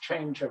of this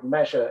change of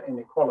measure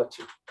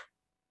inequality.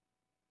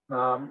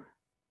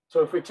 So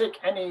if we take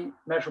any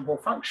measurable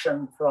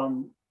function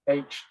from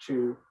h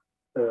to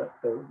the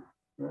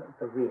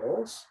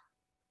reals,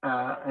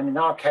 and in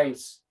our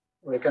case,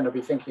 we're going to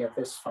be thinking of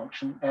this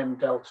function, m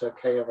delta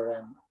k over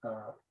m,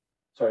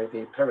 sorry, the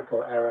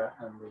empirical error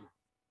and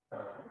the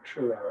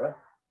true error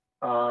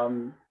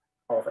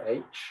of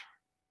h.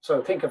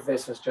 So think of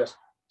this as just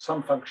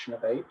some function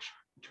of h,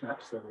 which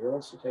maps the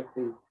reals. So take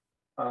the,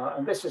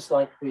 and this is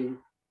like the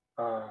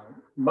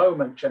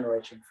moment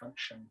generating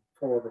function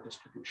for the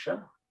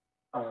distribution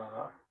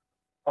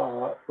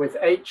with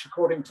h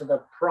according to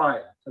the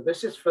prior. So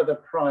this is for the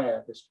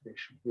prior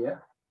distribution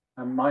here,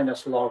 and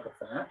minus log of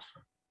that.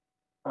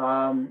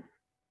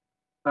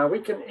 Now we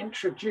can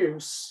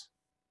introduce,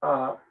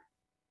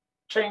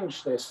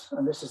 change this,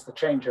 and this is the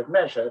change of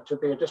measure, to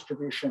be a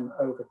distribution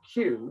over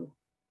q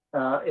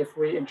if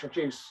we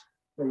introduce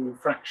the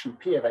fraction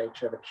p of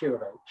h over q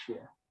of h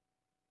here.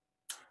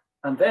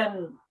 And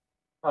then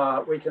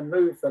we can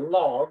move the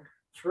log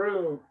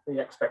through the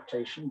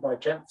expectation by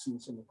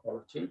Jensen's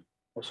inequality,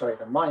 or sorry,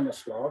 the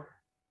minus log.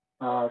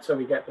 So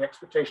we get the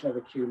expectation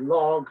over q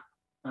log,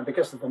 and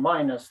because of the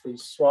minus,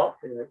 these swap,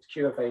 it's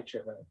q of h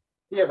over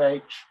p of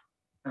h,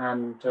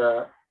 and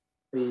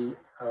the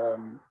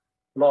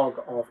log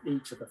of e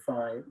to the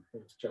phi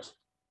is just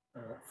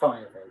phi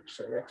of h,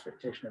 so the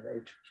expectation of h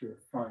of q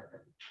of phi of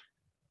h.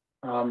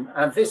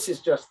 And this is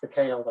just the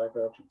KL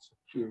divergence of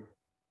q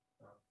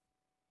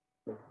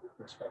with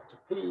respect to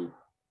p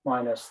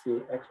minus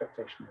the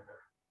expectation of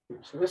q.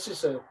 So this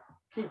is a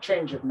key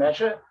change of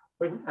measure,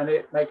 and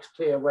it makes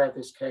clear where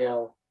this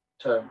KL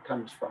term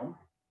comes from.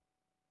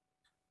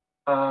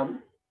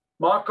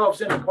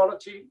 Markov's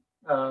inequality,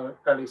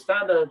 fairly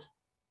standard.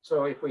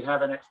 So if we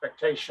have an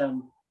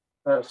expectation,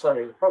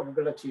 the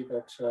probability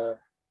that a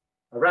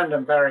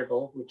random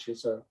variable, which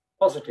is a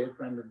positive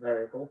random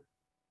variable,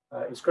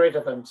 is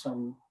greater than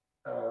some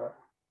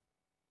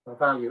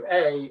value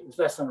a, is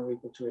less than or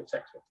equal to its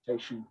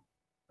expectation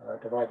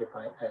divided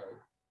by a.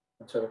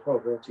 And so the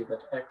probability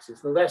that x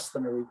is less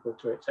than or equal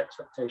to its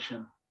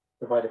expectation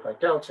divided by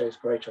delta is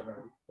greater than or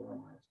equal to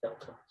 1 minus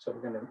delta. So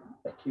we're going to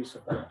make use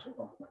of that at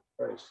one point,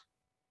 very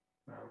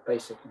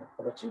basic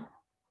inequality.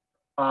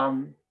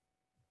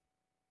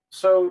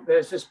 So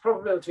there's this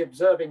probability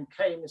observing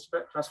k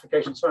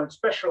classification. So I'm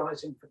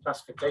specializing for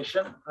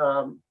classification.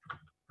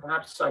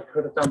 Perhaps I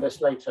could have done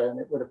this later and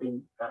it would have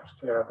been perhaps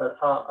clearer, but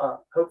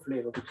hopefully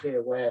it'll be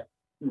clear where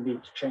you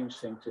need to change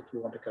things if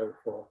you want to go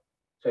for,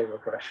 say,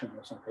 regression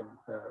or something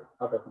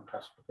other than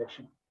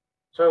classification.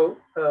 So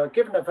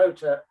given a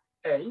voter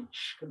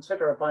h,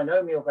 consider a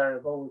binomial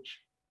variable which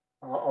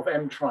of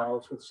m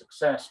trials with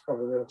success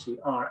probability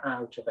r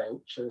out of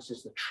h. So this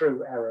is the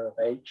true error of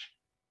h.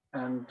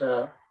 And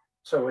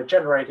so we're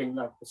generating,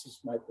 this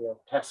might be a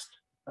test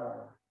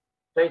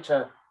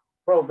data,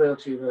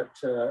 probability that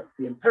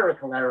the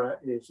empirical error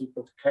is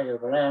equal to k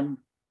over m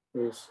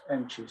is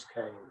m choose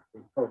k.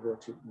 The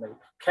probability to make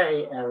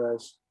k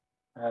errors,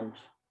 and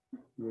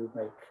you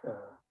make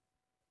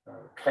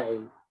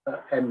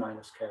n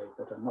minus k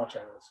that are not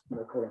errors.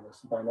 We're calling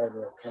this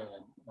binomial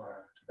kn r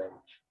out of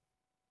h.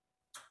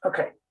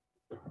 Okay,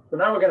 so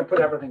now we're going to put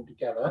everything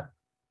together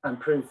and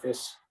prove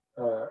this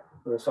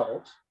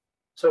result.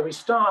 So we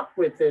start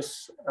with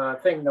this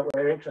thing that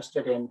we're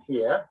interested in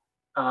here,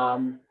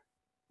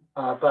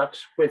 but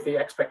with the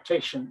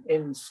expectation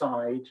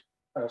inside.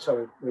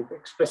 So we've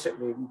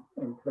explicitly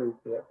included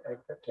the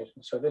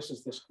expectation. So this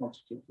is this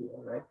quantity here,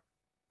 right?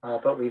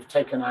 But we've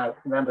taken out,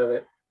 remember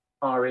that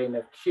R in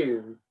of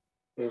Q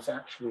is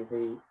actually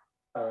the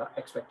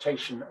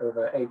expectation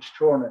over H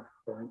drawn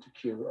according to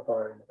Q of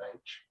R in of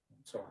H,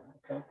 and so on,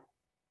 okay?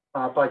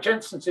 By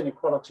Jensen's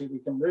inequality, we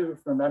can move,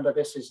 remember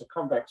this is a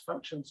convex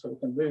function, so we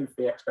can move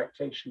the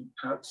expectation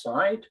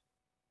outside,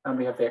 and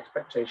we have the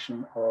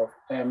expectation of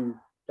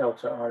M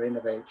delta R in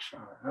of H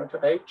R out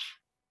of H.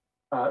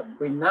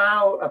 We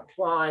now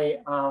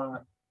apply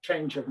our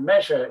change of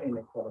measure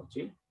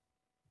inequality,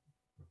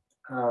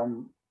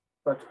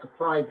 but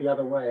applied the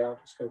other way. I'll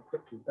just go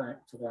quickly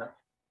back to that.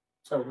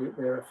 So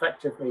we're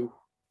effectively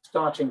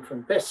starting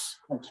from this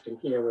quantity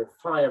here with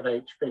phi of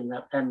H being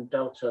that M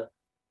delta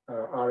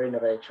R in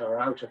of H R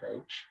out of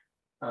H,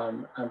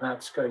 and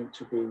that's going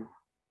to be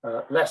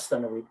less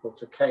than or equal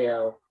to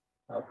KL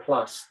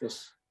plus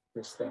this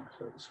thing,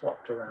 so it's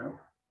swapped around.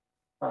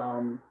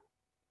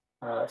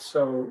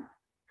 So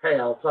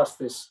KL plus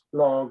this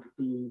log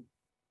E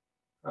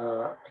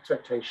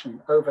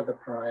expectation over the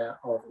prior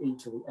of E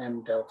to the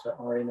M delta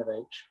R in of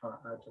H R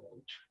out of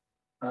H.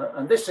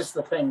 And this is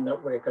the thing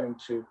that we're going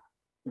to,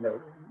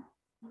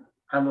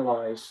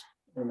 analyze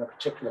in a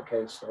particular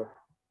case of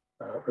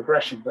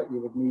regression, but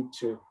you would need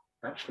to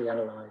actually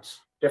analyze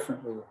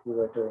differently if you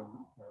were doing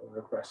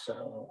regressor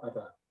or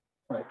other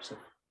types of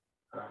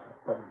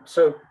problems.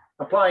 So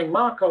applying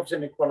Markov's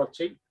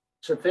inequality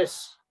to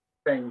this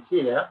thing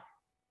here,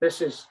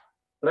 this is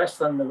less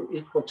than or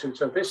equal to,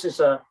 so this is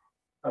a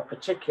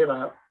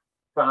particular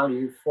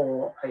value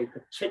for a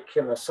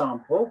particular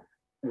sample,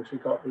 because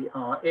we've got the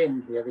R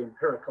in here, the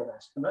empirical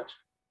estimate.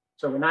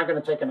 So we're now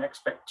going to take an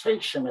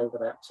expectation over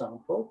that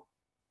sample,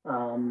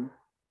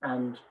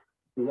 and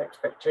the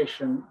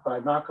expectation by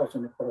Markov's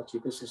inequality,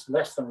 this is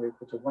less than or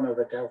equal to 1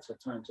 over delta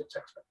times its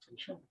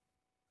expectation.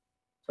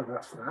 So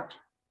that's that.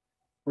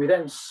 We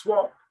then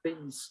swap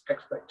these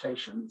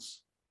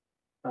expectations,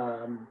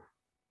 and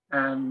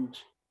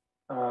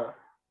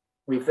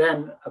we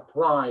then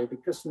apply,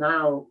 because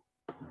now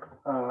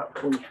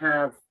we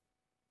have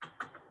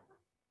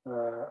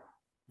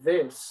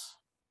this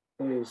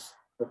is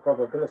the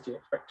probability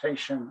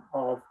expectation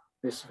of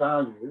this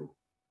value.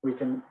 We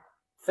can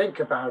think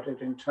about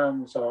it in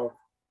terms of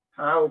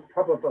how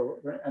probable,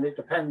 and it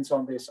depends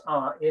on this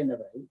R in of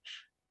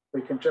H.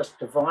 We can just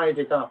divide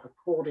it up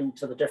according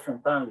to the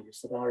different values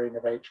that R in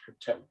of H could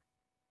take.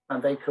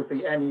 And they could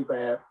be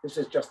anywhere. This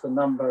is just the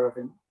number of,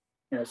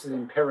 this is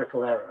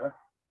empirical error,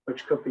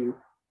 which could be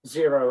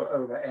 0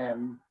 over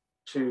M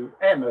to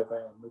M over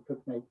M. We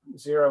could make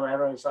 0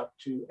 errors up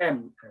to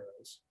M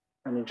errors,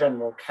 and in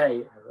general,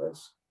 K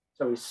errors.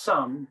 So we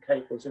sum K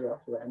equals 0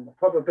 up to M. The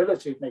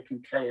probability of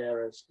making K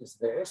errors is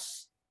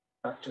this.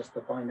 That's just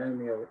the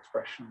binomial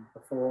expression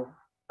before.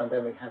 And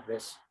then we have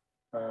this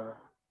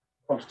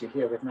quantity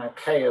here with now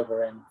K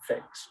over M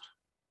fixed.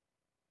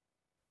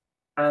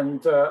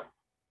 And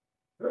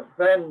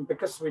then,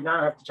 because we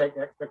now have to take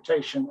the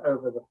expectation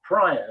over the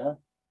prior,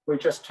 we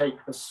just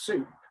take the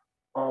soup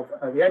of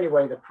the only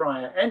way the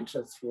prior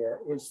enters here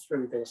is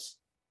through this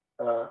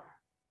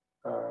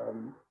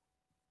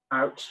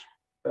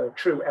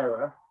true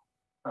error.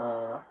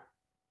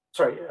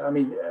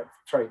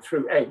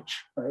 Through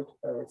H, right?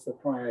 It's the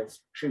prior is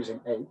choosing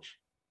H.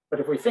 But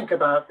if we think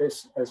about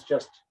this as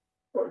just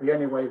the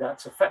only way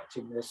that's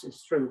affecting this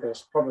is through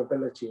this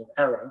probability of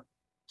error.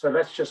 So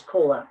let's just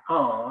call that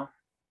R,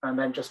 and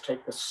then just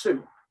take the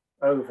soup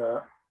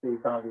over the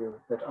value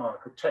that R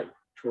could take,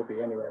 which will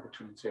be anywhere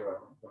between 0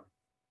 and 1.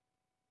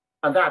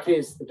 And that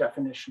is the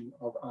definition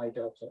of I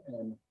delta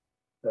N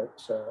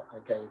that I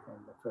gave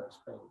on the first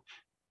page.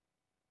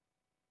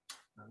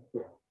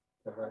 Here,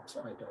 so that's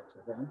I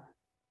delta then.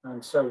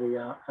 And so we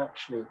are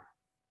actually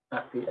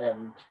at the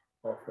end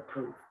of the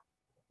proof.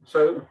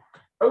 So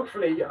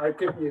hopefully I've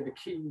given you the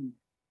key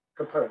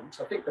components.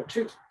 I think the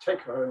two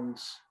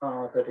take-homes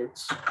are that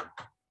it's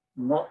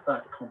not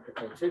that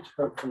complicated,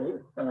 hopefully,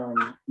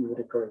 you would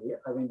agree.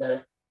 I mean,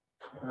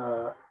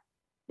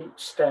 each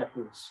step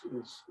is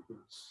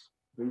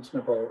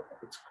reasonable.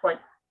 It's quite,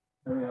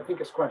 I think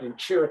it's quite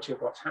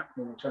intuitive what's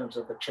happening in terms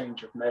of the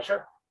change of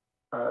measure.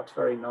 It's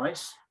very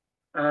nice.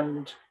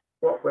 And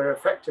what we're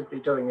effectively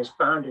doing is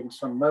bounding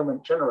some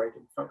moment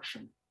generating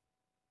function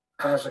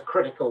as a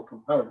critical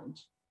component.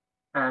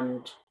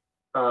 And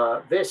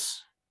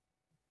this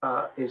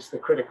is the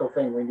critical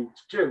thing we need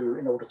to do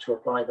in order to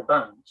apply the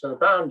bound. So the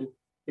bound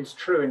is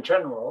true in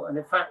general. And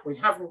in fact, we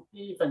haven't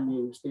even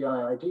used the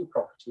IID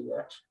property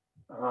yet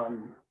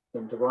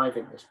in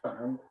deriving this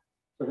bound.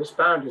 So this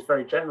bound is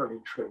very generally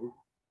true.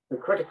 The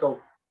critical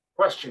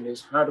question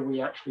is, how do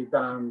we actually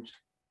bound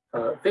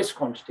this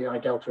quantity I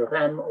delta of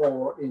M,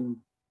 or in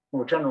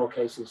more general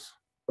cases,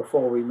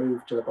 before we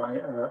move to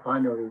the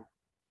binary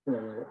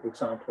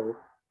example,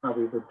 how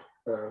we would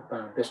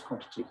bound this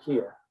quantity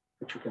here,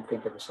 which you can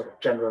think of as sort of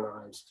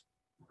generalized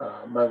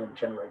moment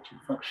generating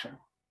function.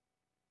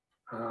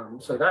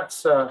 So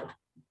that's the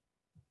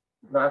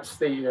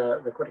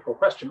critical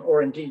question,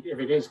 or indeed, if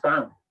it is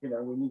bound,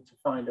 we need to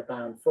find a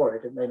bound for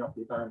it. It may not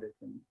be bounded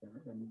in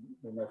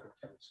every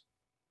case.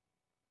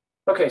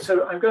 Okay,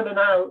 so I'm going to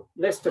now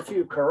list a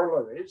few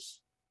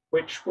corollaries,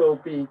 which will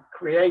be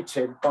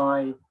created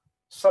by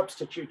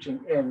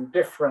substituting in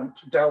different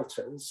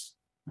deltas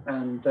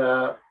and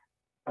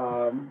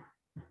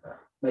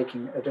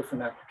making a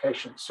different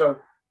application. So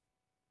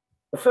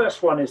the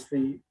first one is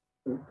the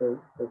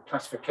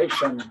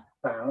classification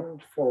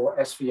bound for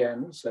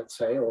SVMs, let's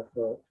say, or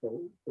for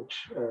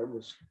which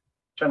was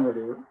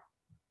generally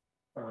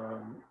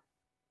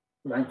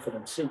Langford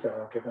and Seeger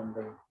are given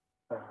the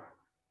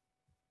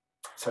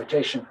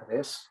citation for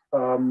this.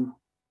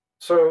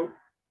 So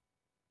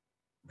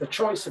the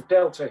choice of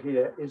delta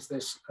here is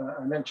this,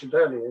 I mentioned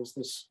earlier, is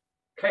this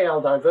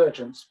KL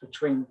divergence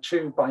between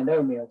two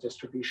binomial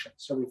distributions.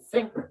 So we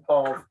think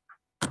of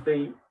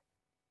the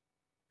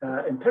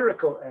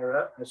empirical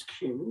error as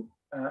Q,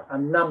 a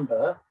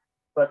number,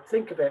 but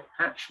think of it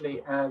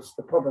actually as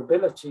the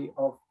probability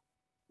of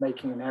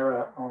making an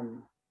error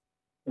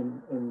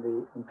in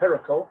the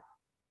empirical,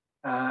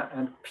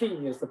 and P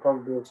is the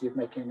probability of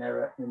making an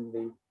error in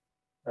the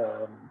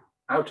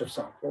out of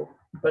sample.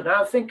 But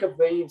now think of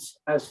these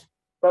as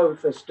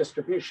both as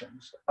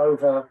distributions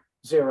over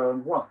 0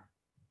 and 1.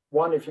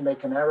 1 if you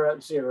make an error,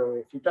 0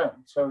 if you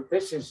don't. So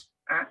this is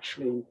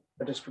actually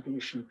a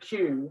distribution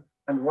Q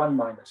and 1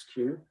 minus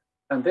Q,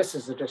 and this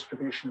is a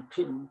distribution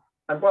P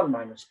and 1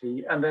 minus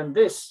P, and then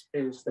this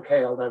is the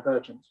KL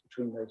divergence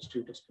between those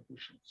two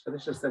distributions. So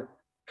this is the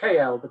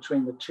KL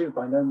between the two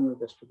binomial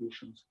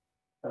distributions,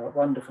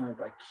 one defined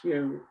by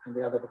Q and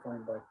the other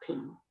defined by P.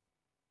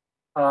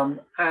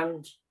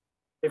 And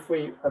if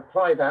we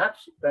apply that,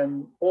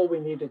 then all we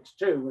needed to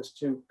do was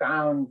to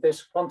bound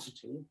this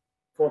quantity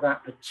for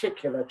that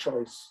particular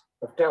choice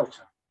of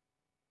delta.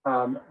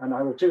 And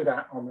I will do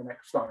that on the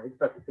next slide,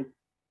 but it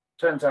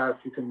turns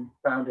out you can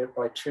bound it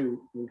by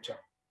 2 root n.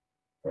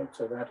 Okay,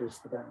 so that is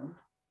the bound.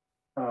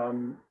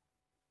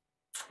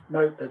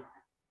 Note that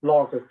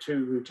log of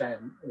 2 root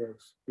n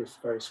is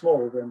very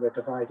small when we're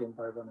dividing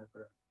by 1 over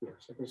n here.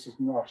 So this is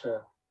not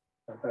a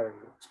very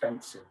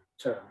expensive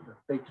term, a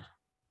big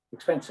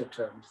expensive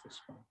term is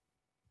this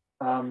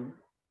one.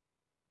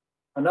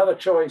 Another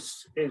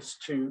choice is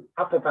to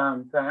upper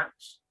bound that,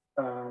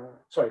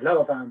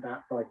 lower bound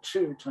that by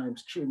 2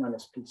 times q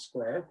minus p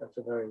squared. That's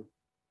a very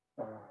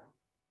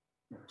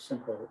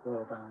simple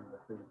lower bound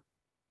of the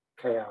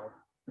KL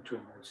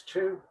between those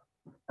two.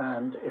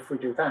 And if we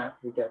do that,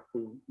 we get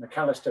the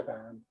McAllister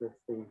bound with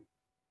the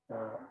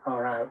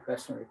R out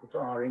less than or equal to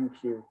R in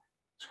Q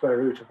square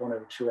root of 1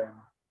 over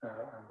 2m.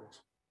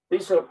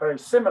 These look very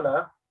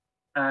similar.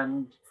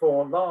 And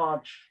for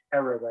large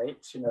error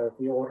rates,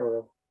 the order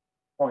of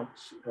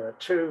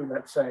 0.2,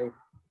 let's say,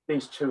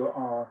 these two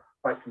are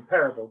quite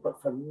comparable.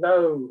 But for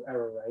low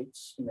error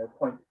rates,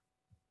 0.1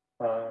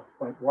 or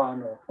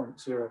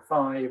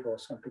 0.05 or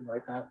something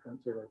like that,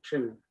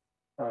 0.02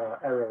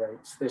 error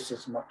rates, this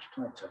is much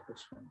tighter,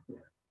 this one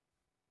here.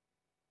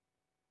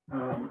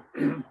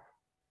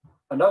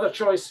 Another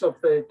choice of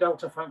the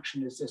delta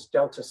function is this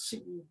delta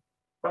C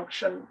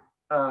function,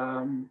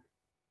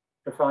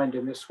 defined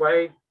in this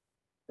way.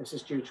 This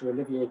is due to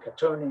Olivier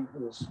Catoni,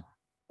 who is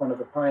one of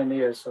the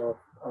pioneers of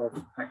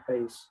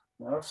PAC-Bayes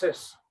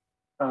analysis.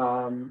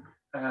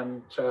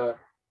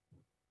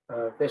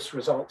 This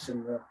results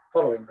in the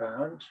following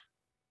bound,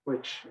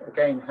 which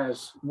again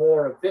has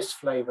more of this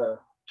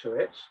flavor to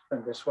it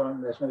than this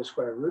one. There's no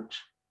square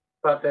root,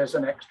 but there's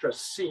an extra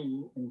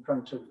C in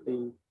front of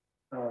the,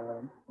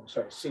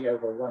 C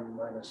over 1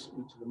 minus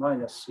e to the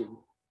minus C,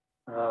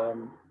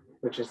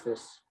 which is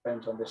this,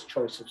 depends on this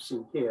choice of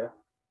C here.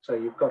 So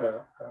you've got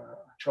a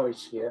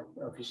choice here.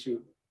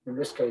 Obviously, in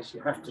this case, you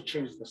have to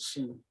choose the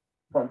C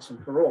once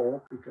and for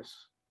all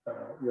because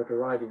you're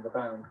deriving the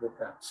bound with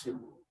that C.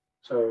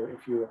 So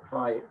if you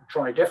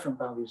try different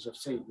values of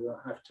C, you'll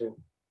have to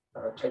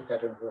take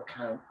that into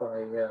account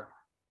by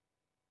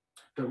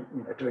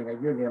doing a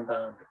union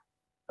bound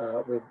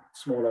with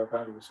smaller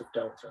values of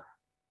delta.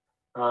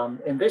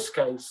 In this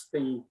case,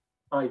 the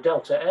I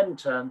delta n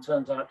term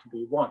turns out to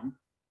be 1.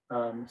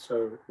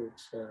 So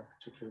it's a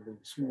particularly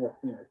small,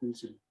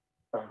 easy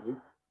value.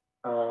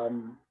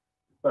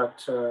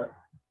 But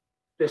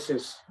this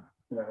is,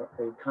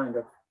 a kind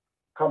of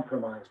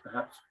compromise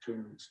perhaps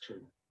between these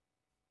two.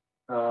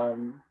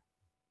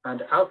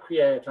 And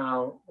Alquier et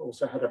al.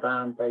 Also had a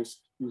bound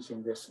based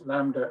using this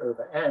lambda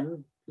over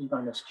n, p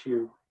minus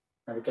q.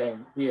 And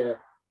again,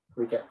 here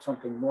we get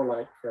something more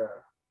like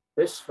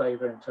this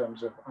flavor in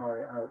terms of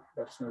r out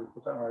less than or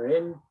equal to r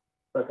in,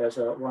 but there's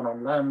a 1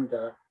 on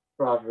lambda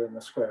rather than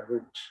the square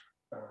root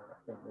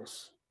in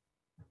this.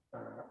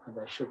 And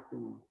there should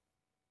be,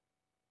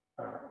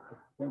 I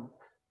think,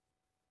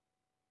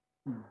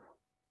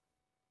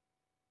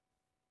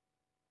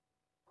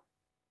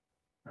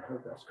 I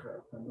hope that's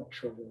correct. I'm not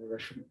sure whether there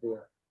shouldn't be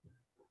a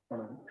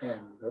 1 on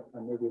n, but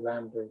maybe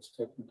lambda is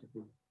taken to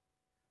be,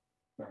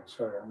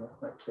 sorry, I'm not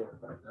quite clear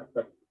about that.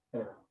 But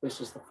anyway, this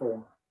is the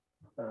form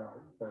that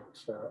I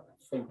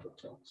think it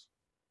takes.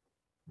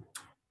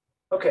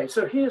 Okay,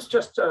 so here's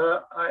just,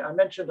 I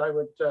mentioned I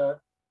would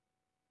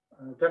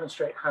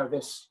demonstrate how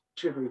this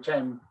 2 root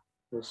n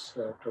was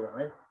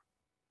derived.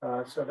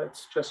 So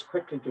let's just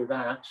quickly do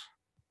that.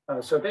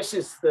 So this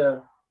is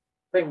the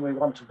thing we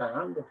want to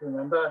bound, if you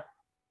remember.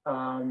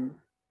 And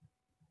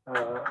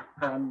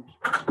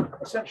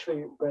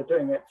essentially, we're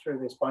doing it through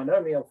this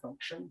binomial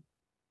function.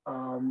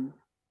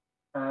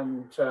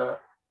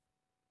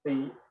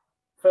 The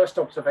first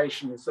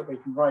observation is that we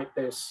can write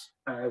this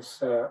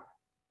as,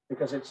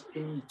 because it's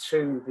e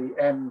to the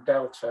m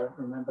delta,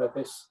 remember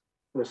this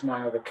was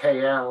now the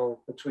KL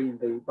between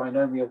the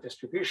binomial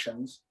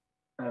distributions.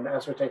 And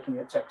as we're taking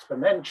its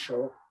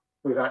exponential,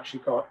 we've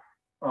actually got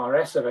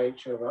Rs of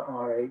h over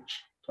Rh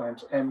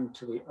times m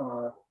to the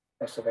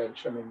Rs of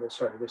h. I mean,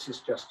 sorry, this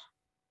is just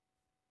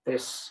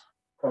this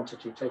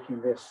quantity,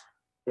 taking this,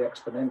 the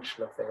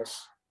exponential of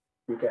this,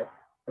 you get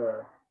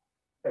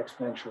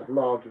exponential of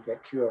log, you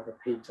get q over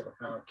p to the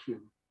power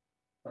q,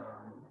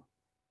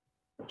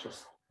 which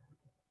is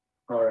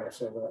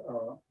Rs over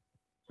R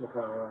to the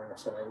power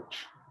Rs of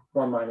h.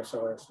 1 minus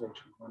Rs of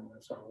h and 1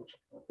 minus Rh,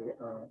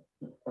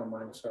 1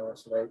 minus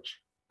Rs of h,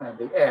 and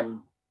the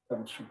m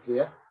comes from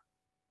here.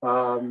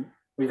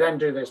 We then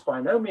do this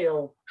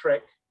binomial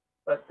trick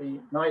but the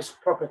nice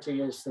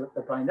property is that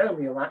the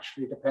binomial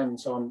actually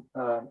depends on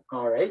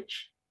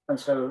RH. And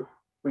so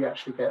we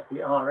actually get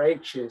the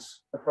RH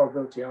is the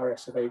probability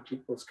RS of H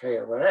equals K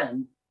over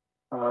N,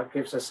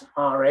 gives us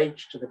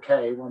RH to the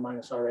K, 1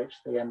 minus RH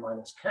to the N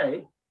minus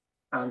K.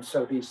 And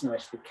so these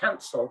nicely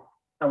cancel.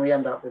 And we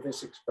end up with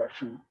this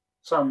expression,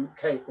 sum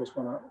K equals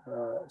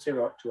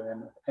 0 up to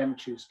M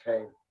choose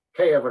K,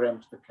 K over M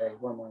to the K,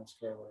 1 minus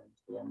K over M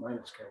to the N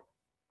minus K.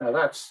 Now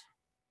that's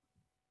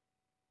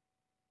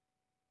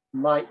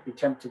might be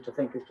tempted to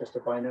think it's just a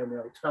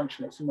binomial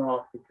expansion. It's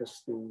not,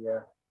 because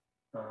the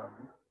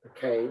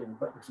K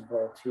is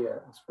involved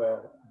here as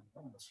well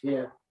as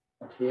here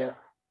and here.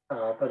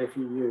 But if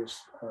you use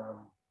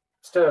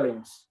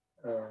Stirling's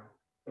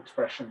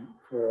expression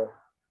for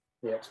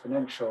the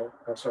exponential,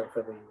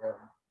 for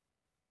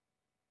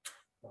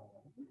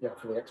the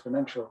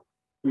exponential,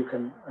 you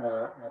can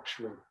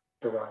actually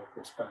derive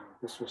this bound.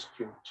 This was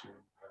due to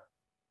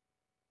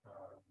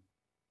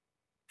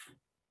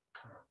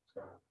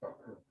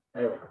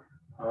anyway,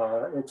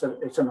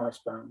 it's a nice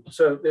bound.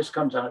 So this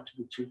comes out to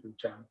be 2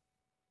 root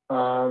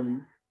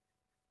n.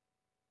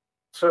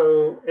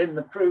 So in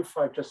the proof,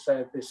 I've just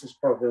said this is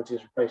probability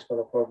is replaced by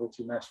the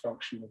probability mass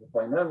function of the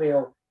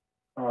binomial.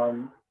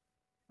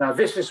 Now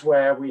this is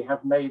where we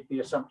have made the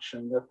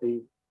assumption that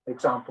the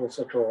examples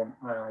are drawn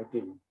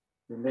IID.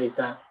 We made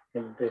that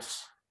in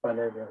this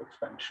binomial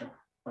expansion,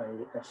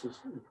 i.e. S is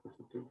equal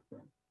to D.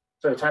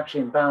 So it's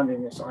actually in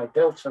bounding this I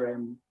delta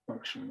M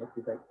function that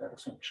we make that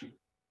assumption.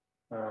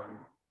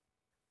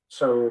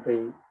 So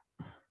the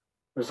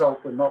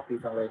result would not be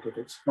validated.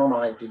 It's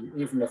non-ID,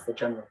 even if the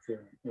general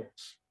theorem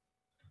is.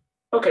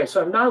 Okay,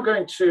 so I'm now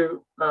going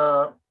to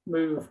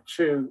move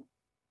to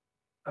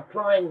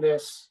applying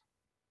this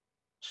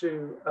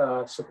to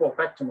support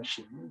vector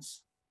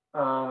machines.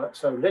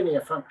 So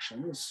linear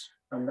functions,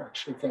 I'm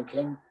actually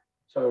thinking,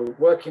 so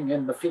working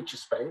in the feature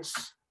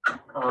space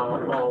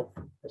of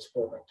a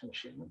support vector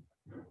machine.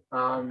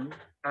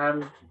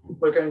 And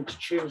we're going to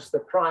choose the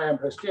prior and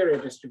posterior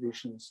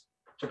distributions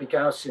to be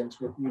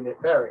Gaussians with unit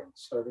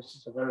variance. So this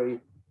is a very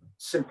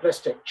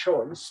simplistic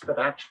choice, but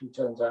actually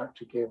turns out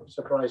to give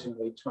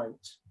surprisingly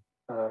tight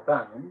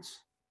bounds.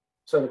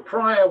 So the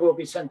prior will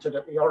be centered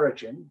at the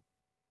origin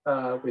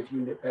with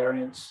unit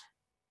variance,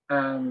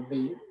 and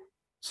the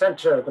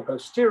center of the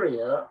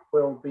posterior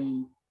will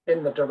be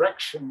in the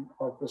direction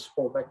of the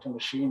support vector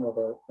machine,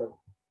 or the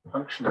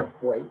function of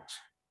weight,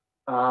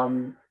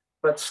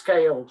 but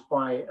scaled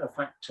by a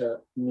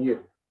factor mu,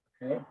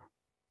 okay?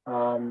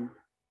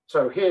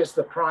 So here's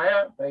the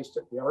prior based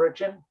at the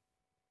origin,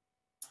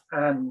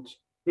 and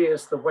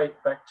here's the weight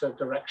vector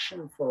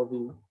direction for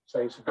the,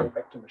 say, support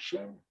vector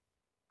machine.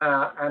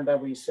 And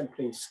then we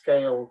simply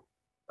scale,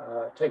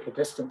 take a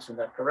distance in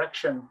that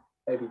direction.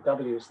 Maybe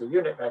W is the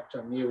unit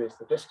vector, mu is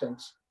the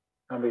distance,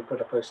 and we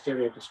put a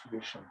posterior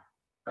distribution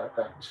at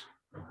that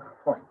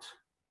point,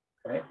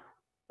 okay?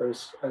 So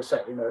as I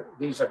say,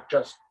 these are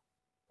just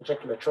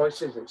particular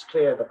choices. It's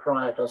clear the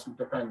prior doesn't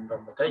depend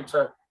on the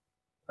data.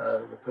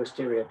 The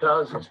posterior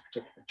does, it's a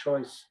particular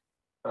choice.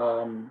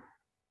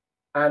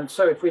 And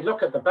so if we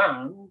look at the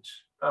bound,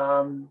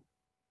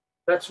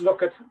 let's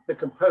look at the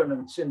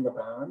components in the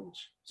bound.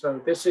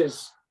 So this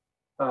is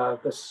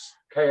this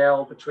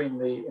KL between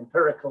the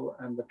empirical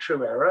and the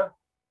true error.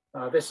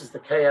 This is the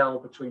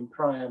KL between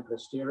prior and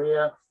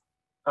posterior.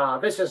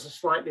 This is a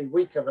slightly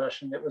weaker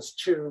version. It was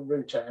 2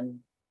 root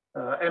n.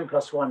 N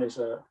plus 1 is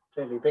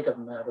clearly bigger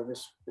than that. And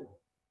this,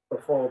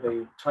 before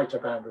the tighter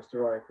bound was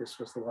derived, this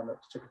was the one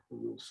that's typically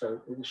used.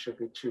 So this should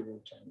be 2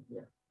 root n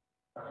here,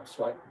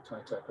 slightly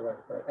tighter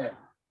divided by n.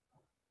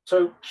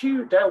 So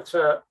Q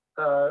delta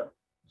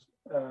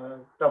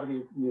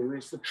W mu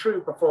is the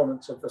true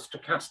performance of the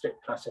stochastic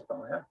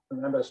classifier.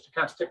 Remember,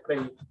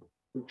 stochastically,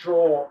 we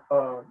draw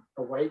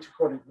a weight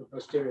according to the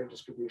posterior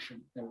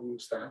distribution and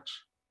use that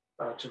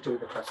to do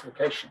the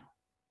classification.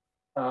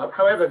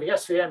 However, the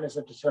SVM is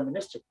a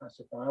deterministic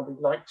classifier. We'd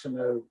like to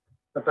know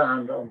the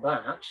bound on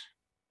that.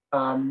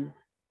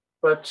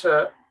 But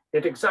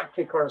it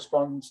exactly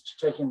corresponds to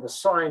taking the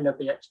sign of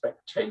the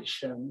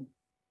expectation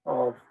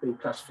of the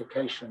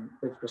classification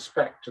with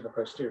respect to the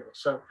posterior.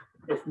 So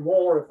if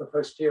more of the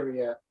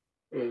posterior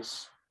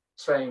is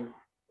saying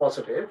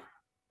positive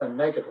than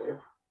negative,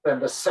 then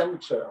the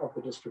center of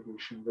the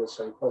distribution will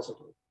say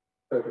positive.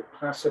 So the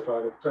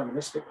classifier, the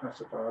deterministic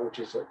classifier, which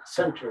is at the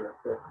center of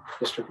the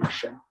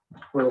distribution,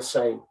 will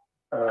say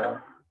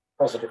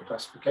positive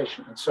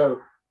classification. And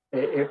so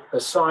if the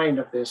sign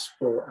of this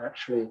will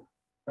actually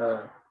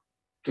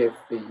give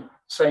the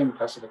same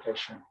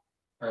classification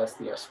as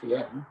the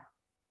SVM.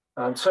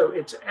 And so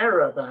its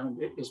error bound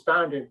is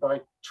bounded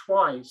by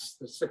twice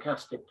the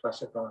stochastic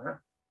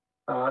classifier,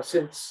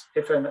 since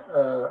if an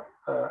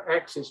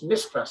X is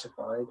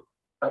misclassified,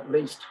 at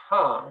least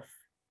half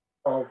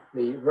of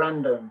the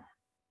random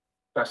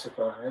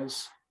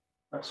classifiers,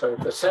 so if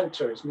the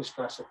center is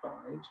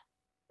misclassified,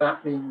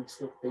 that means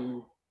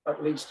that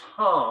at least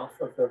half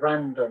of the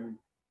random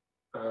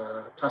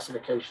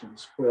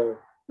classifications will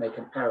make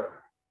an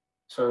error.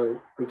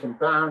 So we can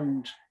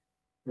bound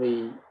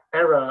the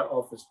error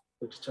of the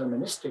the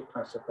deterministic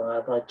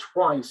classifier by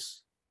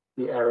twice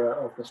the error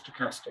of the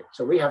stochastic.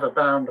 So we have a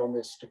bound on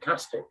this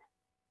stochastic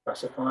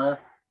classifier,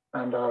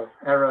 and our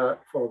error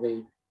for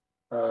the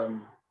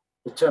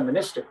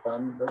deterministic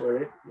one that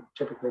we're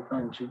typically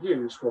going to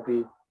use will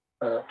be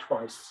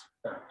twice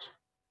that.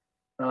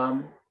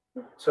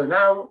 So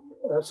now,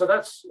 so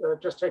that's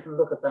just taking a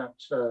look at that,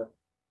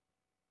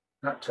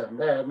 that term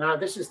there. Now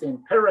this is the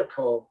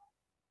empirical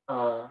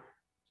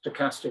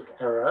stochastic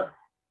error.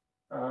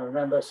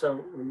 Remember,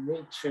 so we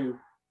need to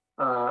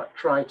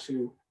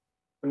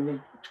we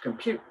need to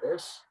compute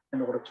this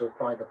in order to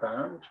apply the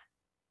bound.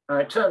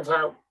 It turns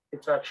out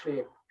it's actually,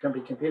 it can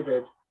be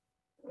computed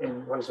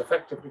in what is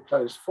effectively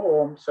closed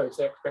form. So it's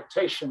the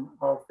expectation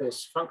of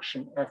this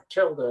function f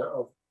tilde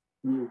of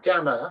mu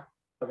gamma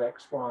of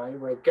xy,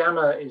 where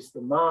gamma is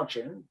the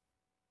margin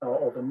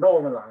or the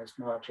normalized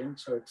margin.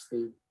 So it's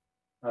the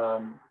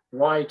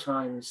y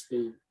times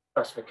the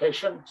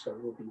classification. So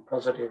it will be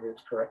positive,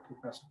 it's correctly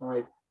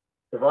classified,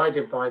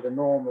 divided by the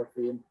norm of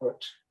the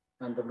input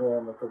and the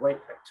norm of the weight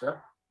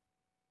vector.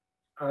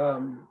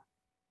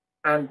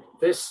 And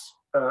this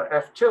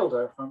f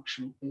tilde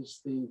function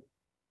is the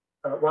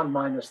 1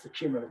 minus the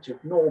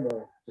cumulative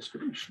normal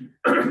distribution.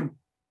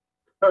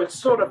 So it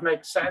sort of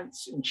makes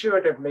sense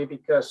intuitively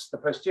because the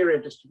posterior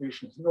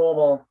distribution is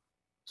normal.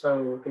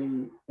 So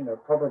the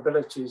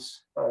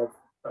probabilities of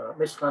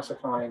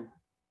misclassifying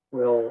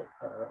will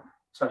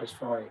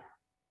satisfy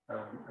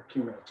a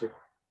cumulative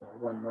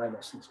 1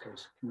 minus, in this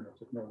case,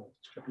 cumulative normal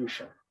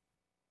distribution.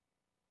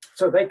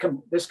 So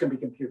this can be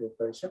computed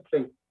very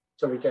simply.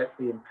 So we get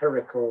the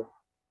empirical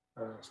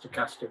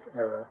stochastic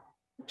error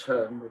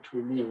term, which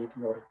we need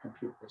in order to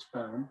compute this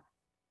bound.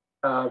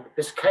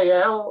 This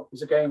KL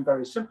is again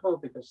very simple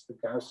because the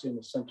Gaussian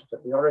is centered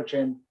at the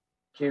origin.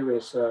 Q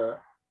is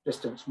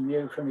distance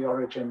mu from the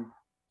origin.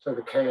 So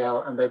the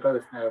KL, and they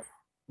both have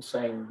the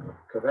same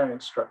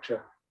covariance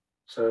structure.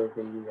 So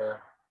the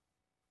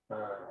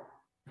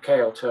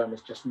KL term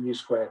is just mu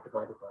squared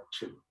divided by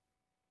 2.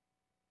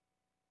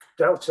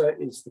 Delta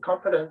is the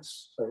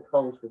confidence, so it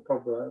holds with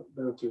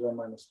probability 1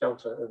 minus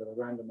delta over the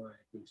random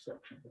IID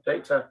section of the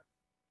data.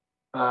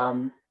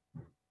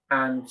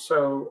 And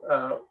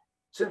so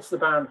since the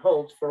bound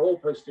holds for all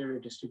posterior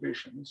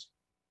distributions,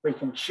 we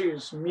can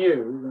choose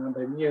mu.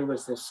 Remember, mu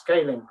is this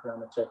scaling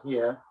parameter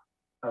here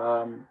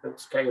that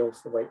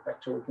scales the weight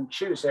vector. We can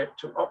choose it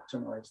to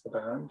optimize the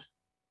bound.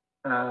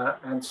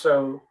 And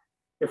so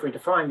if we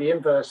define the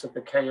inverse of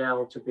the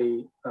KL to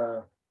be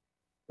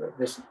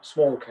this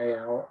small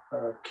KL,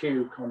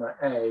 Q comma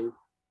A,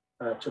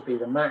 to be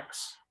the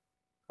max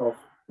of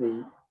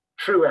the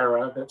true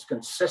error that's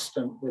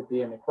consistent with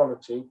the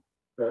inequality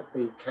that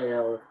the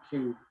KL of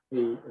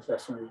QB is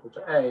less than or equal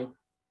to A,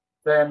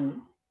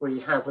 then we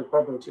have with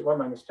probability 1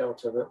 minus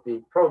delta that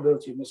the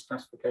probability of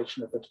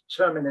misclassification of the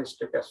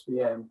deterministic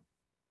SVM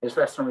is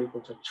less than or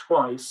equal to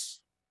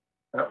twice.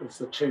 That was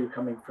the 2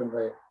 coming from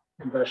the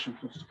conversion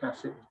from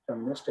stochastic to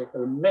deterministic, the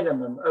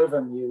minimum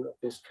over mu of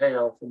this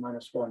KL to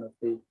minus 1 of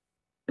the,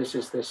 this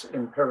is this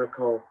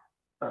empirical,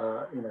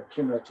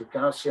 cumulative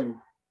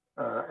Gaussian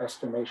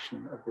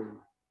estimation of the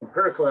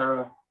empirical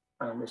error,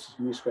 and this is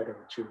mu squared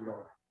over 2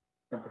 log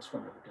n+1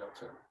 over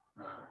delta.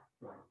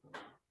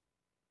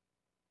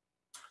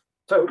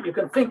 So you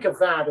can think of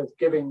that as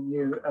giving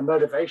you a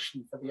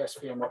motivation for the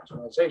SVM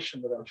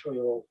optimization that I'm sure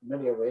you're all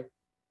familiar with.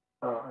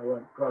 I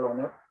won't dwell on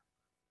it.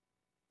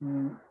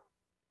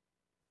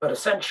 But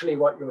essentially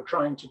what you're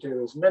trying to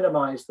do is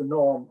minimize the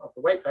norm of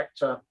the weight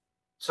vector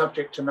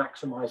subject to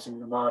maximizing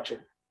the margin.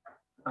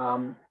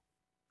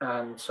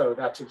 And so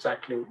that's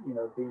exactly,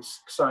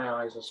 these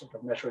psi-i's are sort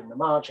of measuring the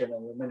margin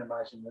and we're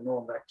minimizing the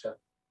norm vector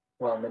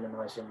while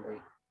minimizing the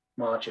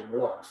margin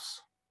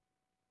loss.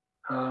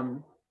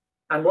 And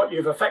what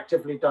you've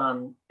effectively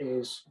done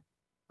is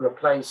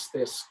replace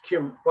this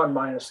 1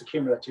 minus the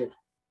cumulative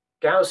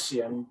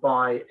Gaussian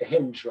by a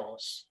hinge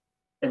loss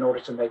in order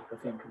to make the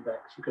thing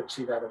convex. You could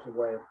see that as a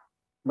way of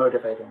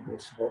motivating the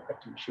support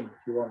vector machine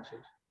if you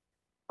wanted.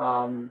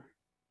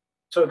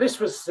 So this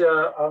was,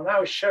 I'll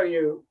now show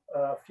you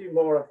a few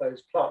more of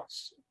those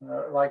plots,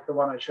 like the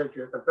one I showed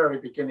you at the very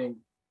beginning,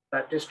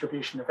 that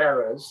distribution of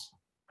errors.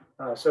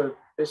 So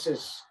this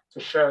is to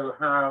show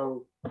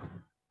how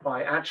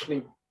by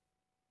actually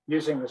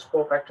using the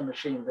support vector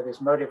machine that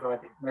is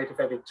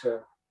motivated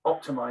to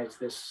optimize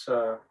this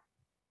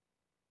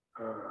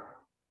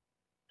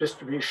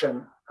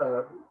distribution,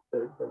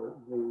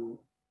 the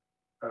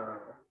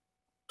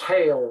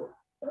tail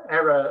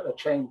error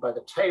achieved by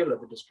the tail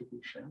of the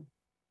distribution,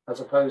 as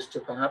opposed to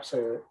perhaps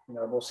a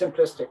more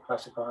simplistic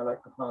classifier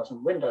like the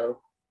Parsons window,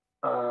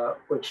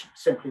 which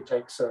simply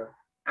takes an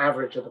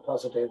average of the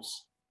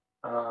positives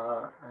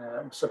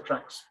and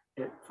subtracts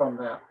it from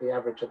that the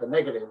average of the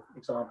negative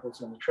examples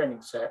in the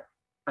training set,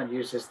 and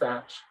uses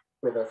that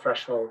with a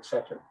threshold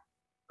set at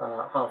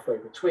halfway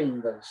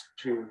between those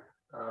two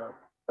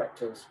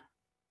vectors.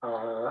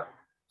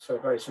 So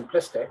very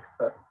simplistic,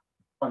 but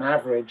on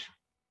average,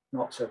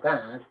 not so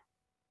bad.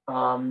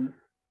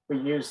 We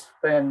use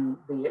then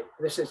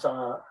this is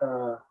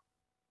our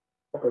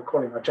what we're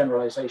calling our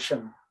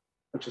generalization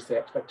which is the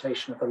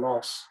expectation of the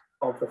loss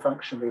of the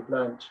function we've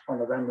learned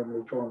on a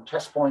randomly drawn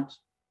test point.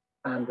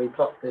 And we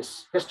plot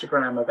this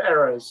histogram of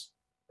errors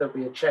that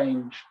we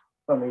change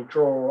when we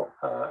draw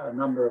a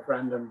number of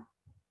random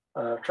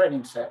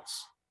training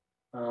sets.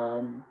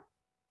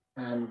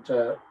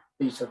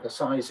 These are the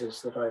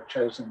sizes that I've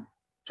chosen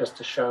just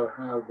to show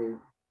how the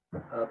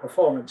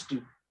performance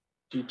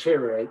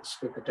deteriorates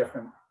with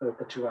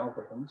the two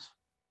algorithms.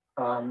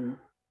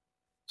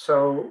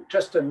 So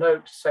just a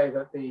note to say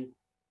that the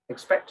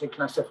expected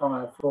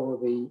classifier for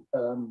the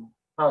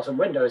Parson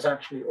window is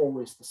actually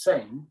always the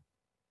same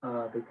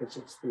because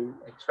it's the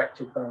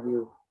expected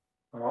value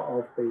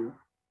of the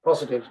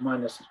positives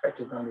minus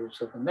expected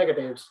values of the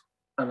negatives,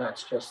 and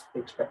that's just the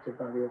expected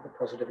value of the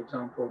positive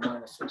example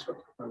minus the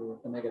expected value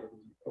of the negative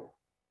example.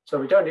 So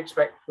we don't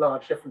expect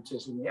large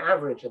differences in the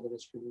average of the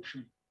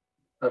distribution,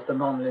 but the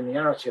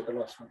non-linearity of the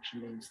loss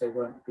function means they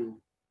won't be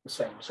the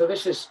same. So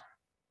this is,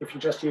 if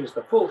you just use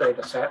the full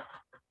data set,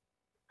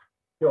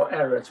 your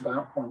error is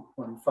about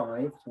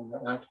 0.15, something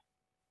like that.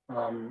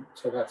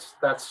 So that's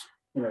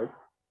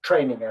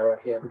training error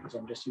here because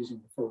I'm just using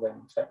the full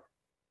data set.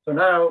 So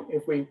now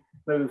if we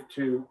move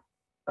to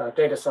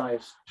data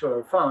size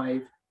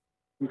 205,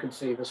 you can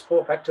see the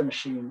support vector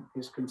machine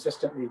is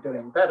consistently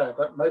doing better,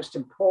 but most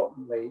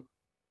importantly,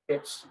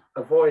 it's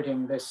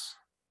avoiding this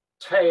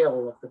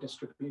tail of the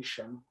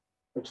distribution,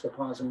 which the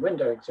Parson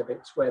window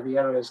exhibits, where the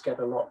errors get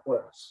a lot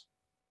worse.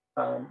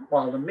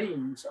 While the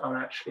means are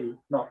actually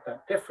not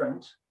that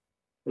different,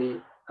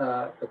 the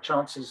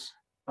chances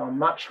are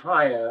much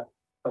higher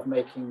of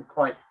making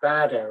quite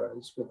bad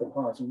errors with the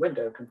Parson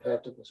window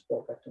compared to the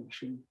support vector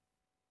machine.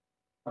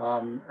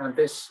 And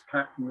this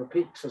pattern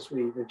repeats as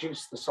we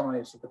reduce the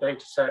size of the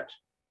data set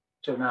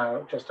to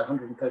now just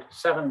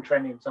 137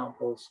 training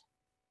examples.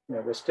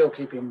 We're still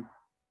keeping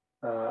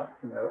a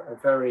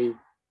very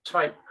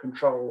tight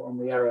control on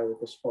the error with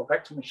the support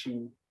vector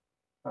machine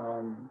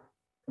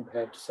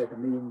compared to, say, the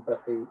mean,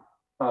 but the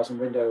Parson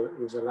window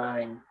is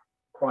allowing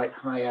quite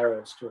high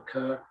errors to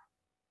occur.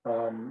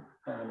 And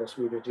as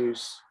we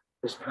reduce,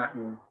 this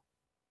pattern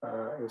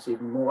is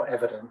even more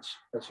evident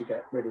as you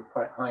get really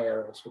quite high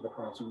errors with the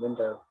Parson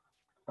window.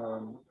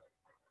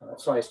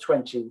 Size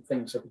 20,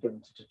 things are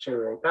beginning to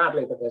deteriorate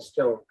badly, but there's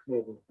still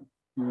clearly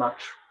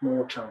much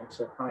more chance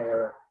of high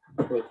error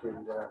with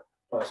the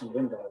Parson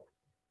window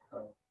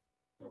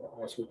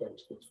as we go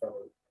to this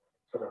very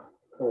sort of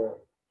poor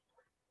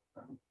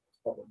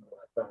problem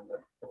at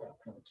that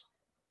point.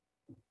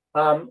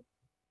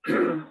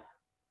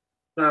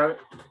 Now,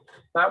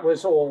 that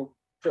was all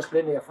just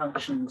linear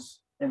functions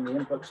in the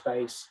input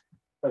space,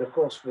 but of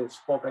course with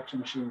support vector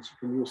machines you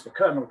can use the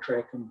kernel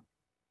trick and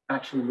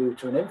actually move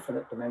to an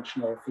infinite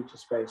dimensional feature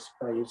space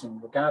by using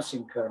the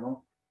Gaussian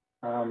kernel.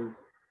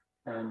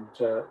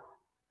 If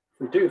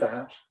we do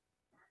that,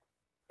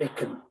 it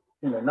can,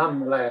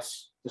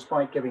 nonetheless,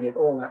 despite giving it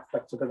all that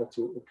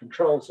flexibility, it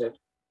controls it,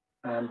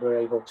 and we're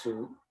able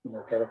to,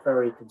 get a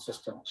very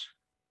consistent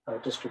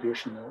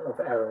distribution of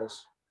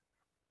errors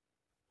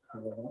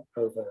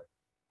over,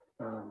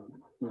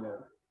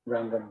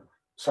 random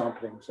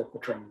samplings of the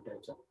training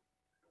data.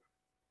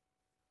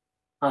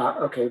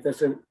 Okay,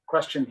 there's a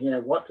question here.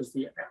 What does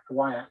the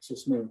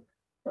y-axis mean?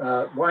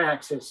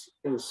 Y-axis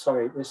is,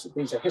 sorry,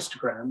 these are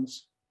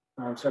histograms.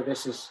 And so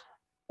this is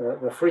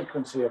the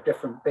frequency of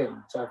different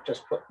bins. I've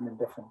just put them in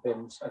different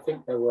bins. I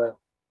think there were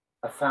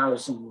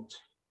 1,000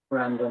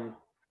 random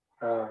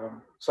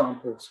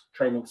samples,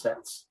 training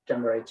sets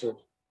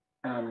generated.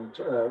 And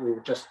we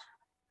were just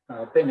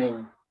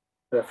binning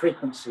the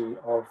frequency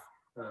of,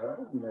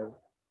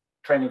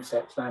 training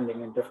sets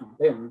landing in different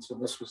bins.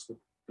 And this was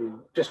the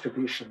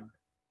distribution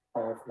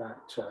of that.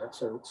 So it's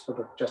sort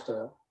of just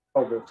a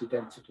probability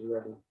density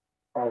really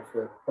of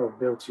the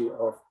probability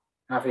of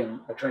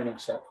having a training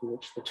set for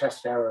which the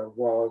test error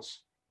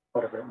was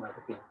whatever it might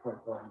have been,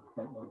 0.1,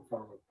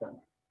 0.15,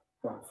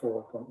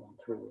 0.14,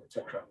 0.13,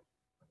 etc.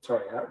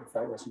 Sorry if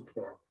that wasn't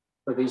clear.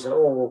 But these are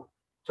all,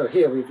 so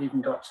here we've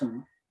even got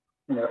some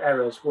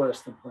errors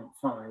worse than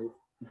 0.5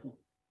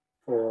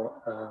 for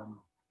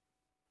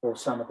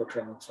some of the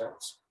training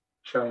sets,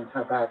 showing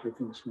how badly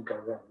things can go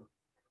wrong.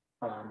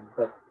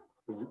 But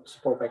the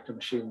support vector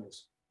machine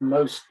is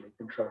mostly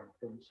controlling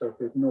things. So if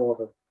we ignore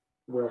the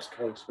worst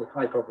case with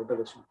high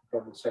probability, we could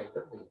probably say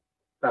that the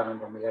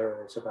bound on the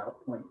error is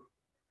about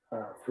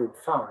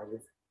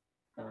 0.35,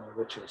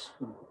 which is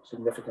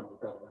significantly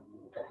better than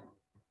you were getting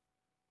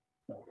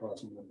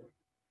Parson window.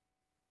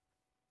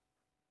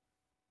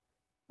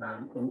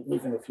 And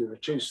even if you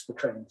reduce the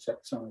training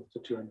set size to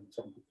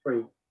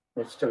 273,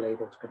 it's still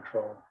able to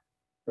control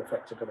the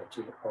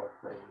effectability of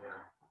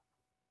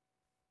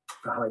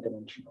the high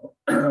dimensional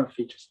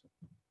feature space.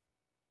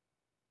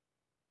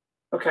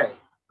 Okay,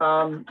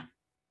 I'm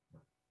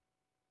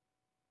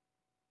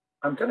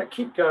going to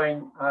keep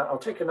going. I'll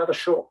take another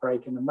short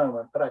break in a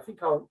moment, but I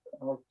think I'll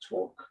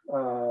talk.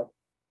 Well,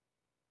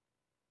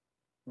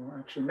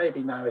 actually,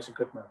 maybe now is a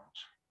good moment.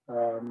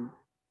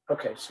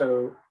 Okay,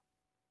 so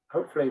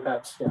hopefully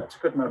it's a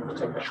good moment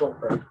to take a short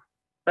break.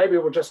 Maybe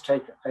we'll just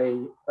take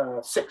a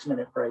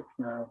 6-minute break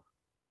now,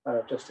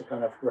 just to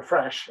kind of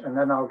refresh, and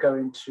then I'll go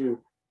into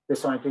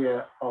this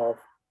idea of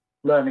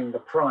learning the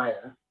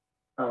prior,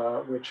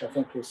 which I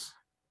think is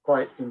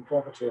quite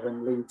informative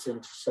and leads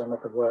into some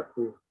of the work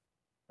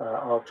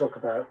I'll talk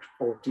about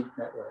for deep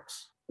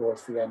networks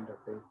towards the end of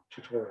the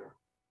tutorial.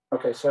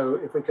 Okay, so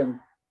if we can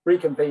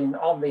reconvene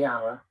on the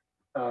hour,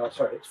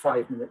 sorry, it's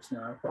 5 minutes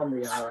now, on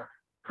the hour,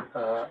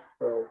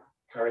 we'll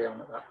carry on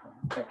at that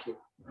point. Thank you.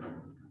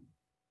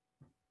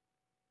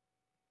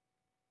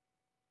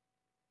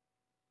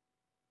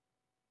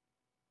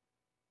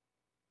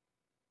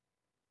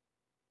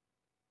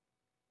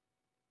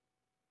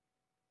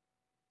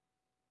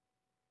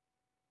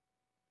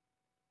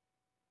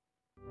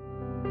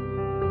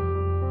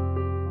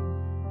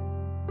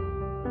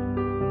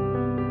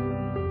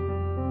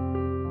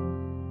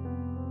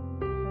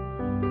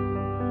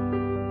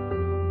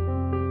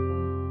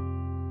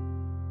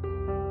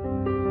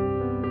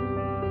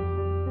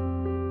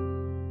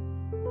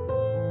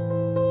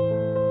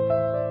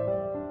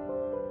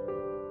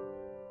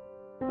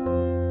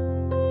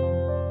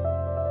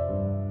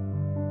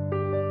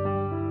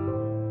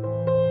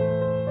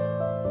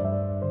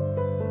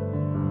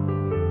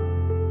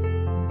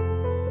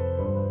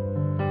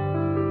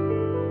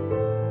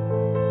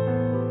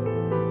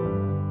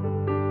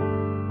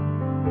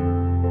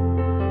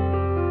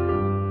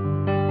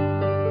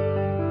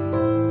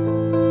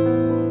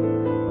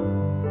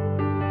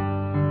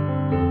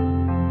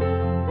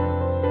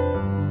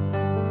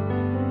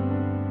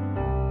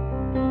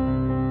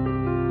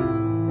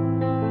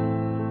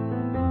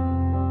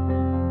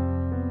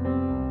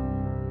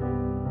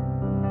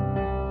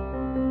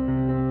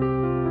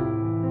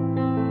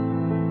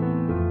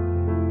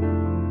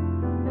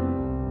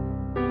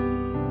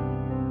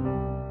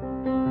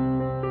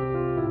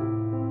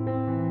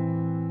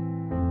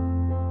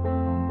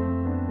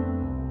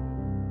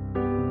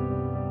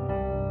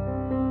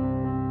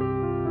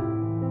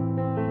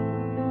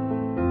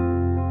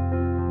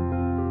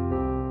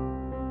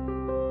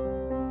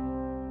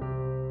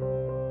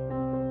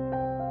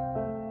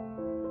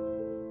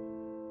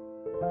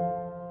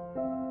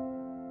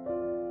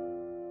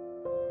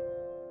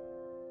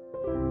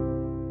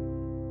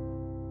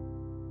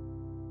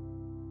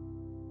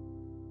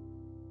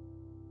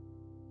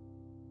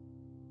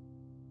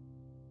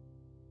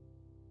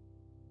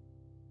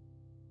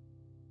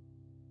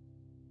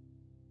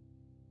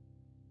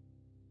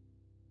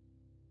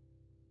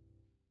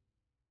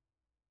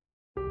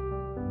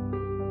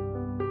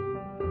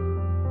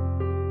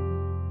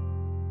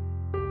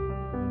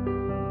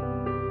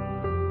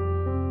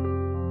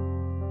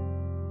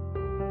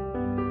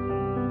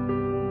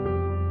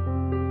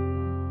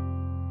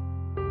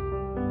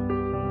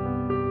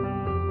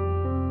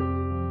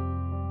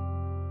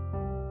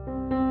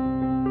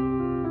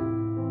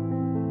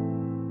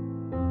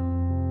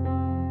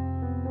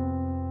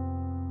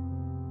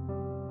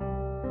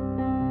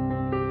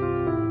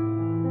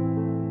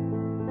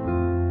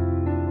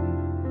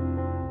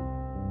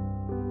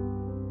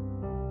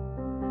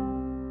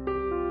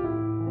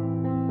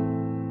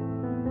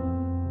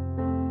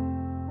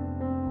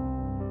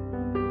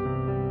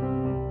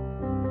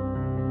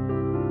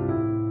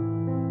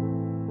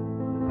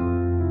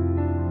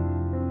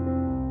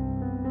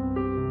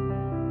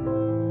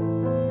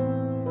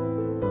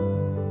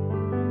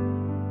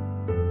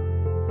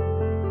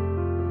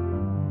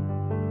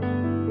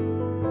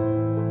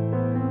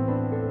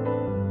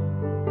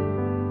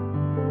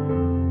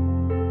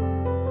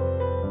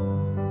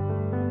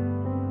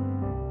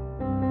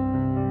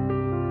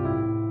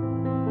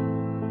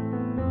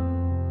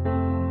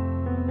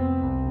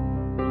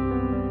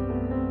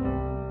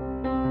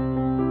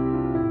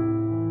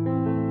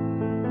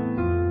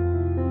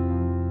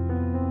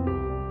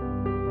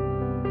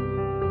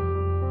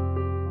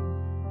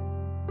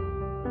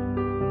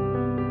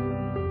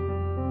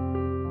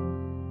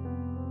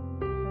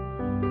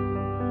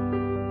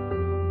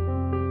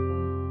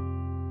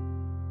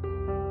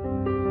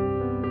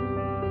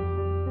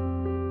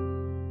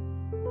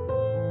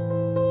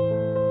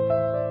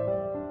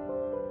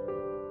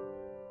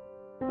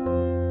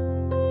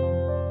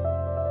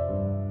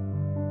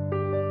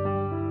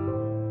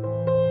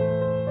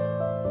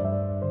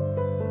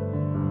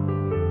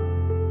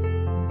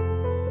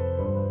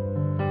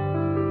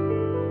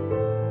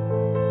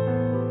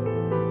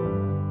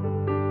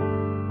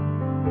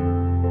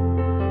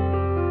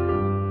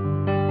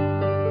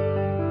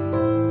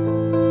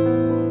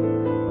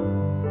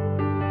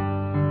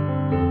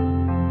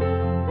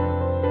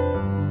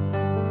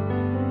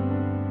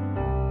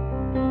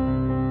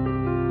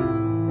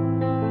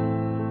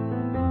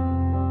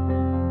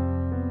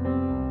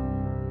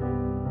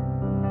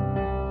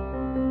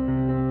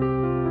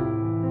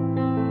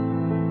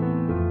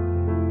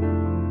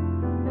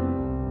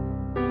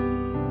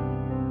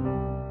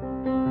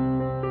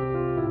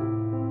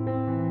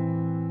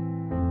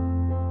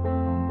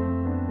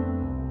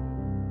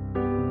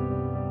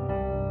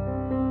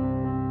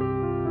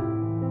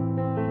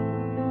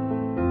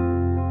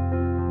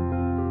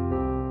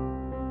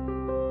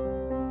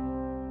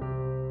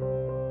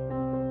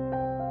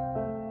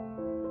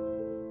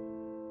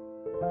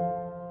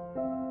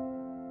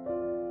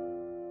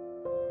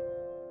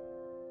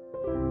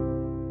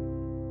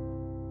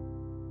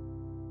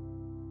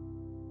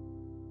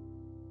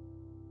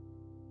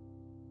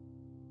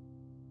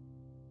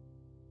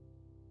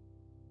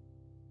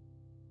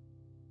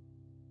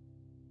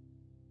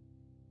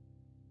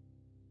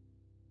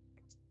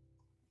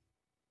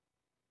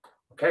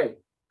 Okay,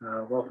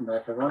 welcome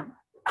back, everyone.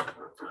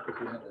 Hope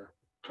you had a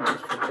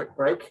chance for a quick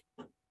break.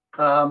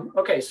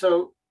 Okay,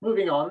 so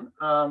moving on,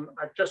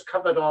 I've just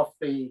covered off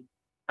the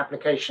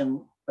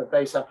application, the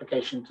base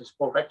application to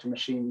support vector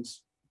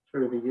machines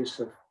through the use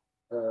of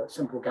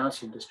simple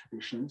Gaussian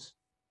distributions.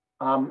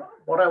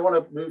 What I want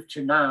to move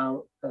to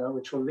now,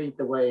 which will lead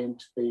the way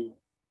into the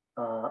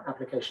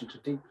application to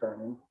deep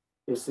learning,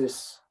 is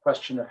this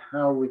question of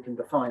how we can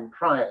define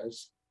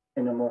priors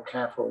in a more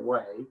careful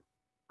way.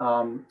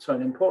 So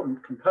an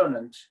important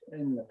component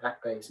in the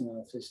PAC-Bayes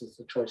analysis is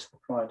the choice of the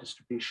prior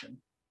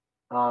distribution.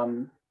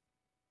 You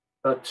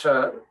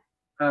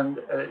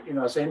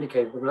know, as I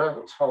indicated, the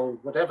results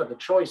hold whatever the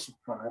choice of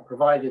prior,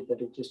 provided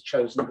that it is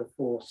chosen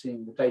before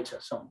seeing the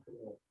data sample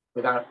or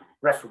without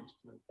reference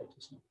to the data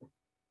sample.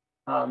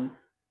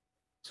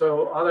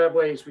 So are there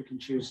ways we can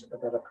choose a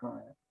better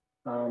prior?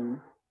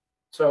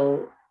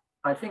 So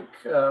I think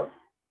we're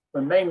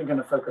mainly going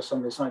to focus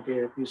on this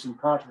idea of using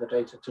part of the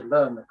data to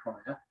learn the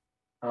prior,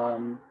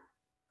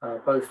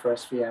 both for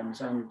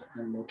SVMs and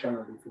more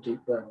generally for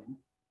deep learning.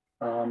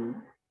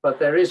 But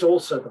there is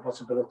also the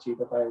possibility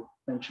that I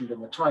mentioned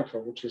in the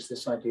title, which is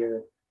this idea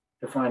of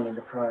defining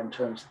the prior in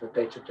terms of the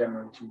data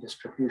generating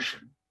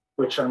distribution,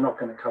 which I'm not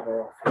going to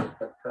cover off here,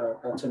 but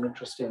that's an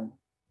interesting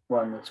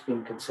one that's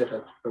been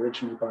considered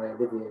originally by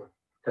Olivier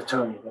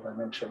Catoni that I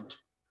mentioned.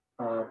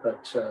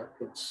 But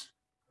it's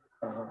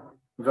a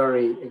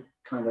very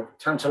kind of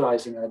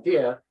tantalizing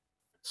idea,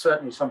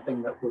 certainly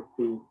something that would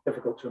be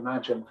difficult to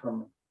imagine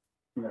from,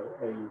 you know,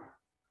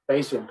 a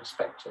Bayesian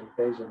perspective,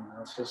 Bayesian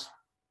analysis.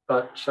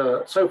 But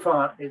so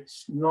far,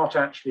 it's not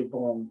actually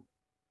borne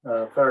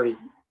very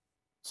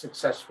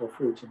successful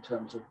fruit in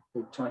terms of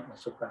the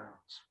tightness of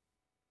bounds.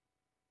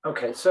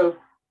 Okay, so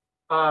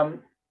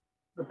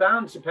the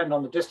bounds depend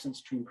on the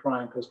distance between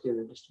prior and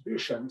posterior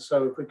distribution.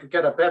 So if we could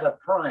get a better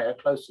prior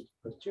closer to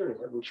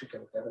posterior, we should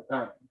get a better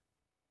bound.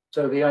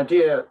 So the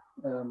idea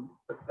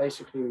that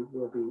basically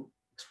we'll be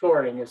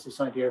exploring is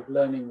this idea of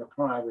learning the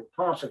prior with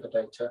part of the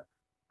data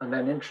and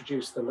then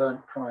introduce the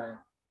learned prior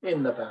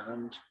in the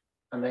bound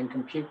and then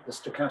compute the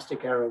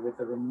stochastic error with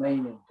the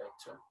remaining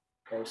data.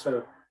 Okay,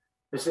 so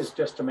this is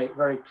just to make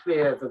very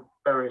clear the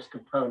various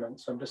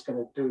components. I'm just going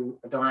to do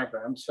a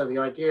diagram. So the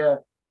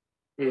idea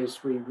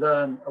is we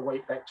learn a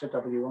weight vector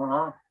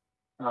WR.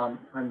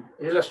 I'm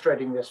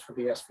illustrating this for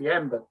the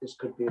SVM, but this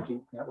could be a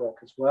deep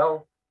network as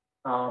well.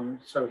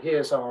 So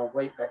here's our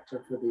weight vector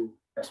for the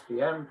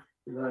SVM.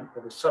 We learned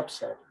with a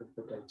subset of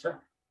the data.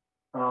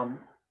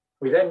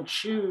 We then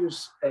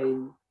choose a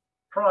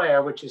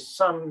prior, which is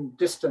some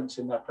distance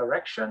in that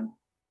direction.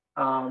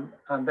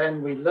 And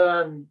then we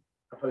learn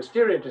a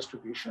posterior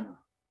distribution.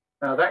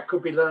 Now that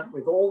could be learned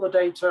with all the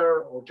data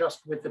or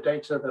just with the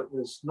data that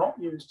was not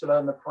used to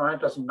learn the prior,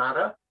 doesn't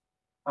matter.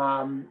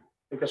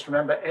 Because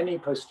remember, any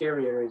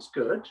posterior is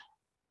good.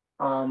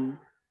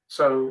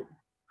 So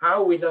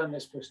how we learn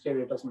this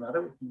posterior doesn't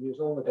matter, we can use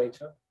all the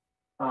data.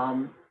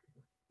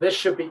 This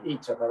should be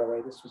eta, by the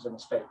way, this was a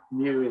mistake.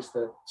 Mu is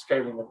the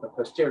scaling of the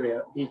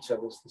posterior, eta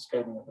was the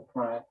scaling of the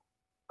prior.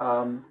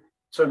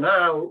 So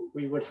now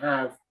we would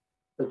have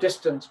the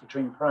distance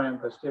between prior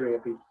and posterior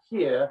be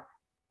here,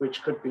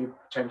 which could be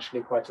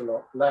potentially quite a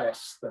lot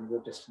less than the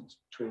distance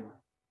between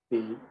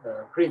the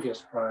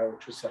previous prior,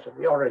 which was set at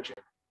the origin,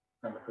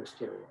 and the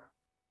posterior.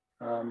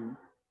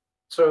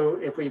 So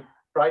if we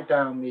write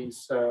down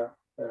these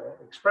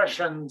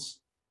expressions,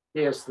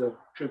 here's the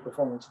true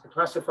performance of the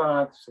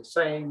classifier, it's the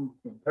same,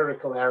 the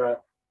empirical error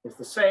is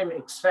the same,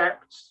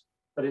 except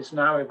that it's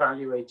now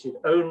evaluated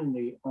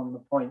only on the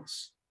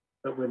points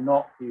that were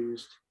not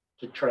used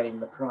to train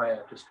the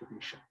prior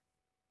distribution,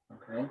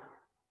 okay?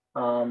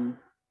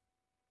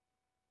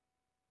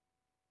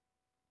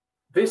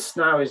 This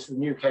now is the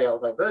new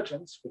KL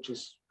divergence, which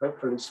is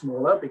hopefully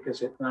smaller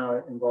because it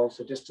now involves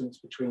the distance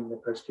between the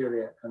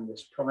posterior and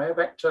this prior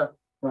vector,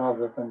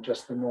 rather than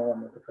just the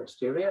norm of the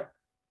posterior.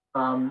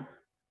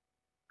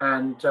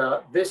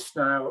 This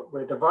now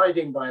we're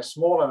dividing by a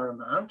smaller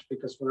amount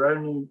because we're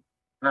only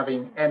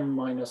having m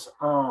minus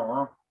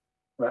r,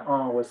 where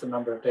r was the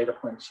number of data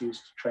points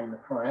used to train the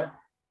prior,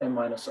 m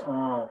minus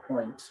r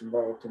points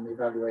involved in the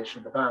evaluation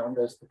of the bound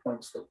as the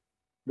points that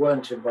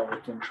weren't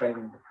involved in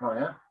training the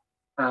prior.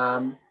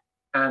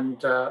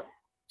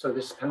 So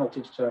this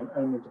penalty term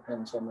only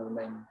depends on the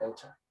remaining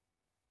data.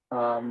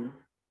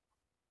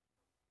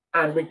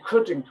 And we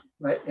could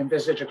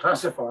envisage a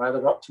classifier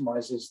that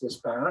optimizes this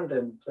bound,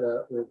 and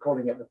we're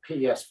calling it the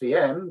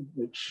PSVM,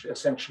 which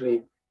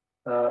essentially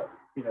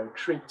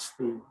treats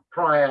the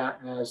prior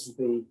as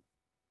the,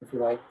 if you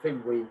like,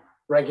 thing we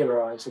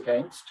regularize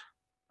against,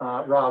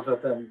 rather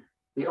than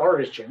the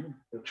origin,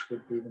 which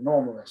would be the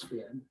normal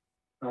SVM.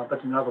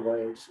 But in other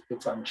ways,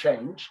 it's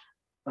unchanged.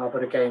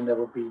 But again, there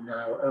will be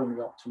now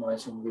only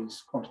optimizing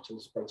these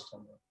quantities based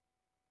on the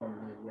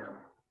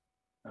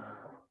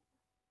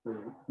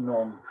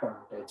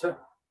non-prior data.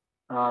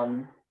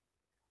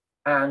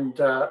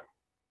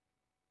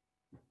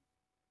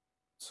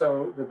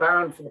 So the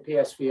bound for the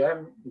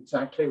PSVM,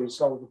 exactly, we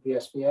solve the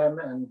PSVM,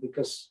 and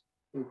because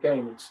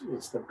again,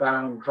 it's the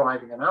bound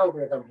driving an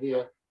algorithm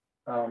here,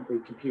 we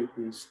compute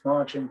these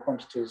margin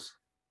quantities,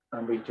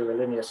 and we do a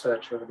linear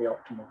search over the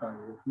optimal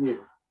value of mu.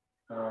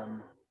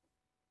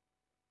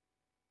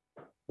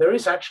 There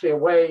is actually a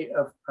way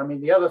of, I mean,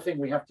 the other thing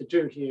we have to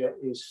do here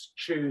is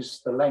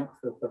choose the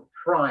length of the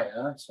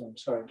prior. So I'm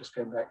sorry, I'm just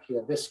going back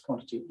here, this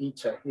quantity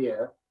eta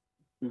here,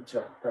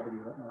 eta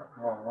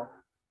WR.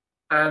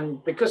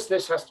 And because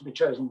this has to be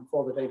chosen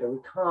before the data,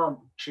 we can't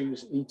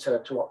choose eta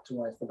to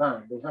optimize the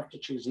bound. We have to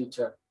choose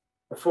eta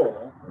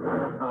before.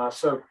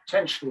 So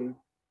potentially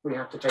we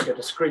have to take a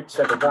discrete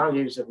set of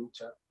values of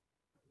eta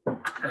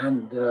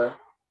and do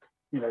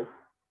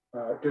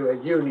a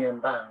union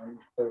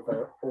bound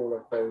over all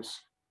of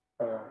those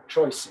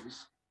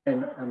choices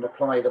and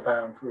apply the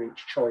bound for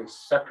each choice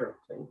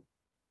separately.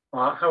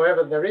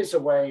 However, there is a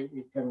way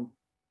we can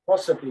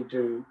possibly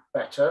do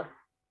better,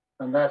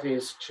 and that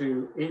is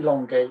to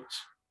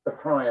elongate the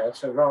prior.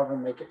 So rather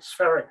than make it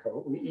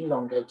spherical, we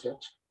elongate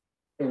it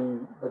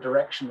in the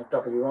direction of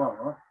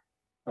WR,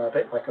 a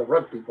bit like a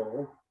rugby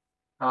ball.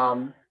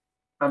 And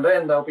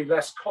then there'll be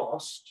less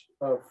cost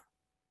of,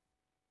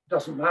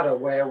 doesn't matter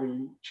where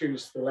we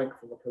choose the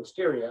length of the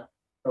posterior,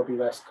 there'll be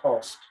less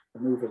cost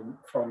moving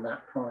from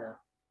that prior.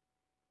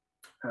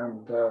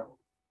 And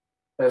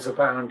there's a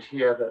bound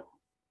here that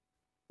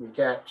we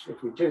get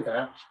if we do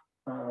that.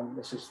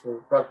 This is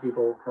the rugby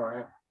ball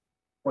prior,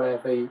 where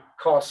the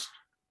cost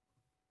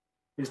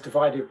is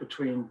divided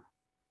between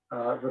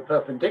the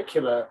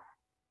perpendicular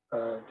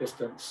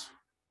distance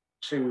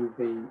to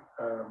the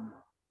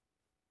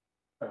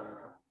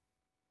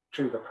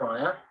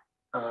prior,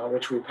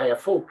 which we pay a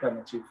full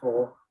penalty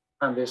for,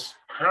 and this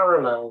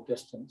parallel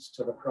distance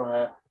to the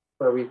prior,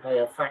 where we pay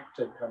a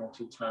factored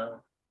penalty tau,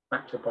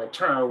 factored by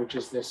tau, which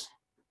is this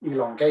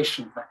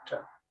elongation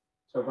factor.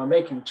 So by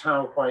making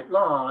tau quite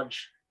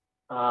large,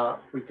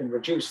 we can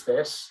reduce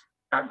this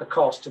at the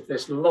cost of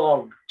this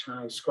log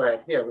tau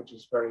squared here, which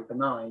is very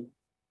benign.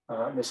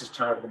 This is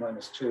tau to the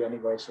 -2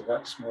 anyway, so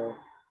that's small.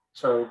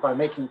 So by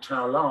making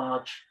tau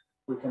large,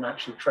 we can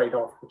actually trade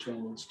off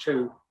between these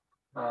two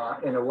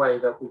in a way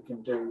that we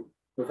can do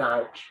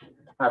without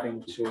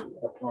having to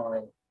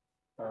apply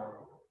a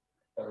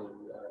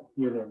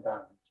union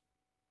bound.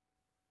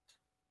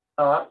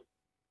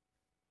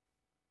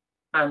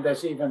 And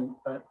there's even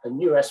a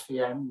new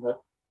SVM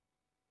that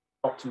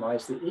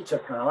optimized the eta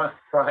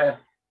prior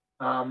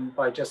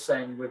by just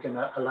saying we're going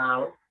to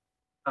allow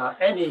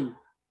any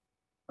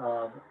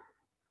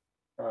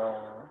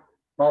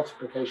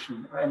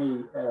multiplication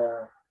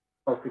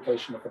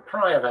of the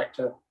prior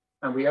vector,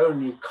 and we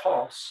only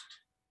cost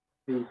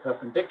the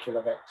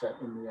perpendicular vector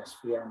in the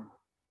SVM,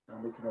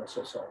 and we can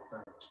also solve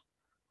that.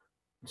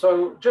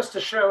 So just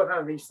to show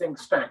how these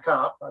things stack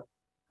up,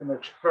 I'm going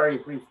to very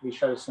briefly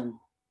show some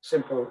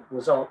simple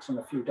results in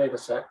a few data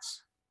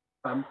sets.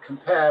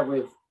 Compare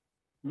with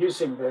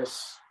using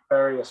this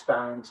various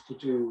bounds to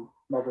do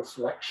model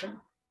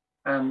selection,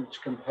 and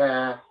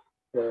compare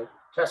the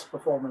test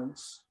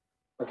performance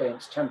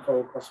against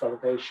tenfold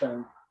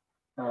cross-validation,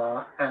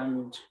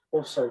 and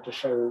also to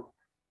show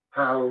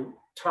how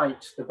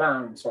tight the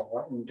bounds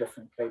are in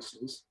different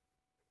cases.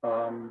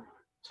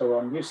 So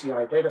on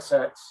UCI data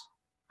sets,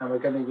 and we're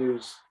going to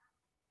use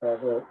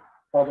the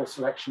model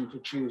selection to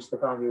choose the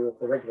value of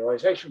the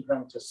regularization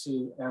parameter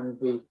C and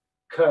the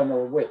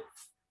kernel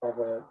width of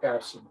a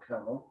Gaussian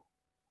kernel.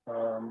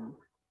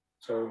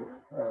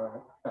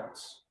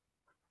 That's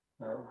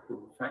the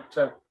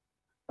factor.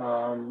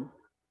 And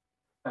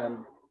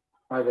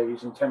either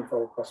using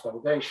tenfold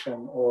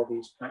cross-validation or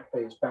these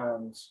PAC-Bayes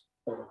bounds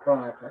or the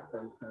prior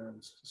PAC-Bayes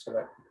bounds to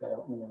select the tail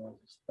that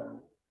minimizes the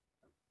bound.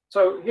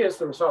 So here's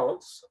the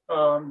results.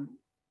 And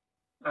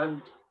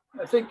I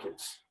think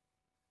it's,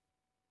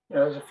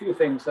 there's a few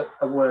things that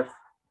are worth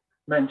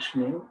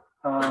mentioning.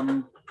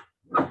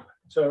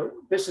 So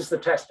this is the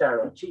test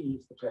error, T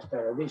is the test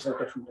error. These are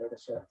different data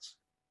sets.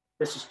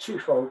 This is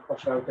twofold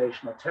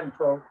cross-validation or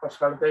tenfold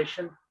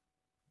cross-validation.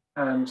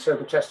 And so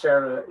the test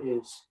error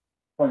is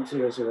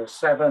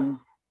 0.007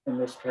 in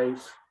this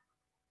case.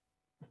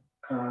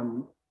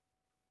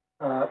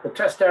 The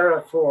test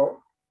error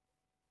for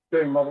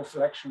doing model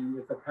selection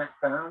with the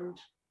PAC-Bayes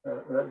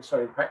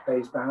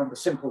bound, the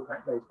simple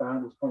PAC-Bayes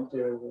bound is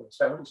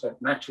 0.007, so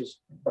it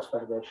matches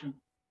cross-validation.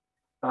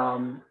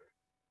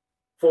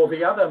 For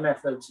the other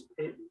methods,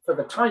 for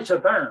the tighter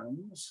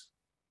bounds,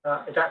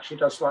 it actually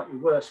does slightly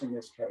worse in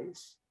this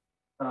case.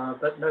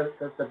 But note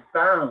that the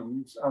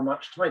bounds are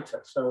much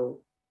tighter.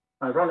 So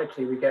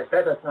ironically, we get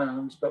better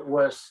bounds, but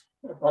worse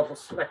model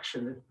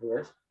selection, it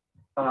appears.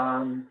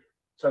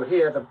 So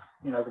here, the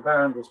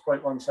bound was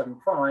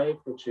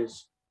 0.175, which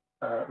is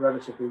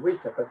relatively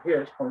weaker, but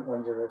here it's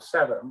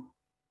 0.107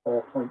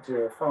 or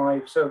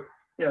 0.05. So,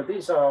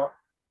 these are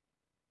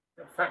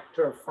a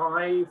factor of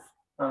 5,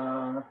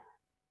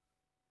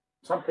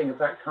 something of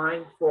that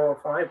kind, 4 or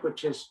 5,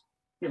 which is,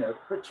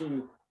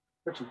 pretty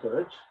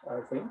good,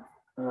 I think.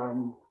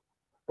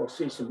 We'll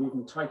see some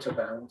even tighter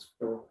bounds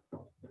for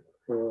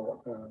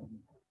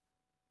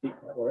deep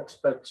networks.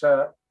 But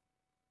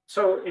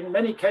so in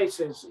many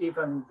cases,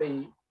 even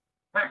the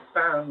PAC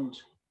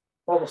bound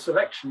model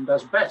selection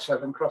does better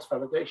than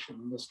cross-validation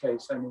in this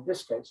case and in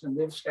this case. In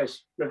this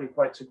case, really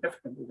quite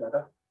significantly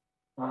better,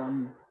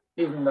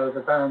 even though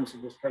the bounds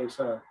in this case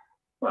are,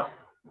 well,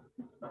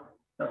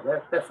 no,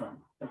 they're fine.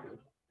 They're good.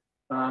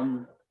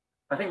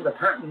 I think the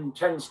pattern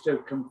tends to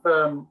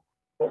confirm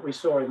what we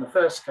saw in the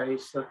first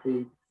case, that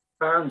the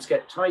bounds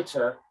get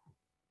tighter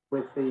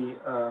with the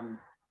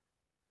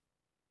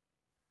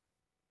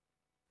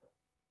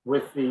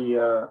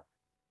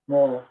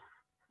more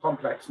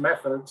complex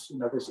methods,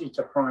 this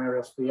eta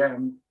prior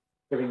SVM,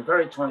 giving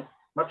very tight,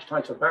 much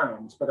tighter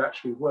bounds, but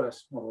actually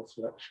worse model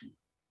selection.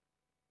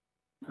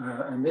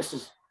 And this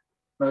is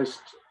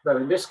though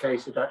in this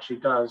case, it actually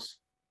does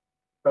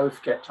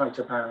both get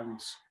tighter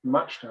bounds,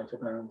 much tighter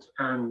bounds,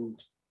 and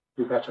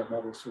do better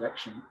model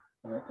selection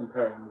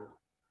comparing with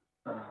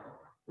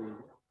the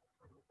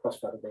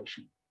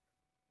cross-validation.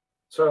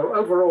 So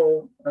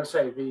overall, I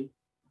say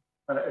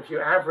if you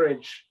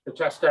average the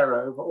test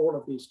error over all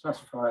of these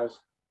classifiers,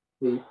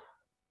 the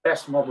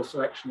best model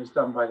selection is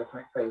done by the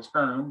PAC-Bayes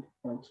bound,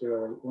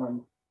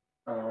 0.081.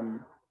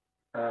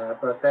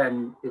 But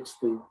then it's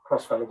the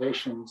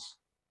cross-validations.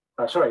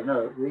 Sorry,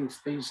 no,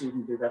 these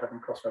even do better than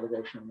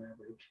cross-validation on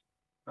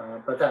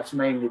average. But that's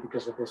mainly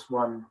because of this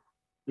one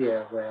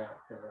here where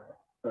there are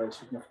very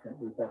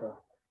significantly better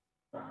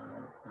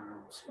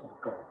bounds are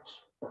got.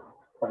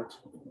 Quite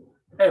significant.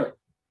 Anyway,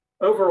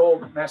 overall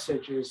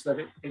message is that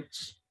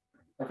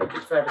I think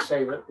it's fair to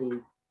say that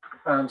the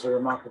bounds are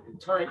remarkably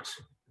tight,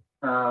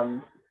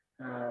 and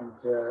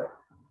the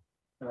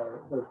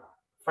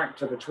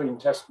factor between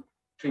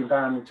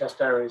bound and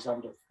test error is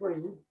under 3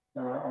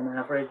 on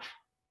average.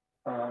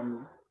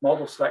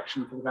 Model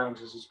selection for the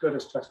bounds is as good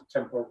as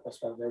temporal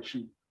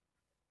cross-validation,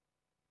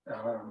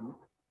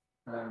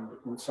 and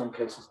in some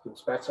cases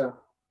gives better.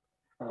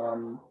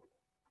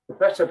 The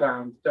better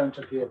bounds don't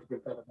appear to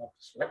give better model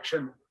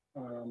selection.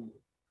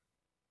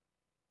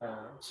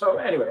 So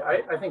anyway,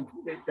 I think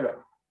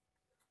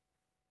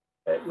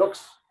it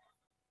looks,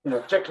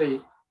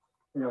 particularly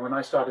when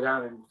I started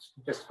out in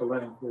statistical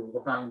learning theory, the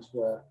bounds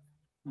were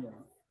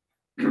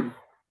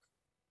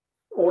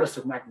orders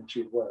of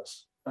magnitude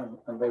worse,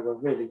 and they were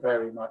really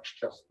very much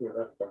just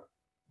theoretical.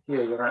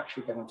 Here you're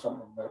actually getting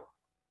something that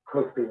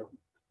could be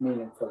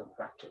meaningful in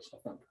practice, I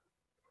think.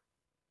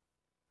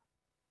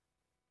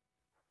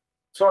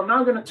 So I'm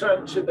now going to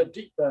turn to the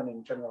deep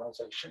learning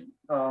generalization,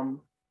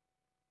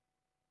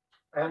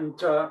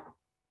 and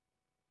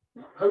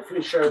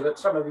hopefully show that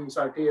some of these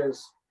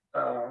ideas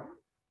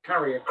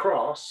carry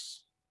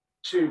across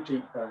to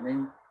deep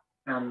learning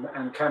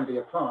and can be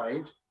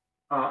applied.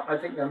 I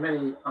think there are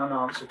many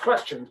unanswered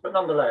questions, but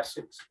nonetheless,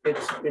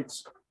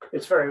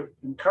 it's very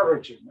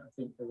encouraging, I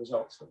think, the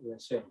results that we're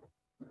seeing.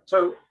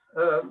 So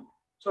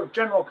sort of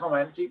general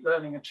comment, deep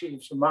learning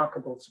achieves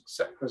remarkable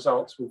success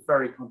results with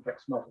very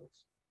complex models.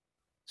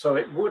 So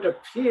it would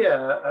appear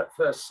at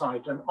first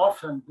sight, and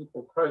often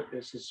people quote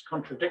this as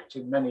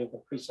contradicting many of the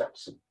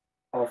precepts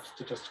of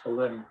statistical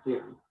learning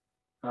theory.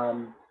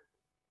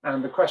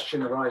 And the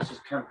question arises,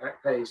 can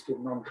PAC-Bayes give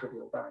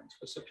non-trivial bounds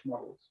for such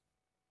models?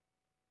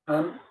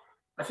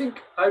 I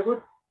think I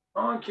would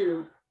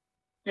argue,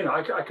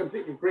 I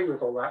completely agree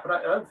with all that, but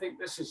I don't think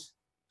this is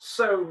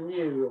so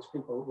new as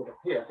people would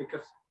appear,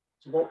 because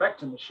support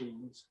vector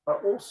machines are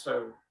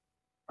also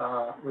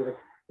with a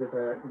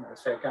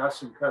say a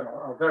Gaussian kernel,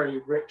 are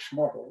very rich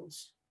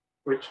models,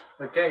 which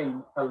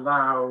again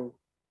allow,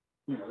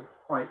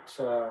 quite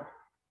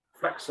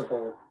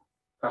flexible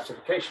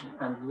classification.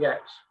 And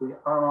yet we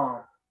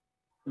are,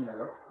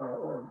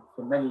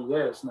 for many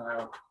years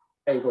now,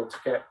 able to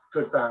get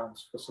good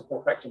bounds for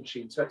support vector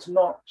machines. So it's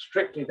not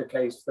strictly the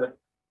case that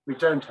we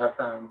don't have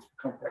bounds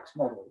for complex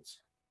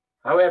models.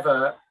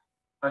 However,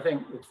 I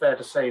think it's fair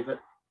to say that,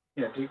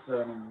 deep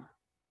learning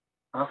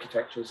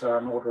architectures are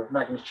an order of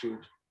magnitude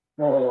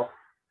more,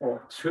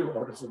 or 2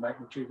 orders of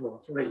magnitude, or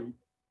 3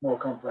 more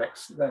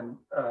complex than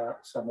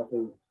some of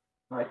the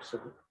types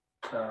of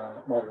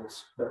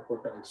models that were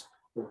based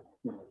with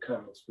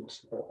kernels for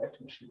support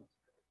vector machines.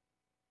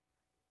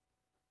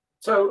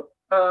 So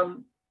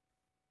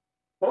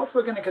what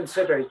we're going to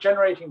consider is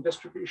generating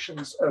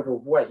distributions over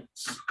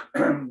weights.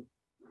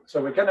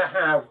 So we're going to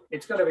have,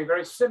 it's going to be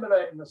very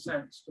similar in the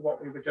sense to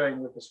what we were doing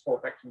with the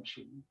support vector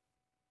machine.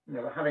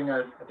 We're having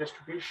a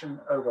distribution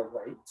over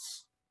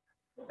weights.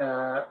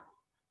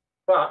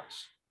 But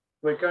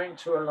we're going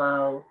to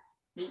allow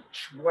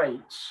each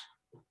weight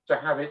to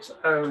have its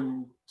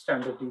own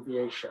standard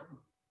deviation.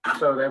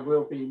 So there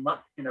will be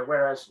much,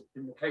 whereas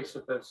in the case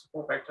of the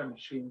support vector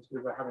machines, we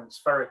were having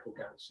spherical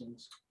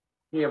Gaussians.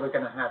 Here we're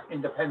going to have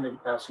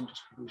independent Gaussian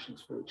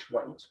distributions for each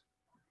weight.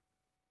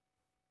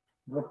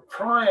 The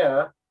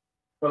prior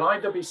will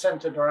either be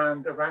centered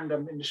around a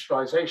random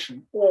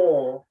industrialization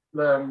or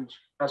learned,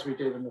 as we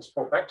did in the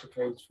support vector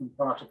case, from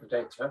part of the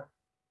data.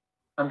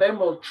 And then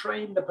we'll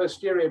train the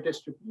posterior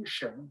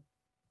distribution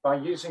by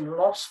using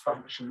loss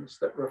functions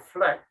that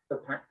reflect the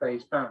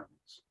PAC-Bayes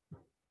bounds.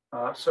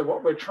 So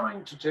what we're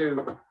trying to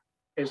do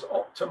is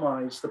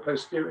optimize the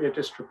posterior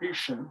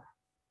distribution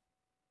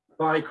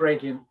by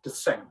gradient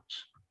descent.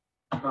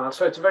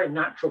 So it's a very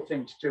natural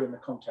thing to do in the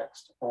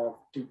context of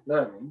deep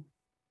learning.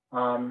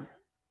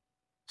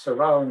 So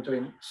rather than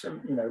doing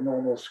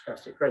normal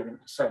stochastic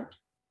gradient descent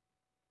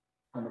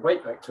on the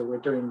weight vector, we're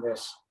doing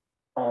this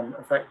on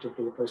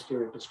effectively a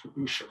posterior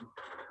distribution,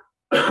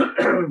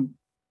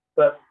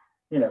 but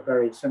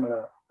very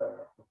similar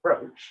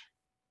approach.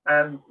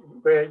 And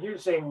we're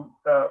using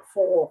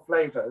 4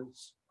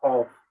 flavors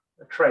of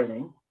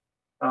training.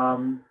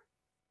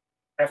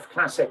 F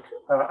classic,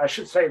 I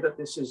should say that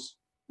this is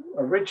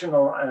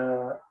original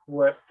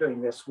work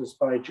doing this was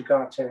by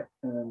Jugate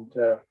and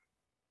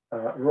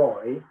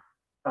Roy.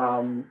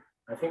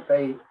 I think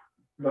they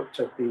looked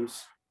at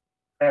these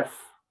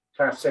F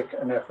classic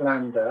and F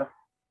lambda,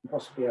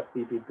 possibly F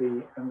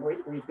BBB, and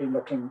we've been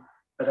looking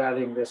at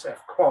adding this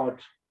F quad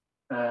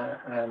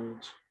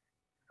and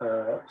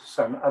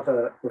some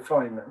other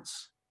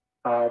refinements.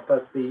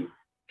 But the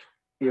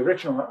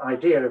original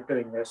idea of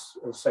doing this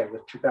was, say,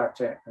 with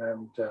Jugate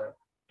and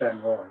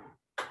Dan Roy,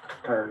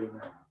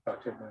 Carolina,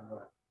 Dan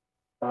Roy.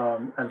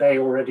 And they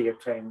already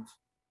obtained,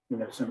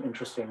 some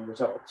interesting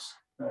results.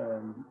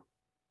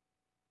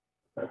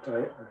 But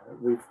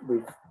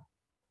we've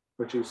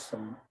produced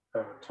some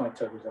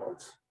tighter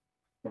results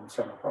in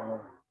some of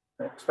our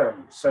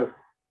experiments. So,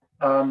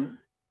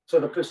 so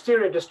the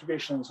posterior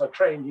distributions are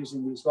trained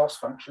using these loss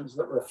functions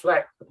that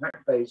reflect the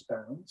PAC-Bayes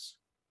bounds.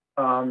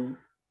 I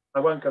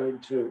won't go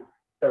into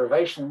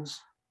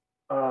derivations.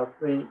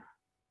 The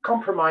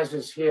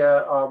compromises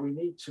here are we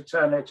need to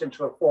turn it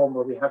into a form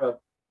where we have a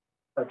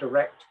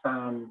direct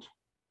bound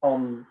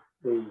on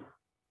the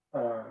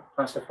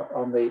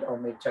on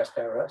the test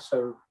error.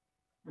 So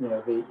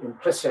the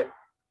implicit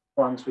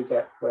ones we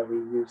get where we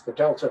use the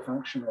delta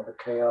function or the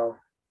KL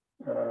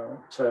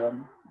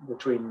term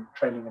between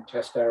training and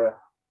test error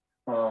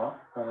are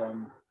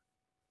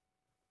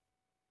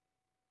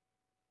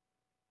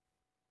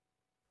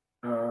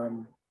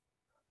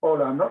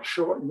Ola, I'm not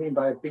sure what you mean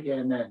by a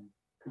BNN.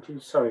 Could you,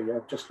 sorry,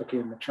 I'm just looking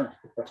in the chat,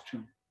 the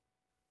question.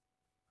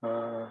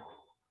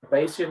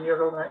 Bayesian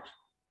neural net?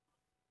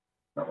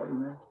 Not what you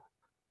meant?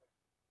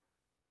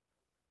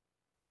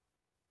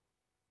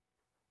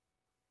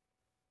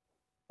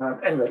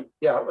 Anyway,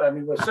 yeah, I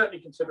mean, we're certainly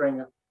considering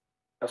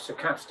a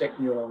stochastic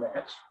neural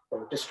net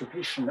or a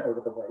distribution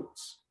over the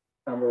weights,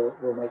 and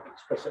we'll make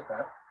explicit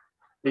that.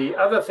 The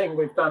other thing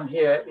we've done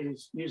here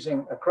is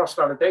using a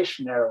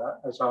cross-validation error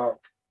as our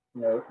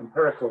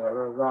empirical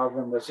error rather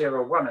than the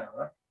 0-1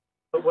 error.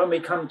 But when we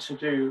come to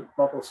do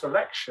model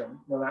selection,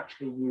 we'll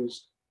actually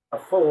use a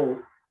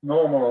full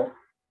normal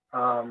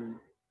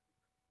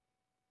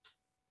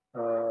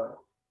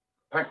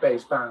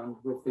PAC-Bayes bound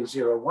with the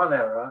 0-1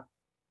 error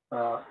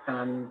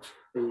and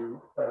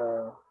the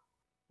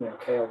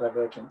KL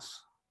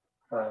divergence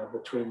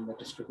between the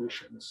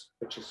distributions,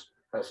 which is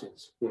as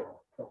it's here.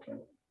 Okay.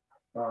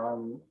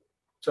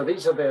 So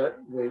these are the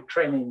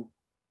training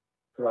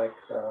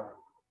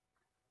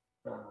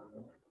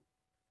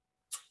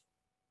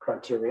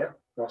criteria,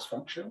 loss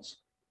functions.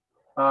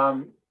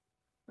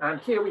 And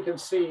here we can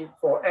see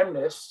for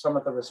MNIST some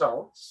of the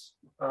results.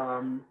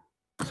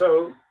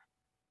 So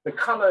the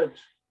colored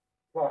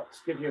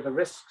plots give you the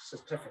risk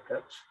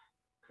certificate.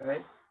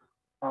 Okay.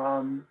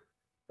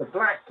 The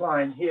black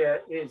line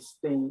here is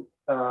the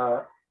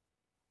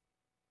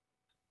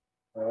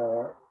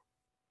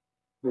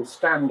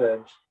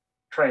standard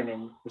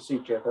training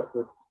procedure that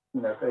would,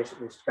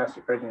 basically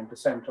stochastic gradient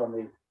descent on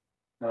the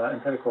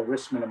empirical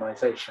risk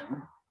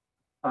minimization.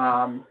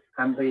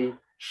 And the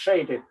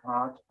shaded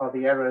part are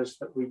the errors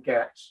that we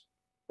get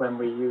when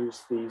we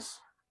use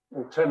these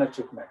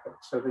alternative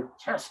methods. So the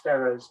test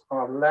errors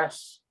are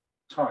less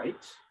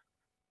tight,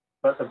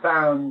 but the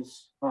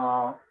bounds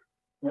are,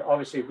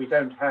 obviously we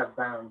don't have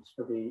bounds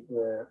for the,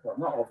 well,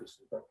 not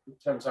obviously, but it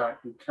turns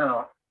out you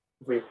cannot,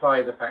 if we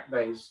apply the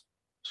PAC-Bayes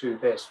to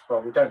this,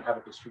 well, we don't have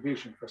a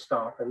distribution for a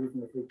start, but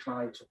even if we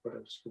try to put a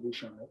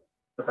distribution on it,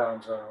 the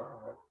bounds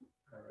are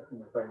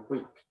very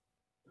weak.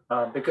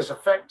 Because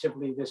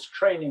effectively this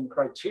training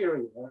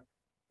criteria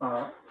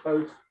are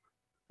both,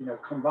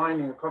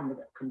 combining,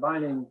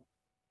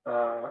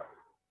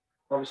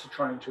 obviously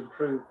trying to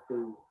improve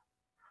the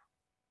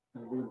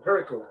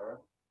empirical error,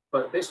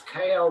 but this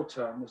KL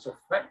term is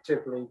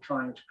effectively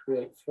trying to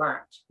create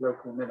flat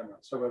local minima.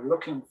 So we're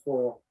looking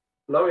for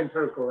low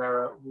empirical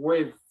error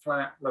with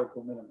flat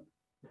local minimum,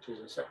 which is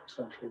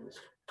essentially this.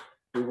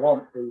 We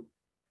want the,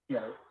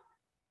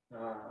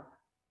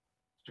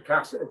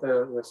 stochastic,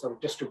 the sort of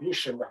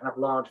distribution to have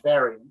large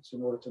variance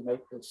in order to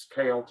make this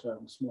KL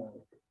term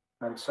small.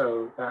 And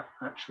so that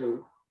actually,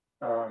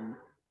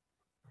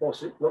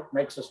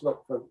 makes us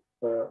look for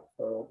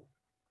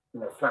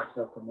flat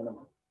local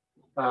minimum.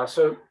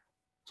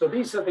 So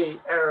these are the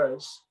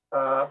errors,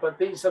 but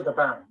these are the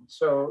bounds.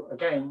 So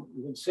again,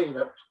 you can see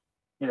that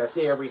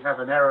here we have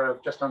an error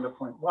of just under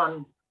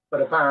 0.1,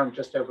 but a bound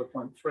just over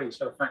 0.3,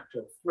 so a factor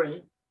of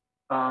 3.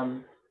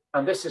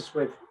 And this is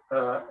with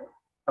a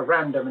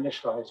random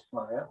initialized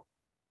prior.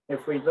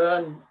 If we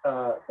learn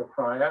the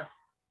prior,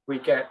 we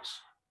get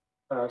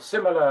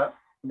similar,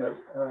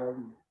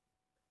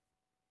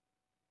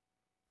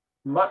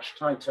 much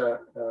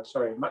tighter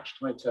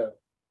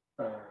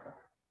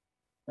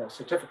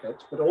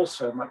certificates, but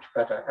also much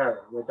better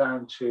error. We're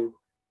down to,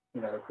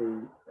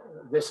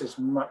 this is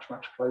much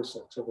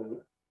closer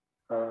to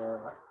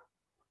the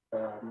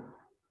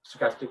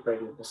stochastic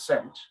gradient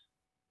descent.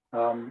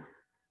 The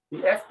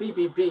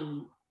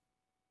FBBB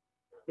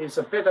is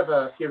a bit of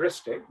a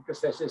heuristic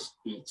because there's this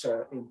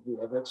eta in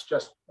here that's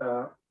just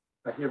a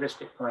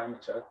heuristic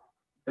parameter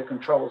that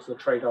controls the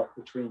trade-off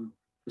between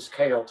this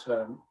KL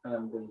term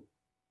and the,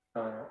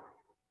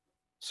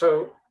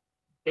 so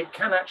it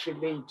can actually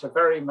lead to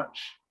very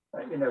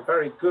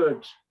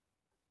good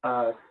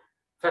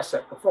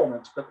test-set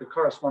performance, but the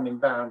corresponding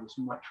bound is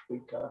much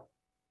weaker.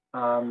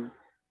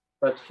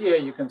 But here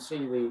you can see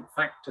the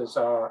factors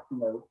are,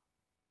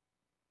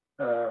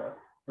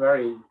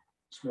 very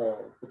small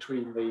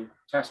between the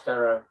test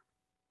error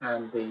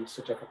and the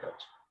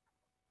certificate.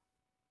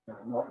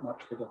 Not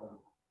much bigger than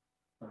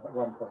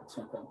 1 point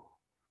something.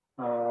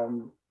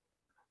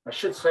 I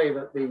should say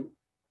that the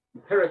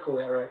empirical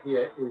error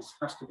here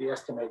has to be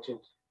estimated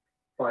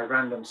by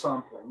random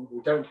sampling.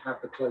 We don't have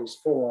the closed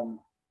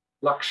form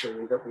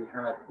luxury that we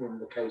had in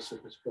the case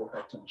of this full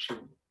vector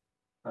machine.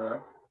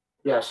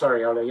 Yeah,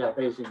 sorry, Ola, yeah,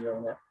 Bayesian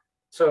neural net.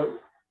 So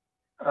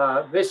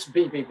this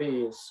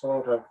BBB is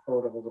sort of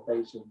as a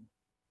Bayesian,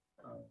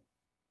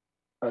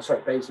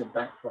 Bayesian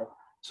backdrop.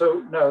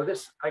 So no,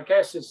 this, I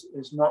guess,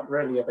 is not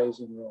really a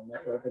Bayesian neural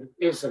network, but it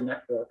is a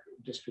network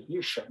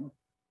distribution.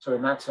 So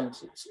in that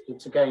sense,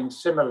 it's again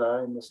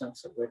similar in the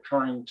sense that we're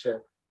trying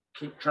to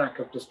keep track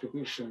of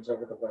distributions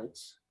over the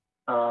weights.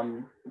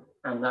 And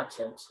in that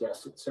sense,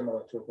 yes, it's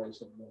similar to a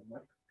Bayesian neural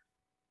network,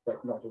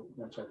 but not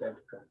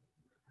identical.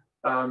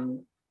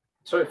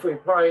 So if we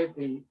apply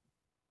the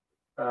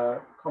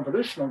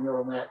convolutional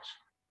neural net,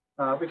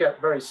 we get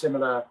very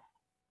similar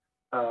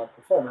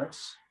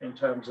performance in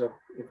terms of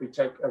if we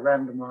take a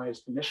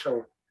randomized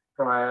initial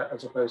prior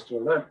as opposed to a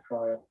learnt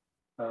prior,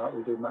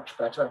 we do much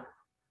better.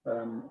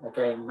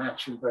 Again,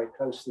 matching very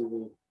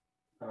closely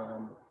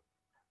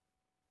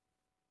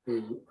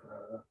the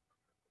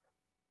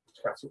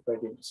stochastic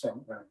gradient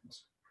descent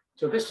rounds.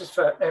 So this is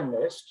for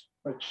MLIST,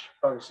 which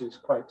obviously is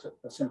quite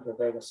a simpler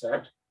data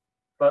set.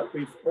 But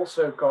we've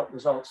also got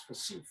results for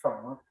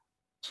CFAR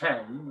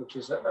 10, which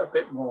is a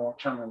bit more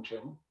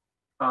challenging.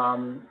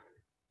 And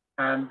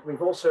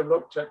we've also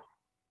looked at,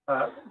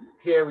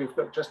 here we've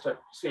looked just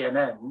at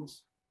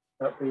CNNs,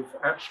 but we've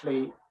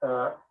actually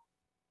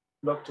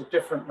looked at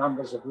different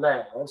numbers of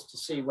layers to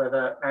see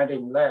whether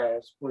adding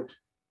layers would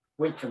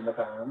weaken the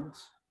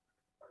bounds,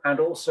 and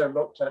also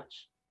looked at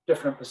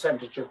different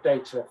percentage of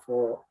data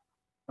for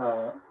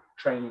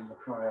training the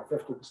prior,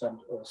 50%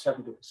 or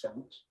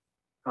 70%.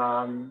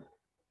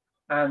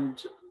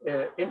 And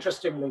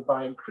interestingly,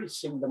 by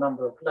increasing the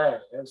number of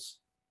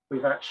layers,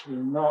 we've actually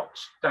not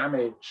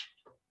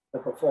damaged the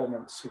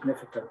performance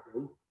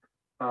significantly.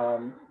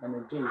 And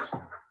indeed,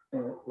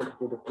 it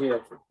would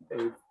appear that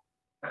they've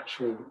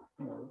actually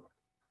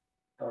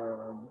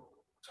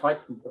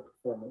tightened the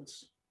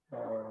performance.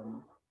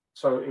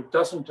 So it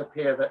doesn't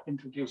appear that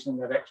introducing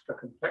that extra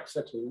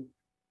complexity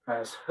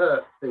has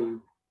hurt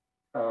the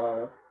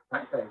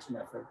PAC-Bayes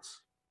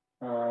methods.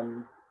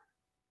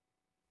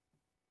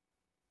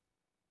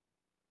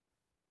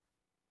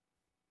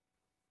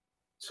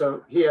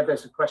 So here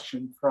there's a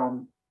question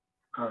from,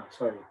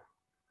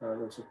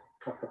 there's a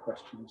couple of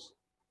questions.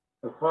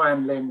 So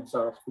Brian Lim has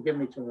asked, forgive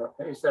me to interrupt,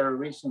 is there a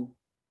reason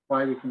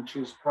why we can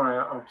choose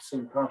prior after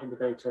seeing part of the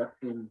data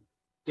in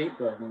deep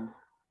learning,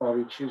 while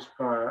we choose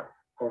prior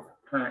of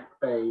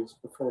PAC-Bayes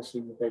before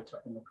seeing the data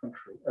on the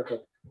contrary?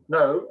 Okay,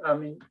 no, I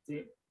mean,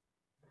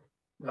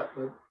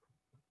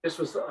 this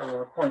was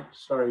a point,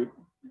 sorry,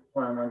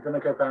 Brian, I'm going to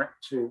go back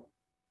to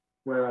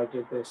where I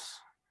did this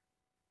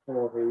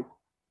for the,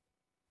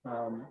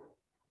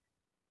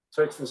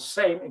 so it's the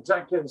same,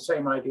 exactly the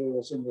same idea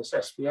as in this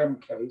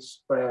SVM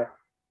case, where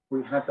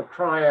we had the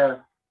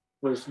prior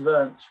was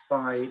learnt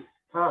by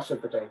part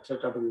of the data,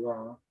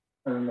 WR,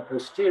 and then the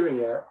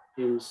posterior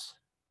is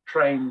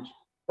trained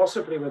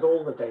possibly with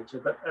all the data,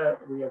 but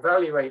we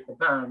evaluate the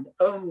bound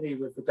only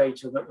with the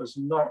data that was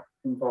not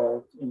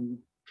involved in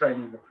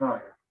training the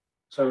prior.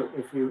 So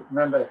if you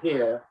remember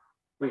here,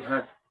 we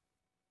had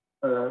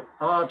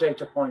our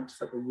data points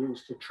that were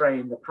used to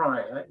train the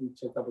prior,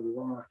 eta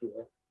WR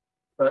here,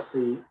 but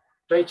the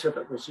data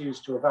that was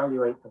used to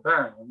evaluate the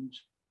bound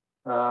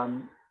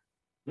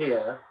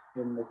here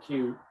in the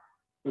Q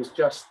is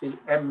just the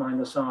M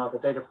minus R, the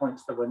data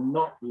points that were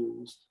not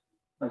used,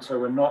 and so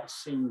were not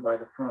seen by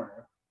the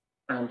prior.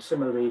 And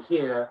similarly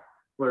here,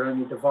 we're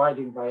only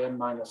dividing by M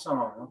minus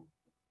R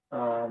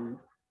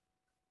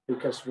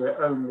because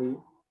we're only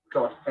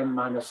got M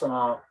minus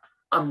R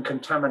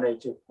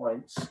uncontaminated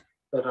points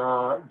that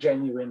are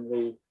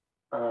genuinely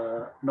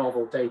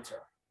novel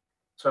data.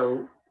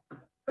 So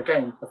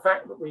again, the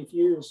fact that we've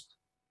used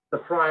the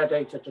prior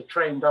data to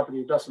train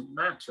W doesn't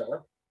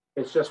matter.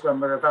 It's just when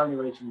we're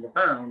evaluating the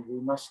bound, we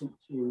mustn't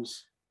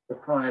use the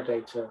prior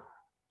data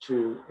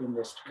to in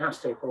this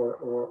stochastic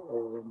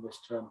or in this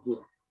term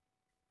here.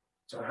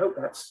 So I hope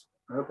that's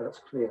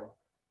clear.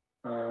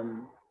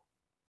 And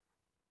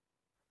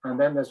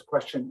then there's a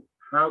question,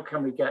 how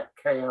can we get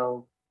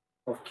KL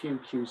of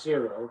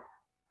QQ0?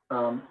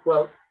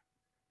 Well,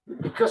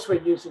 because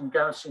we're using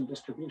Gaussian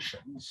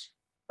distributions,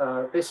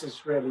 this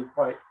is really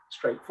quite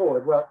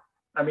straightforward. Well,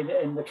 I mean,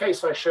 in the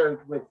case I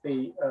showed with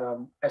the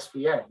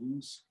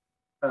SVMs,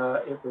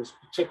 it was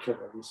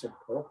particularly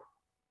simple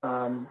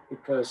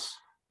because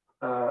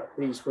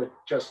these were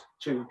just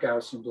two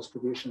Gaussian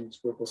distributions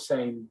with the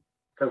same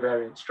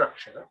covariant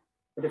structure.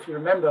 But if you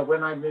remember,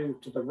 when I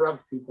moved to the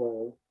rugby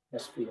ball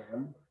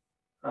SVM,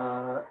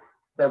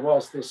 there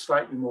was this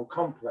slightly more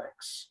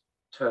complex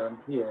term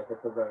here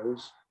with the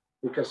rows,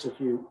 because if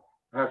you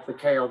have the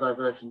KL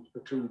divergence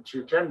between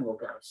two general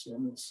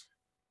Gaussians,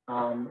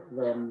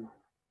 then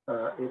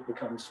it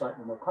becomes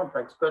slightly more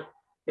complex. But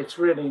it's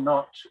really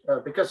not,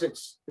 because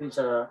these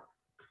are,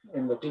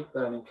 in the deep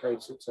learning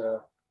case, it's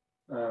a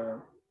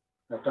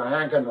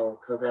diagonal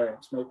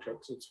covariance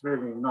matrix. It's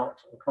really not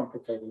a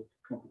complicated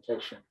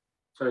computation.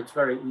 So it's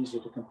very easy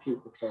to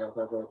compute the KL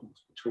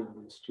divergence between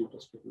these two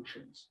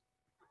distributions.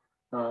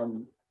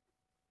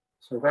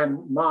 So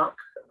then Mark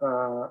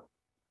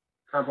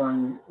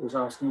Cabon is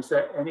asking, is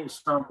there any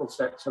sample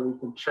set so we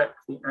can check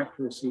the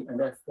accuracy and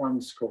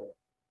F1 score?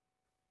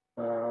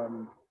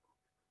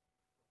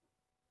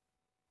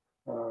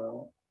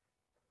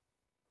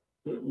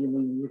 You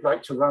mean you'd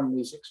like to run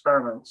these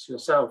experiments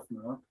yourself,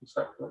 Mark? Is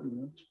that what you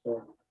meant?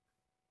 Or,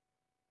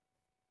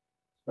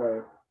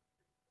 so,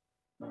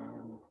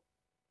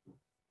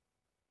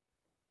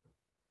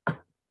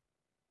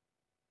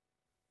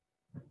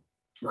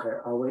 okay,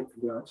 I'll wait for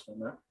the answer on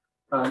that.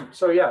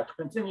 So yeah, to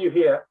continue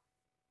here,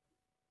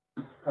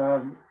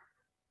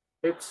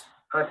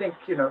 I think,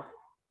 you know,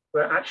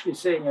 we're actually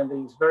seeing in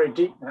these very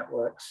deep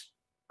networks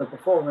the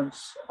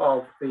performance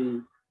of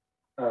the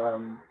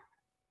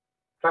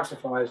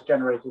classifiers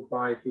generated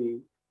by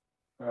the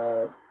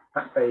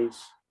PAC-Bayes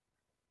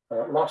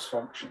loss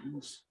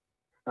functions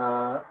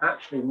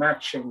actually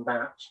matching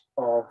that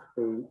of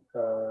the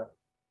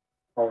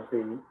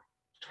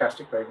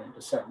stochastic gradient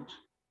descent.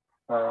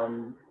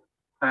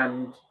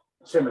 And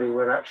similarly,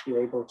 we're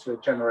actually able to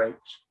generate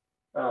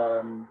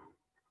you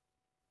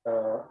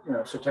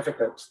know,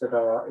 certificates that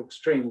are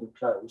extremely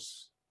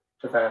close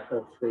to that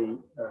of the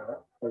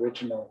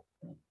original,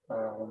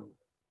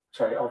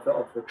 sorry, of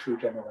the true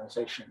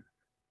generalization.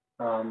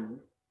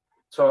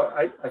 So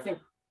I think,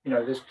 you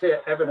know, there's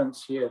clear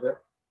evidence here that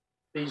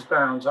these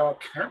bounds are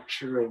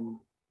capturing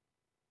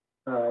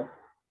a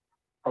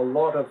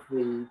lot of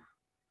the,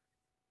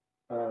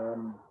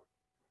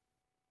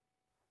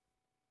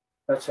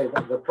 let's say,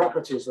 the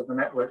properties of the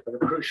network that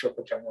are crucial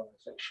for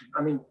generalization.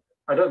 I mean,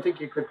 I don't think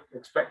you could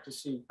expect to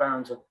see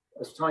bounds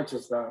as tight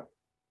as that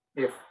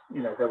if,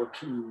 you know, there were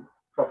key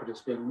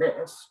properties being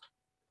missed.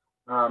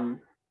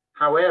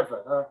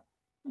 However,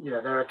 you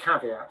know, there are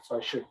caveats, I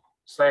should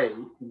say.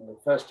 You know,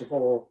 first of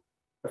all,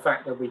 the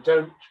fact that we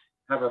don't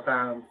have a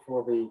bound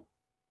for the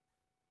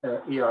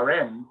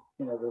ERM,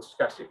 you know, the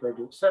stochastic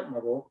gradient descent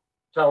model,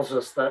 tells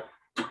us that,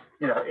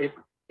 you know,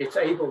 it's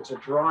able to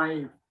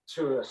drive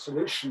to a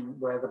solution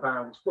where the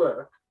bounds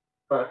work,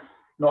 but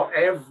not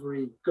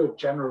every good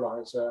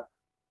generalizer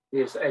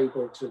is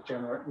able to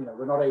generate, you know,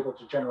 we're not able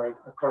to generate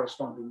a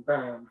corresponding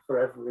bound for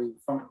every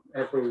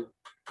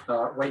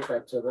weight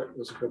vector that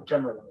is a good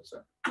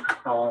generalizer.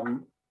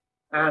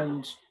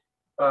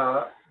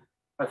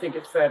 I think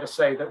it's fair to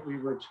say that we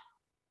would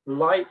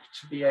like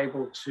to be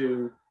able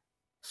to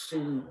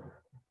see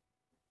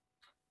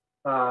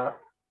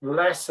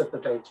less of the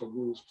data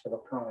used for the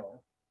prior,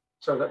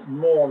 so that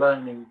more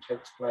learning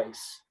takes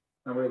place.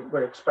 And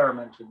we're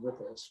experimenting with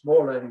this.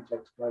 More learning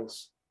takes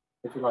place,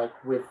 if you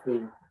like, with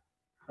the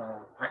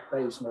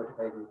PAC-Bayes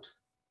motivated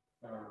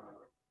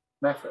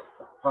method,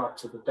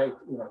 parts of the data,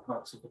 you know,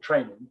 parts of the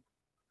training.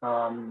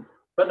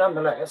 But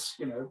nonetheless,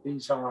 you know,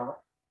 these are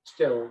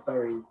still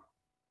very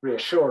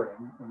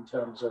reassuring in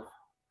terms of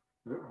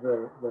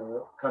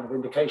the kind of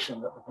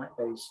indication that the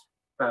PAC-Bayes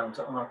bounds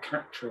are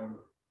capturing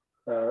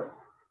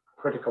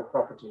critical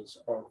properties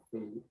of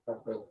the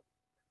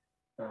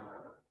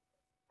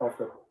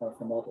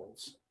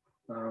models.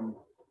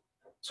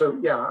 So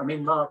yeah, I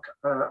mean, Mark,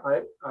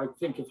 I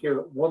think if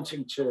you're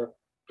wanting to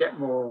get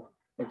more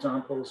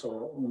examples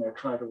or, you know,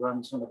 try to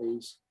run some of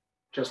these,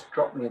 just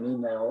drop me an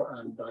email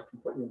and I can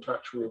put you in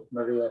touch with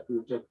Maria,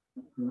 who did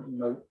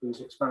note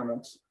these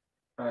experiments,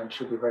 and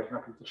she'll be very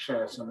happy to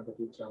share some of the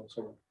details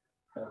or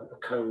the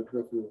code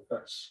with you if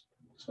that's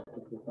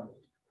something we want.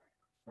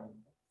 I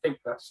think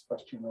that's the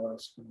question I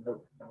was asking.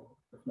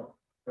 If not,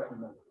 let me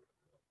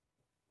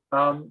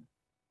know.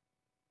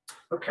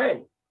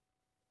 Okay,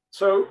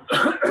 so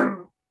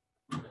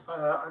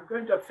I'm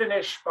going to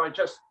finish by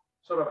just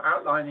sort of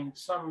outlining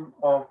some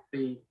of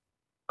the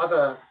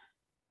other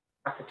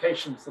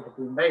applications that have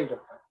been made of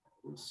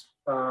PAC-Bayes,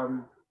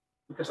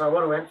 because I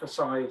want to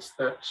emphasize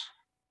that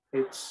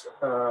it's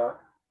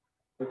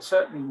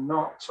certainly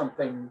not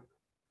something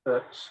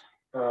that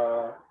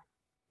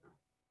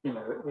you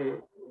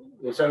know,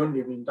 is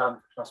only being done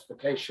for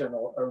classification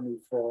or only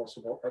for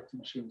support vector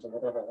machines or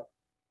whatever,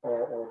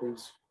 or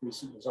these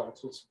recent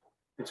results.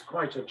 it's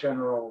quite a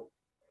general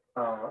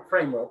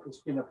framework.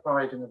 It's been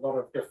applied in a lot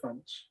of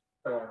different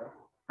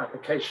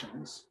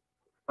applications.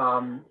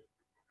 And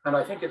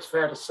I think it's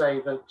fair to say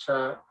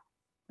that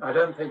I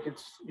don't think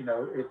it's,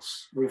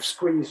 we've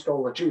squeezed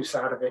all the juice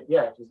out of it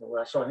yet, as it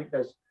were. So I think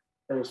there's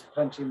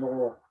plenty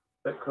more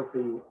that could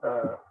be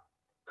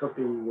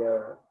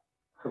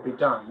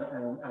done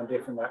and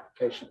different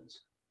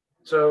applications.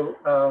 So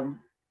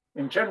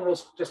in general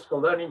statistical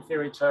learning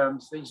theory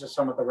terms, these are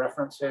some of the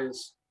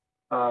references.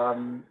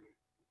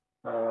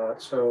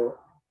 So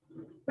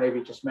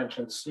maybe just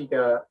mention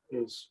Seeger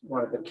is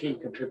one of the key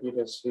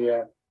contributors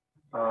here.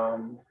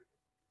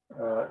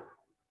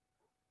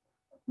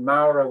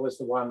 Maurer was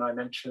the one I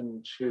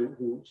mentioned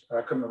who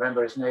I couldn't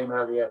remember his name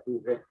earlier,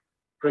 who had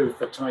proved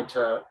the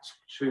tighter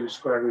 2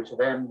 square root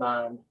of n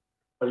bound.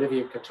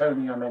 Olivia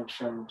Catoni I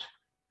mentioned,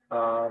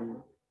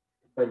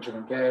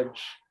 Benjamin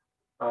Gedge.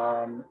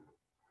 I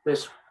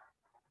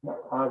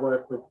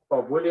work with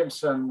Bob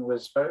Williamson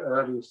was very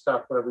early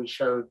stuff where we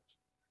showed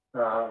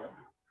that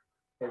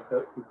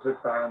we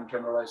could bound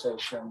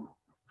generalization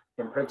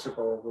in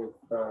principle with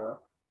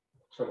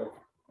sort of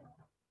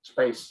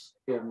space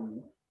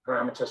in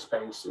parameter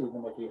space,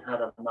 even if you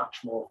had a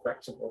much more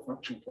flexible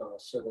function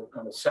class. So they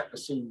kind of set the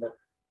scene that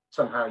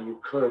somehow you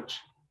could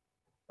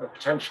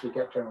potentially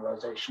get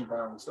generalization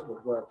bounds that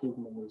would work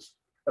even in these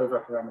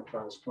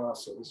over-parameterized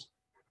classes.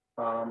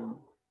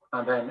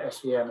 And then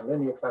SVM and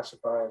linear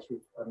classifiers,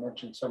 I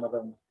mentioned some of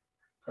them.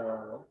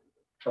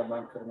 John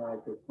Lankford and I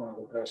did one of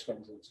the first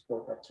ones in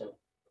support vector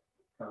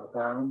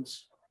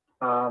bounds.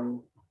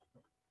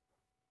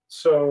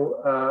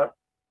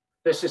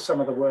 This is some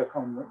of the work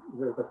on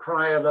the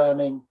prior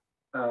learning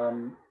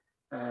and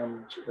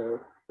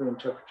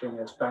reinterpreting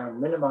as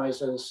bound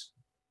minimizers,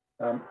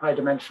 high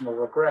dimensional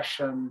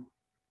regression,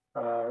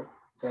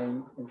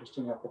 again,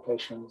 interesting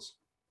applications,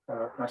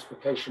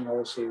 classification,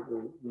 obviously,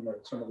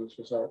 some of these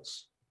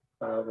results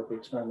with the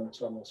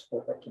experiments on the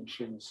support vector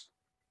machines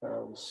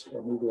was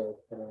mediated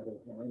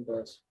behind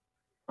this.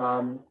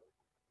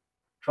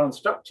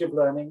 Transductive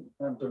learning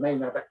and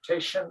domain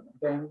adaptation,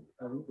 again,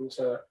 these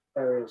are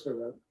areas that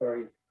are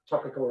very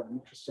topical and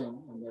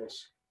interesting, and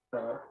there's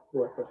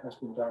work that has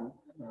been done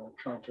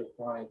trying to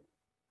apply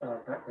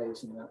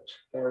PAC-Bayes in that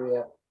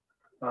area.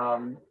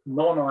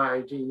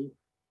 Non-IID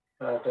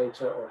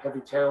data or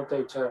heavy tail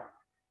data,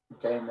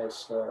 again,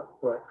 there's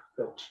work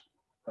that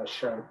has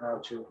shown how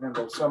to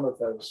handle some of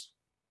those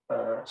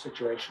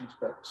situations,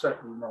 but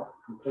certainly not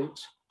complete.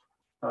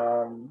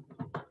 I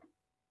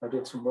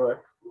did some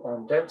work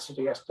on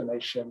density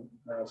estimation,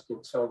 as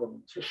did Selden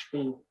and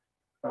Tishby.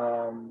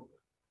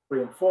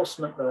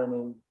 Reinforcement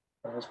learning,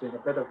 there has been a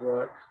bit of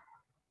work.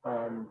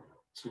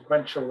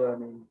 Sequential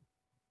learning,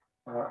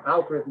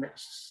 algorithmic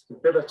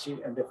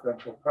stability and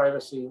differential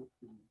privacy,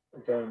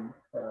 again,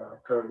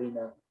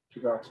 Carolina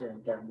Gigati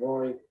and Dan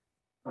Roy.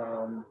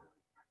 And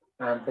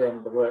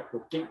then the work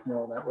with deep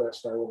neural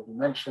networks that I already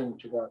mentioned,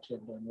 Gigati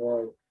and Dan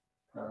Roy,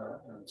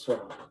 and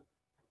so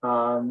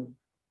on.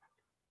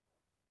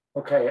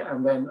 Okay,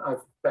 and then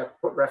I've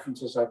put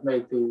references, I've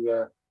made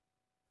the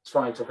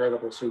slides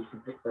available so you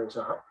can pick those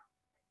up.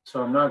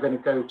 So I'm now going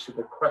to go to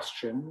the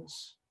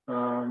questions.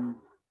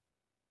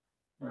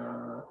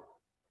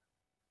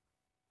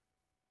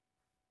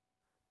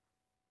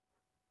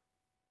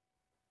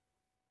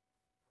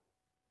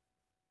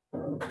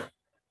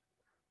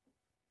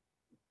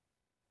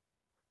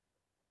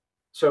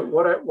 So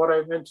what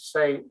I meant to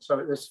say,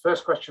 so this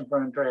first question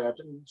for Andrea, I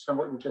didn't understand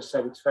what you just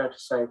said. It's fair to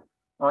say,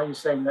 are you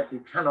saying that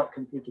you cannot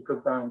compute a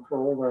good bound for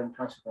all learning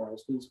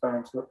classifiers? These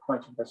bounds look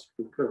quite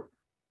impressively good.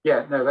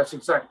 Yeah, no, that's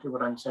exactly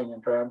what I'm saying,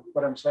 Andrea.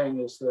 What I'm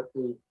saying is that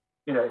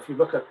if you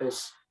look at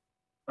this,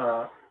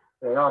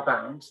 they are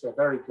bounds, they're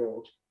very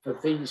good. For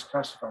these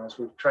classifiers,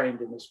 we've trained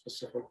in a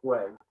specific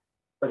way.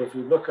 But if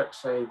you look at,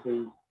 say,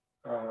 the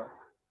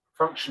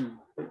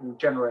function that you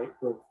generate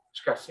with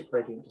stochastic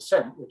gradient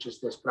descent, which is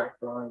this black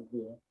line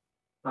here,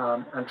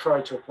 and try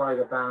to apply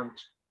the bound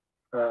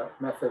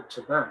method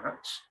to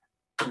that,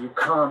 you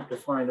can't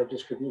define a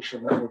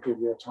distribution that will give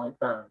you a tight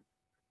bound.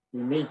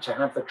 You need to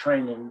have the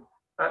training.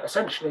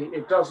 Essentially,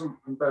 it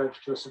doesn't converge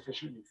to a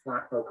sufficiently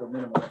flat local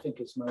minimum. I think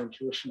it's my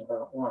intuition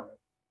about why.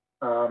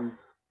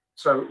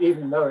 So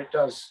even though it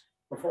does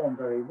perform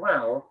very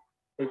well,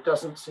 it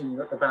doesn't seem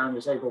that the bound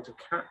is able to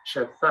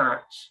capture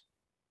that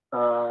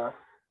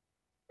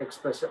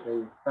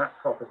explicitly, that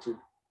property.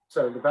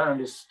 So the bound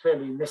is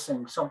clearly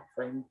missing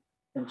something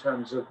in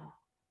terms of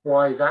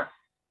why that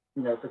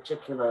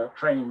particular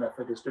training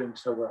method is doing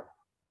so well.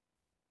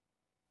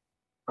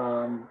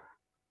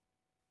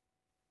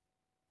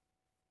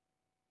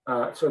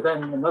 So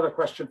then another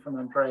question from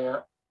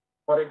Andrea,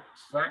 where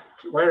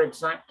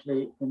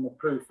exactly in the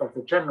proof of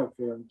the general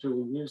theorem do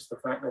we use the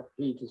fact that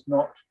P does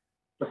not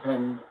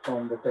depend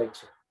on the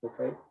data?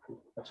 Okay, good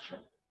question.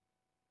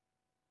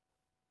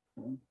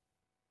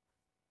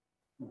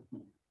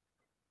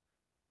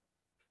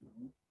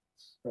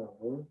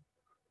 So,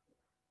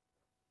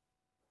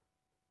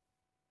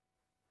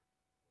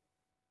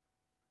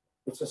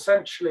 it's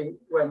essentially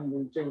when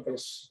we do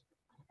this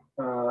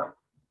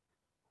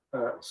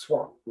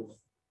swap,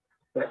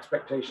 the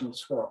expectation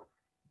swap.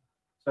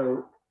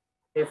 So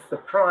if the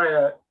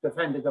prior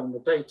depended on the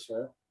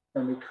data,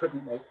 then we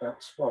couldn't make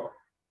that swap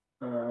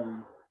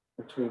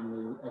between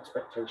the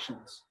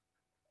expectations.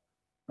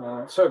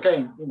 So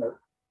again,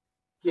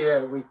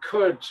 here we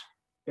could,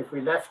 if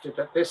we left it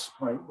at this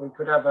point, we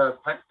could have a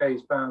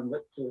PAC-Bayes bound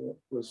that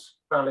was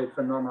valid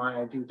for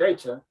non-IID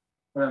data.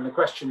 And then the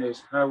question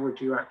is, how would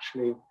you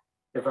actually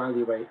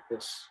evaluate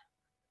this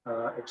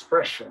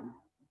expression?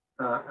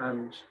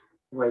 And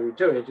the way we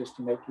do it is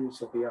to make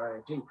use of the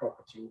IID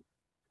property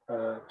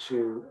as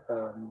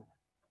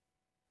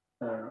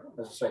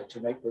I say, to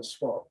make this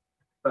swap.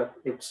 But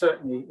it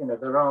certainly,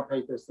 there are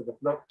papers that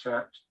have looked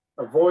at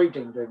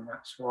avoiding doing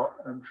that swap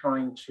and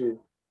trying to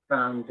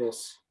bound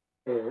this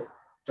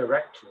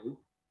directly,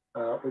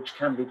 which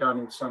can be done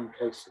in some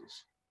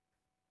cases.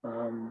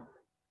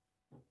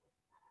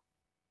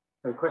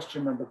 So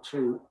question number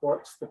 2,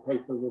 what's the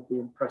paper with the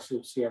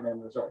impressive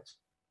CNN results?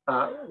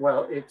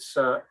 Well, it's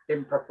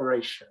in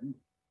preparation.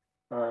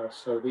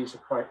 So these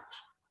are quite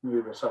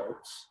new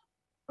results.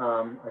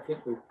 I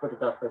think we've put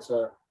it up as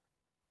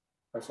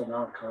an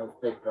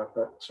archive paper,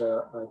 but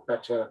I'd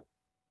better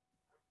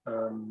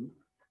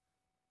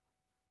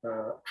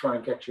try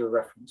and get you a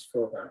reference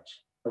for that.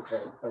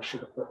 Okay, I should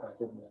have put that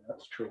in there,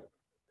 that's true.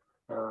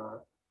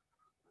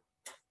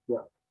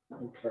 Yeah,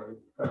 okay.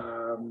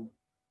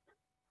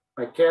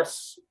 I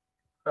guess,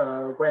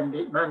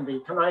 Mandy,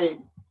 can I,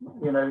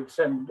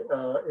 send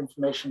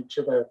information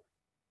to the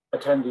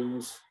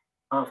attendees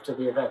after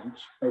the event?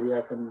 Maybe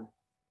I can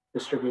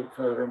distribute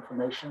further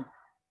information.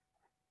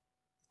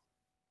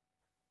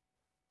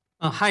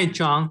 Hi,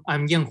 John.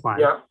 I'm Yanhuan.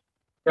 Yeah.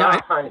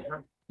 Hi.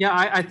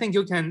 Yeah, I think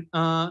you can.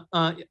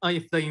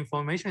 If the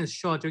information is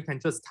short, you can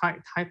just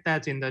type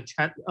that in the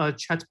chat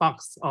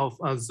box of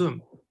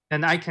Zoom,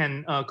 and I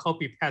can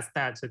copy paste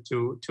that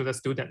to the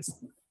students.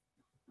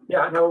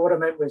 Yeah, no, what I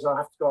meant was I'll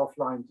have to go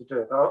offline to do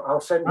it.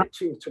 I'll send it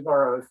to you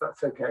tomorrow if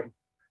that's okay.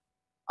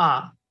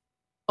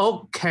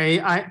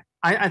 Okay.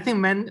 I think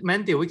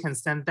Mandy, we can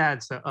send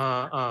that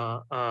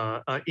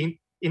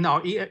in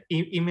our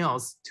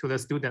emails to the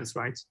students,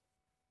 right?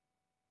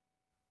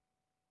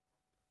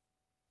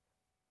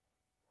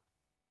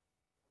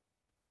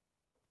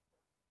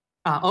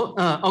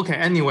 Okay.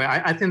 Anyway,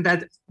 I think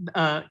that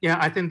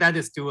I think that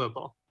is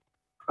doable.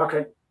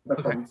 Okay. No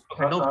problem.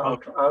 Okay, no problem.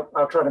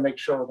 I'll try to make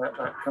sure that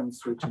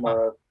comes through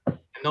tomorrow.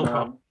 No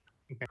problem.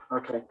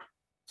 Okay.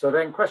 So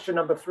then question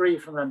number 3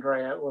 from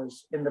Andrea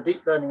was, in the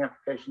deep learning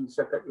application, you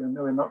said that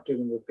we're not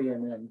dealing with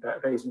BNN,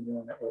 Bayesian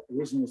neural network. The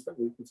reason is that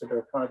we consider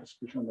a prior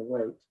distribution on the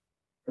weight,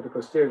 but the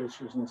posterior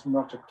distribution is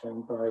not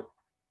obtained by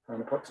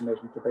an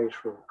approximation to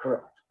Bayes rule.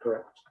 Correct.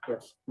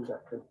 Yes,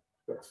 exactly.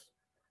 Yes.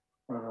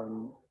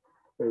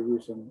 They're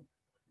using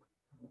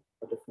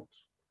a different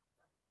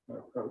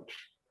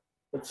approach.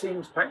 It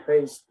seems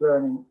PAC-Bayes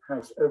learning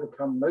has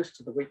overcome most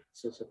of the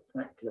weaknesses of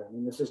PAC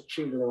learning. This is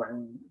Chilo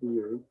and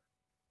Liu.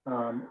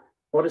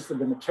 What is the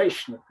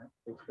limitation of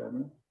PAC-Bayes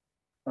learning?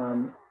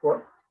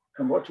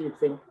 What do you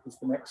think is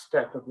the next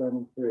step of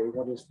learning theory?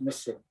 What is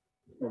missing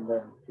in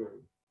learning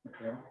theory?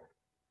 Okay,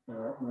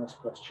 nice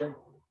question.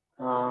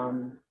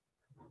 I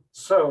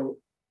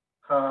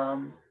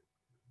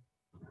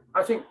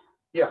think,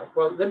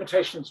 well,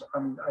 limitations,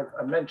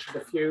 I mentioned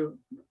a few.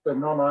 The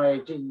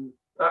non-IID,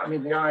 the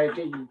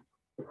IID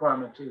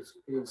requirement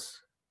is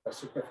a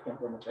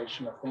significant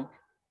limitation, I think.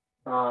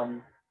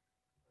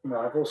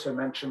 I've also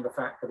mentioned the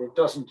fact that it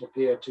doesn't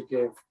appear to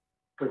give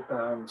good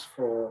bounds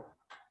for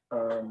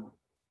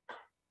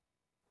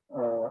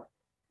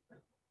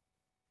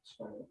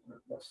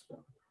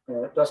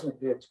it doesn't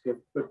appear to give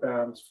good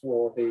bounds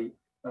for the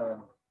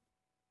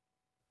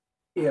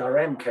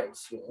ERM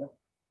case here.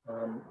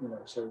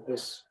 So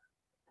this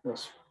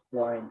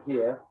line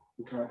here,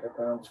 we can't get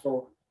bounds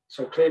for.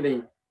 So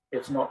clearly,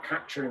 it's not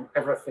capturing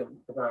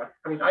everything about.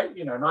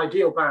 An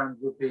ideal bound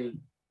would be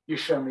you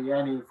show me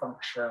any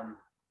function,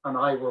 and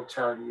I will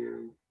tell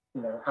you,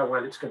 how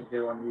well it's going to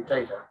do on new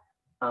data,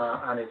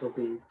 and it'll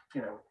be,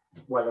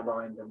 well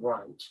aligned and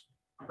right.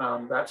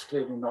 That's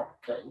clearly not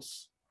the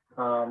case.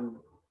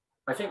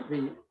 I think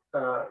the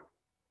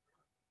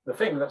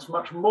thing that's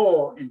much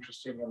more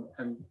interesting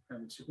and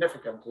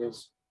significant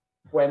is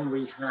when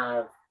we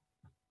have,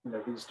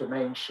 these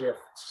domain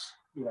shifts.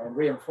 In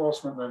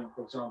reinforcement learning,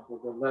 for example,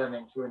 we're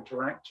learning through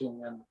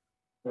interacting, and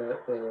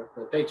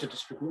the data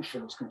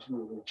distribution is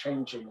continually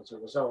changing as a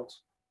result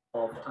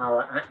of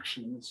our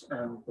actions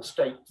and the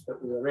state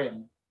that we are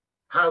in.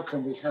 How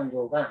can we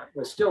handle that?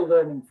 We're still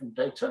learning from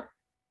data,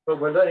 but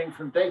we're learning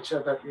from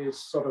data that is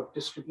sort of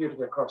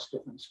distributed across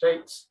different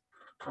states,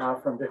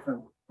 from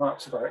different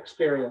parts of our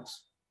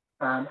experience.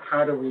 And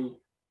how do we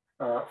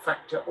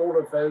factor all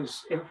of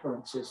those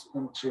influences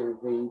into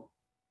the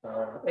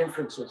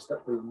inferences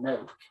that we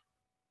make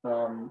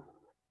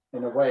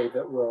in a way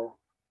that will,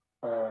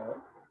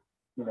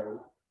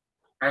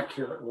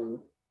 accurately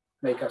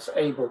make us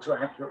able to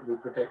accurately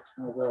predict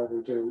how well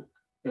we do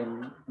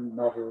in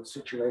novel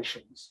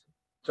situations.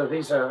 So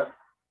these are,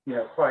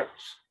 quite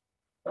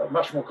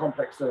much more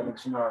complex learning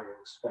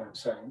scenarios, what I'm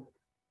saying.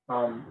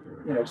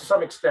 To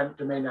some extent,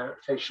 domain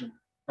adaptation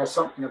has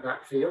something of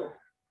that feel.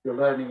 You're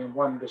learning in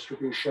one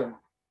distribution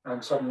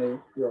and suddenly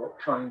you're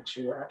trying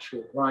to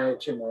actually apply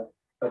it in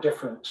a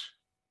different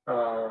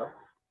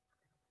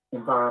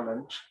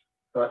environment.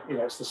 But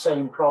it's the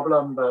same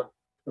problem, but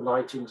the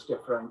lighting's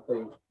different.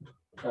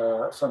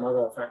 Some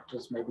other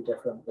factors may be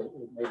different.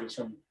 Maybe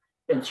some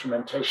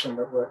instrumentation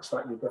that works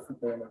slightly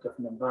differently in a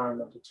different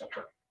environment,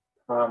 etc.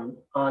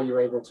 Are you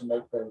able to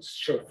make those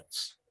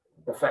shifts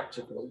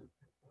effectively?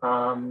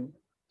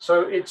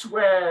 So it's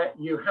where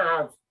you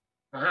have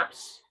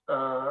perhaps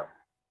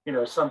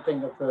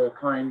something of the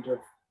kind of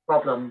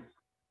problem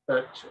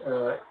that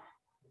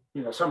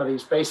some of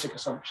these basic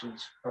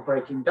assumptions are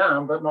breaking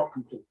down, but not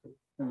completely.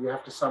 And you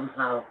have to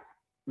somehow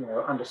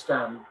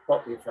understand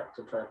what the effect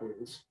of that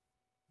is.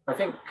 I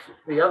think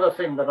the other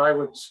thing that I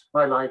would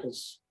highlight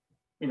as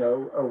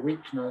a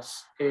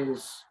weakness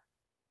is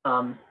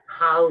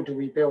how do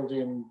we build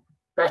in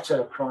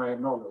better prior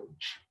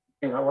knowledge?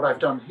 What I've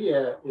done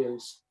here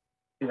is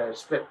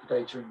split the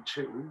data in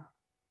two,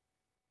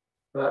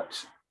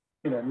 but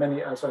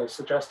many, as I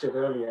suggested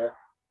earlier,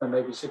 there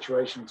may be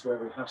situations where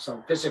we have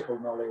some physical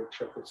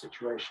knowledge of the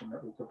situation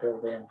that we could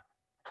build in,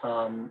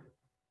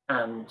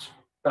 and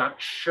that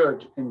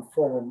should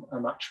inform a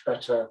much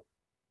better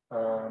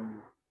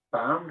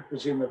bound,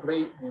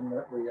 presumably, in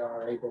that we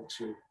are able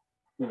to,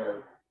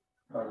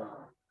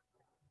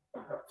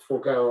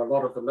 forego a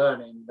lot of the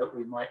learning that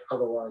we might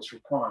otherwise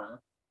require.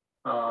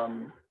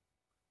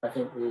 I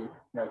think the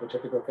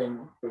typical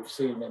thing we've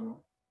seen in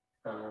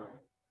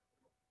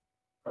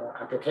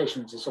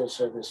applications is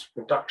also this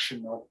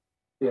reduction of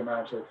the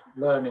amount of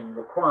learning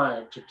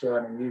required to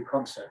learn a new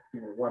concept.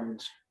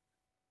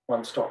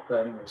 One-stop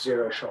learning or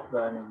zero-shot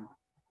learning.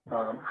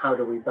 How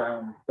do we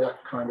bound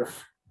that kind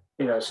of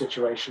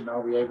situation?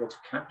 Are we able to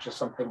capture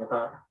something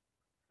about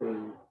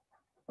the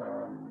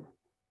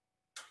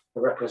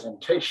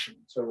representation?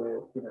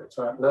 So it's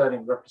like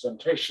learning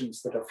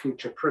representations that are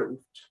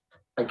future-proofed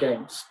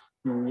against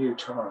new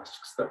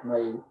tasks that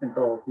may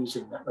involve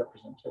using that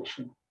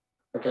representation.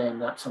 Again,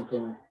 that's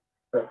something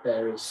that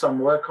there is some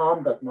work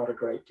on, but not a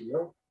great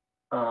deal.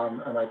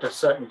 And I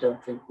certainly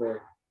don't think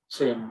we're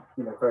seeing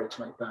very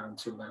tight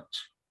bounds in that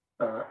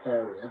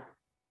area.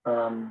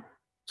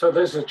 So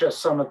those are just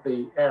some of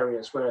the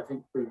areas where I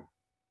think we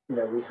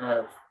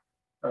have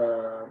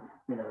a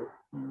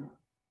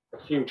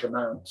huge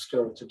amount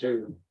still to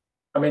do.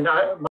 I mean,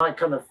 my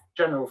kind of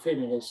general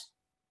feeling is,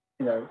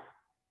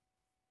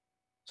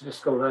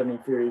 statistical learning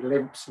theory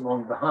limps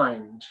along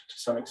behind to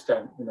some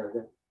extent.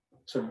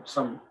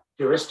 Some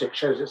heuristic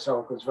shows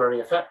itself as very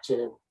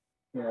effective,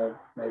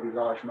 maybe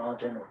large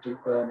margin or deep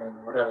learning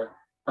or whatever.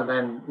 And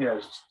then,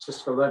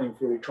 statistical learning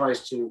theory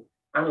tries to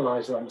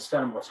analyze and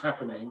understand what's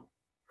happening,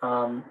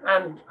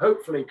 and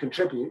hopefully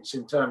contributes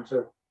in terms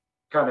of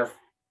kind of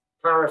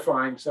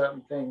clarifying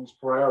certain things,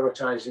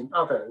 prioritizing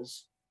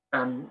others,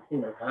 and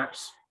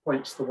perhaps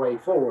points the way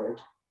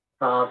forward.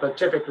 But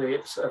typically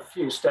it's a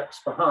few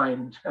steps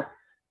behind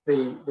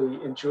the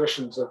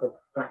intuitions of the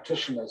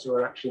practitioners who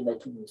are actually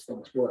making these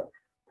things work.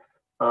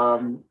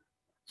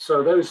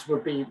 So those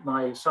would be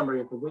my summary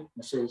of the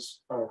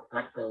weaknesses of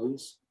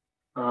PAC-Bayes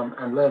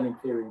and learning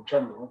theory in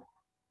general,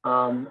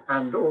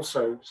 and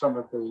also some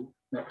of the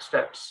next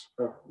steps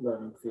of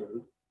learning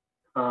theory.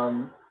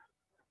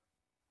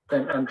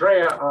 Then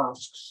Andrea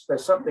asks,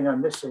 there's something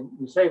I'm missing.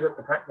 You say that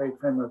the PAC-Bayes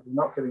framework is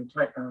not giving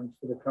tight bounds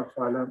for the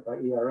classifier learned by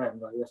ERM,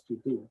 by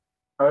STD.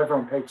 However,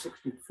 on page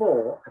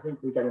 64, I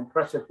think we get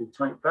impressively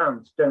tight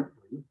bounds, don't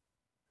we?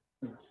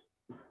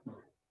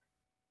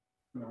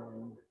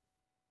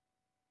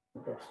 I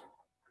guess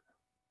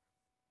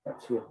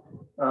that's here.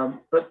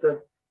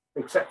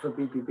 Except for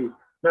BBB.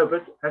 No,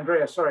 but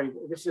Andrea, sorry,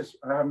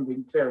 I haven't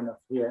been clear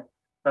enough here.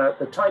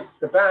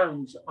 The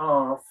bounds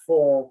are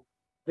for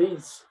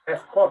these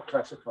F quad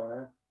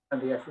classifier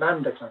and the F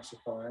lambda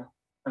classifier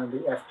and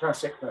the F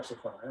classic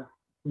classifier,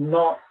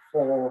 not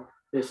for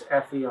this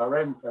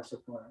FERM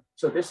classifier.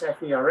 So this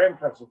FERM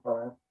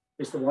classifier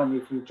is the one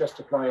if you just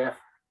apply F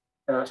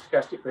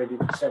stochastic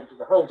gradient descent to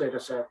the whole data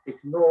set,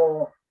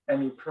 ignore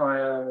any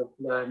prior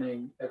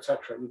learning,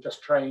 etc. You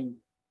just train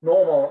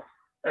normal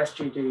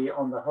SGD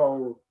on the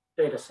whole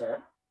data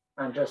set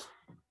and just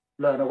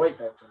learn a weight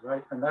vector,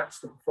 right? And that's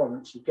the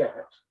performance you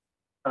get.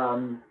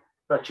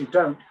 But you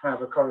don't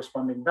have a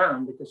corresponding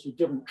bound because you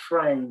didn't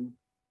train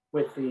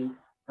with the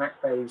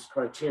PAC-Bayes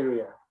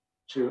criteria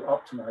to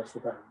optimize the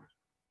bound.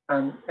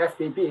 And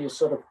FBB is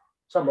sort of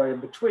somewhere in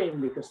between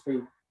because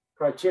the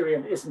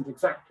criterion isn't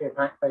exactly a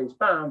PAC-Bayes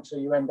bound, so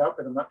you end up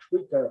with a much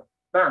weaker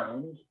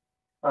bound,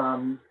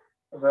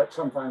 but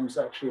sometimes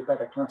actually a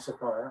better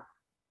classifier.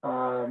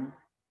 I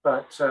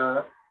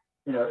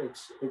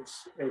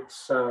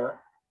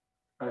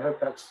hope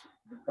that's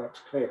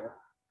clear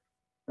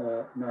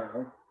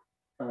now.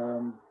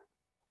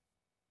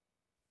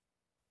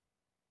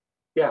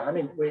 Yeah, I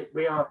mean,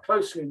 we are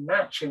closely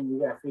matching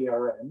the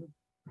FERM,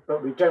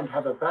 but we don't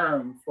have a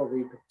bound for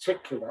the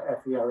particular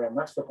FERM.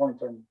 That's the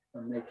point I'm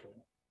making.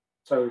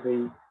 So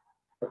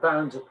the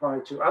bounds apply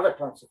to other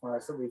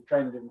classifiers that we've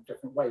trained in a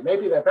different way.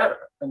 Maybe they're better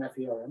than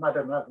FERM, I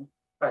don't know.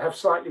 I have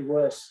slightly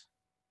worse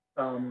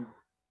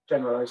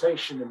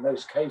generalization in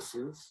most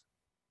cases.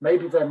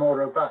 Maybe they're more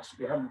robust.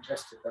 We haven't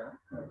tested that.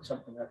 It's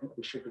something I think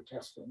we should be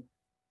testing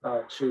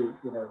to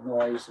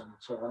noise and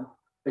so on,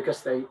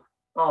 because they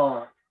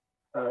are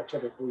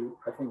typically,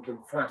 I think, in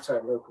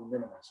flatter local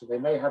minima. So they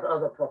may have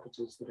other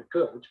properties that are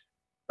good,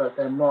 but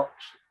they're not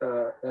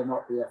the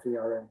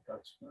FERM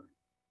classifier.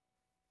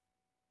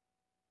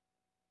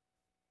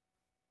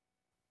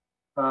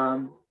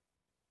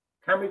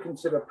 Can we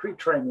consider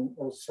pre-training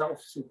or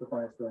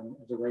self-supervised learning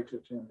as a way to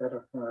obtain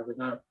better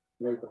without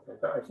labor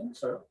data? I think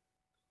so.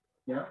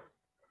 Yeah.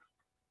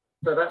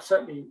 So that's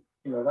certainly,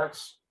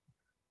 that's,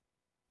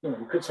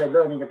 you could say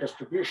learning a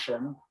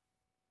distribution,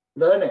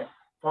 learn it,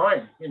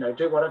 fine,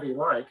 do whatever you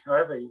like,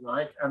 however you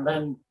like, and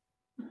then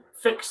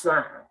fix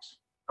that,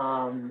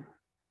 and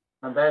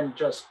then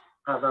just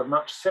have a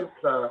much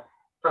simpler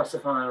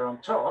classifier on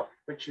top,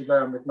 which you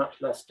learn with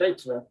much less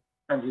data,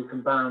 and you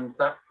can bound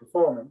that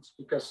performance,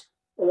 because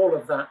all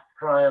of that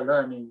prior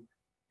learning,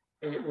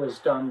 it was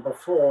done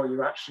before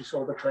you actually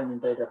saw the training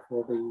data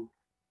for the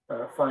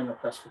final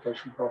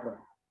classification problem.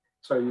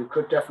 So you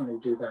could definitely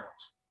do that.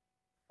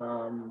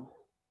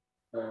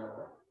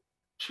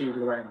 Chi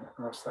Luang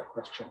asked that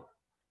question.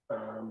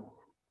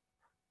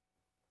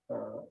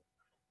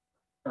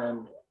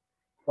 And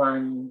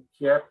Huang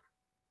Hiep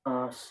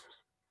asked,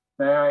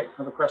 may I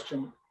have a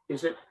question?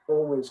 Is it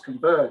always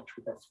converged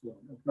with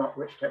SVM? If not,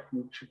 which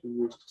technique should be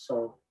used to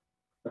solve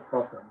the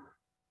problem?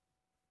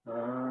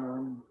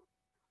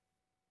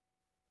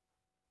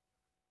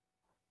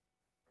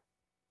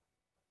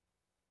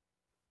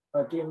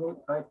 Do you mean,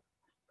 I'm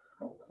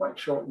not quite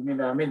sure what you mean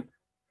there. I mean,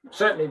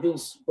 certainly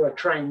these were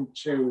trained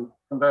to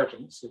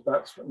convergence, if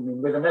that's what you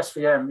mean. With an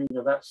SVM,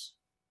 that's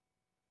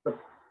the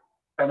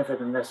benefit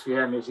in an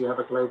SVM is you have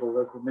a global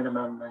local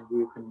minimum and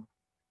you can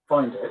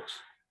find it,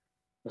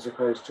 as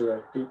opposed to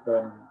a deep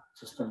learning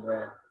system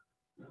where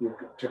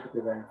you're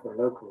typically going for a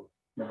local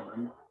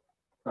minimum.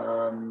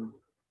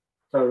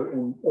 So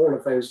in all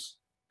of those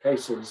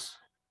cases,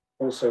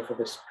 also for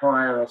this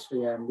prior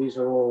SVM, these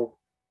are all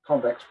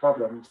convex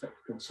problems that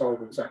you can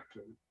solve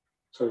exactly.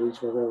 So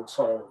these were all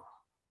solved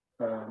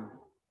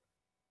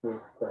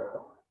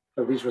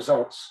so these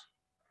results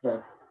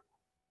that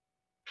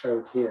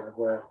showed here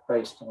were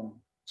based on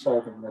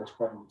solving those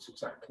problems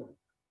exactly.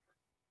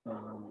 I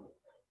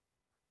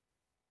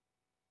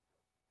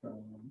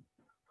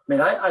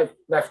mean, I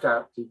left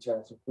out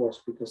details, of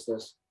course, because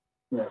there's,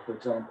 for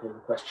example, the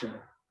question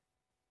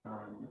of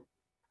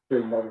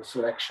doing model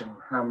selection,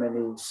 how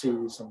many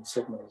C's and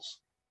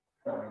sigmas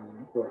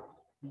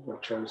were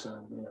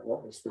chosen,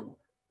 what was the,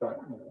 but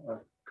I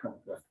kind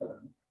of left that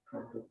out.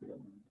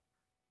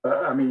 But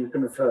I mean, you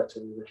can refer to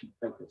the original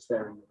paper, it's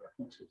there in the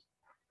references.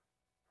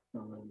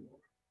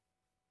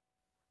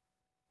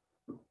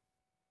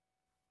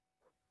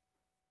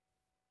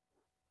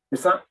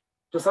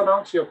 Does that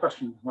answer your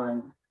question,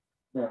 Wang?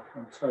 Yeah,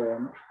 I'm sorry,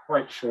 I'm not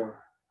quite sure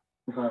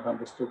if I've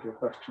understood your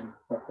question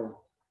properly.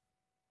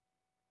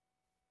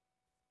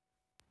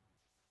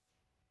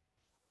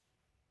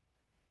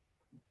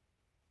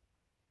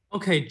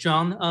 Okay,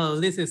 John,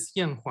 this is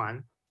Yan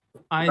Huan.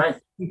 I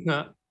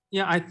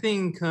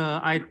think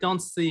I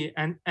don't see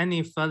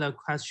any further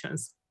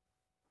questions.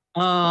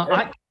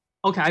 I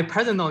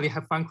personally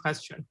have one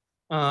question.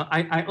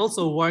 I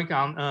also work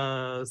on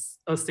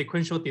a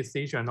sequential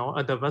decision or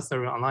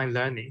adversarial online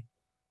learning.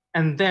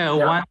 And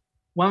there,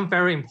 one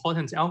very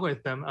important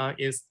algorithm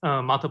is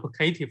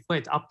multiplicative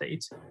weight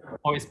update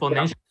or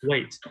exponential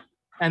weight.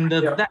 And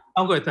that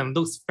algorithm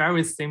looks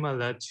very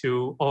similar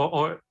to,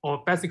 or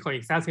basically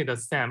exactly the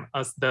same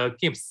as the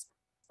Gibbs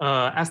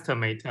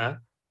estimator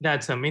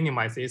that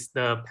minimizes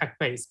the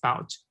PAC-Bayes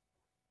bound.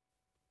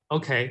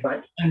 Okay,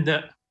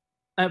 and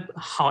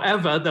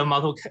however, the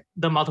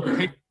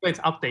multiplicative weight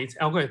update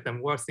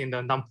algorithm works in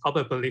the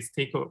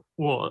non-probabilistic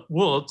world,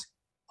 while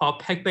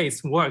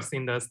PAC-Bayes works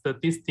in the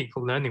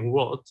statistical learning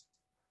world.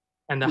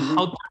 And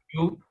how do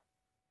you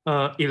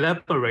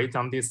elaborate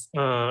on this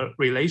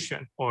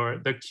relation or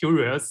the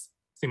curious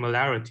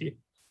similarity?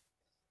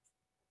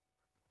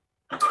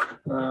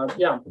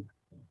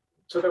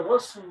 So there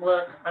was some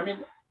work, I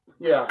mean,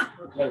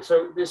 okay,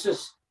 so this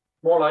is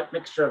more like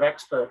mixture of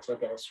experts, I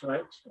guess,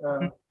 right?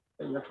 That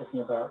you're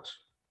talking about,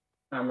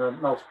 and the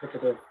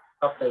multiplicative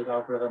update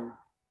algorithm.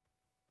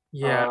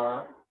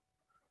 I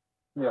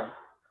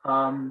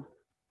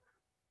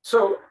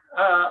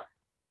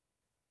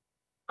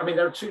mean,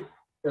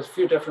 there's a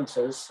few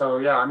differences. So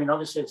I mean,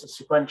 obviously it's a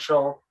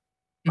sequential,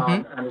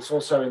 and it's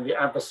also in the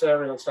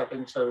adversarial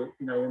setting. So,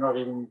 you're not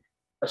even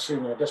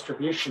assuming a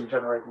distribution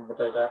generating the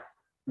data,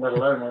 let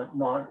alone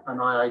an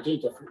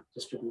IID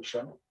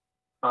distribution.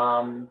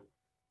 And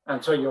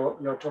so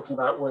you're talking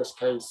about worst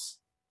case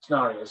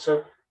scenarios.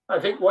 So I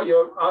think what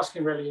you're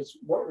asking really is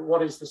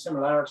what is the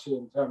similarity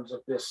in terms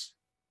of this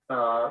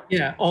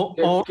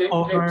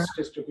Gibbs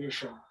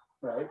distribution,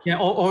 right? Yeah,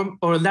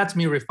 or let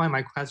me refine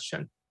my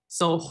question.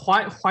 So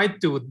why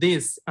do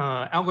this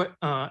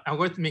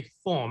algorithmic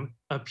form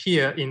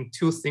appear in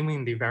two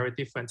seemingly very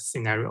different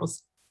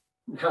scenarios?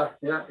 Yeah.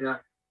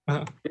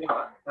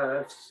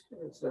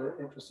 It's an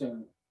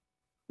interesting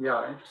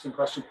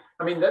question.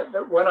 I mean,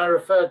 when I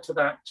referred to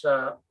that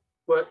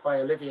work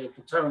by Olivier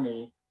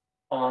Catoni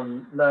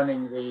on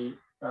learning the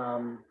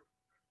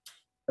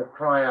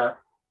prior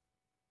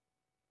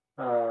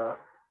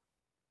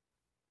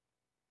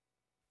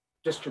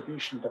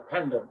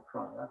distribution-dependent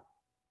prior,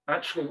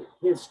 actually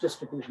his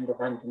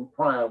distribution-dependent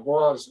prior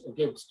was a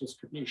Gibbs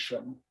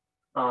distribution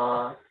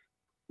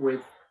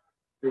with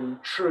the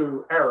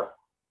true error.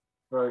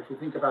 So if you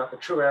think about the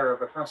true error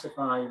of a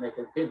classifier, you make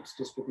a Gibbs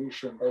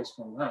distribution based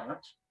on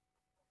that.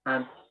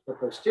 And the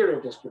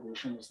posterior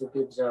distribution is the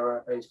Gibbs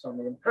error based on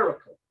the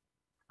empirical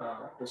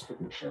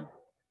distribution.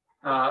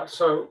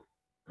 So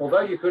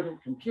although you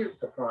couldn't compute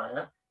the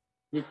prior,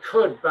 you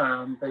could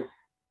bound the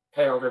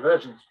KL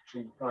divergence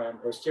between prior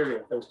and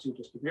posterior, those two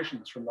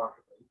distributions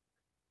remarkably.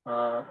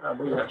 And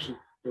we actually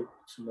did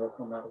some work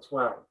on that as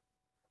well.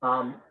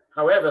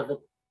 However,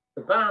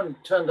 the bound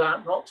turned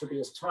out not to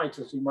be as tight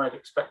as you might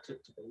expect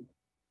it to be.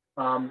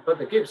 But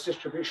the Gibbs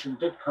distribution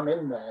did come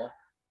in there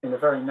in a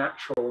very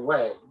natural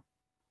way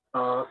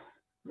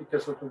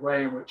because of the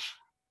way in which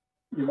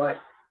you might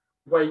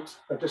weight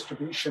a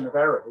distribution of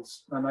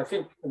errors. And I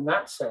think in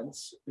that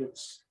sense,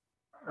 it's,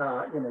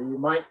 you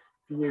might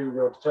view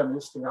your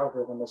deterministic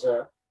algorithm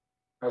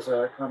as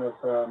a kind of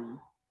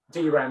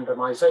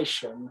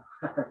de-randomization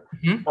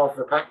of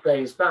the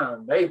PAC-Bayes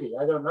bound, maybe,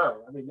 I don't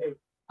know. I mean, it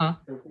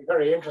would be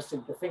very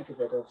interesting to think of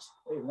it as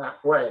in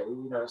that way,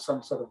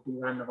 some sort of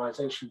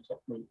de-randomization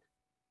technique.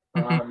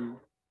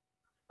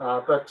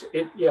 But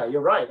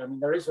you're right. I mean,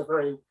 there is a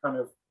very kind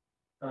of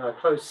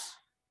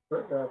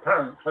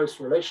apparent close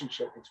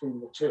relationship between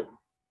the two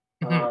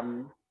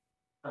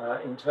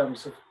in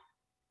terms of,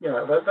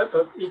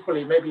 but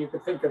equally, maybe you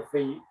could think of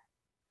the,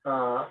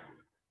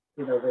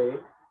 the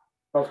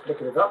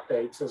multiplicative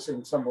updates as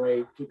in some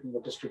way keeping the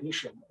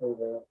distribution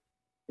over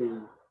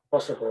the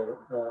possible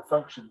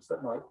functions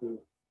that might be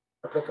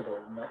applicable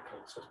in that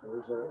case, I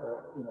suppose.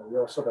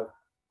 Your sort of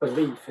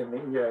belief in the,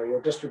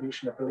 your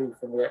distribution of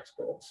belief in the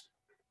experts.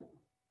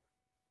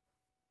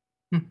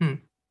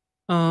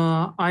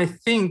 I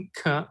think,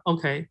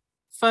 okay.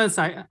 First,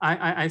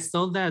 I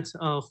saw that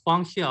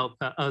Huang Hiao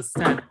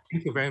said,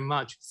 thank you very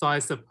much. So I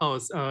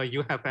suppose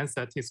you have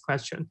answered his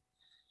question.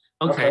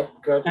 Okay,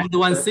 good.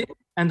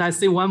 And I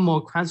see one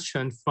more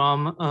question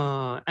from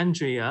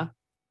Andrea.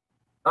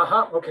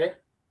 Okay.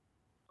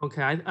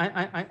 Okay,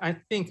 I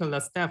think the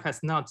staff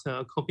has not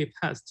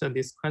copy-pasted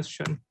this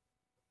question,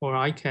 or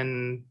I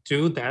can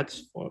do that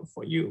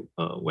for you.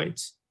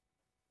 Wait.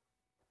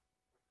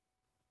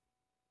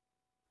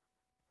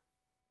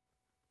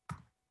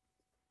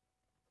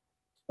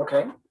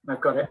 Okay,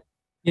 I've got it.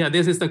 Yeah,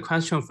 this is the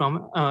question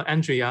from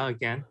Andrea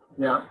again.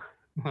 Yeah,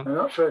 I'm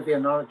not sure if the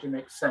analogy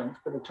makes sense,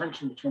 but the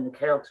tension between the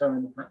KL term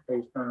and the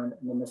PAC-Bayes bound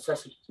and the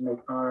necessity to make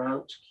R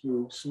out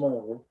Q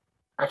small,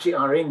 actually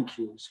R in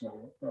Q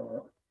small,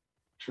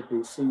 should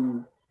be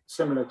seen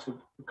similar to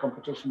the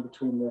competition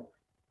between the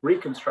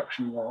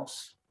reconstruction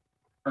loss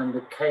and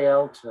the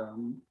KL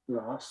term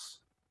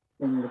loss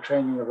in the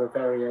training of a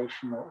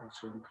variation or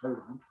also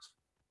encoding.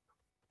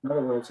 In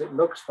other words, it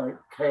looks like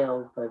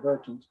KL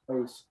divergence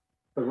plays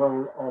the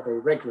role of a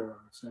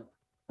regularizer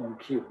on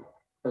Q.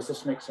 Does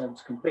this make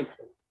sense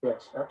completely?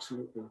 Yes,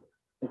 absolutely.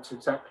 It's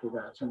exactly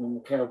that. I mean,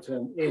 the KL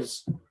term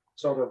is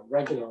sort of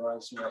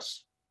regularizing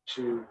us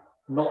to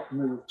not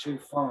move too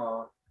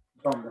far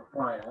from the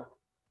prior.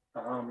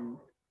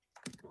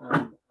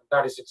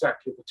 That is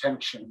exactly the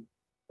tension,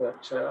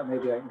 but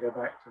maybe I can go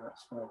back to that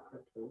slide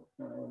quickly.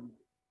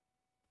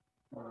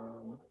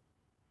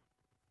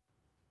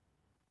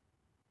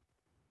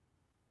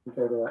 We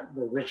go to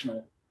the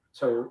original.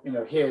 So,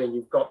 here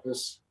you've got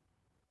this,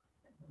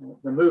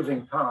 the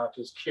moving part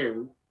is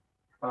Q,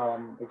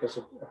 because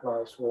it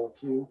applies to all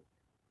Q.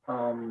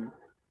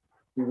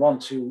 We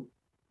want to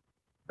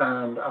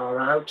bound R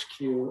out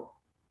Q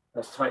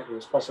as tightly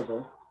as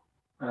possible.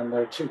 And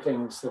there are two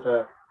things that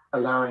are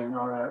allowing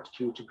R out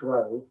Q to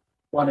grow.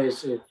 One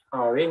is if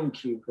R in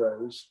Q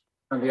grows,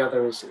 and the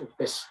other is if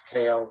this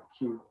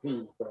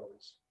KLQP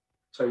grows.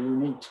 So you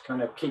need to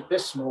kind of keep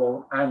this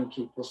small and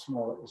keep this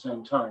small at the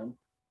same time.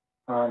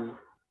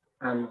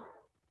 And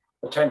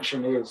the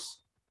tension is,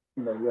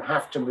 you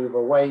have to move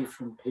away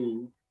from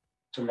P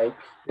to make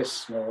this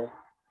small,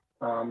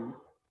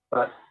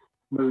 but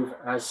move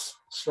as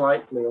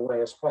slightly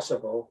away as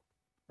possible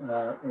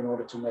in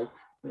order to make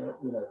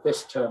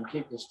this term,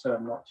 keep this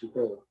term not too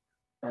big,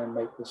 and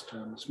make this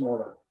term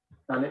smaller.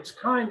 And it's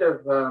kind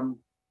of,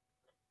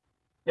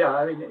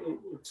 I mean,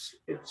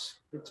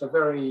 it's a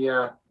very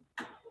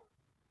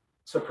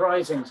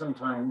surprising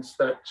sometimes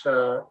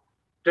that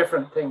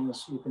different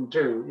things you can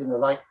do,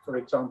 like, for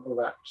example,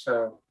 that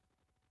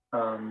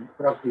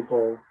rugby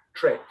ball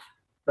trick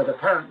that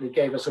apparently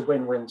gave us a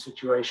win-win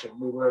situation.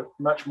 We were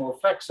much more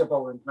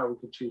flexible in how we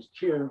could choose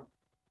Q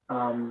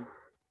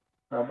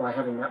by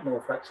having that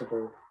more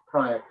flexible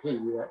prior P,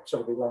 that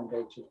sort of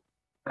elongated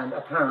and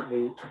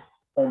apparently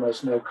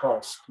almost no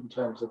cost in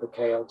terms of the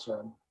KL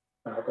term,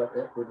 but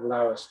it would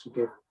allow us to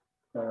give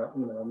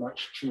a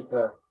much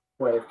cheaper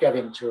way of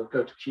getting to a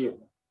good Q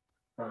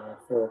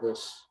for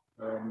this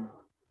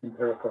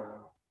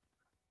empirical.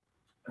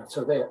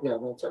 So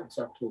that's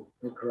exactly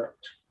the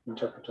correct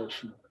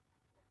interpretation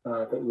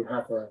that you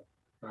have there,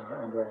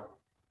 Andrea.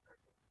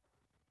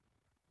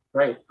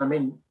 Great. I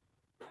mean,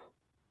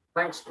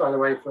 thanks, by the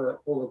way, for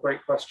all the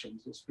great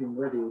questions. It's been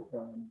really,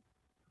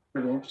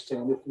 really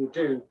interesting. And if you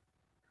do,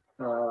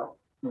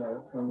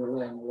 when you're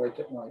laying awake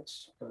at night,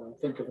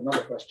 think of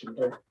another question.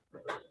 Don't,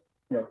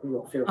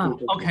 feel free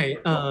to. Okay.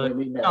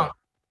 John.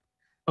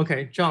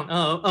 Okay, John.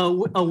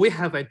 We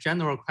have a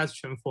general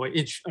question for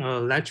each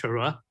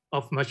lecturer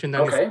of machine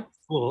learning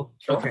school.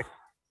 Sure. Okay.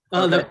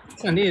 The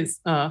question is,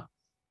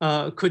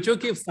 could you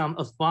give some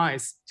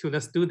advice to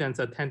the students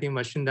attending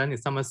machine learning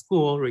summer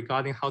school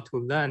regarding how to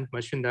learn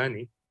machine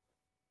learning?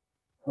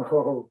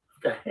 Oh,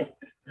 okay.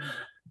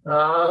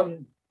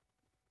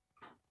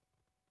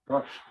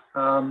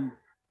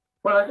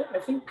 Well, I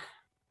think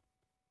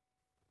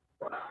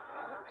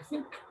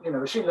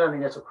machine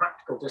learning is a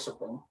practical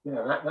discipline.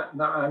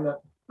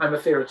 I'm a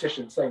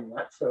theoretician saying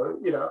that, so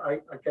I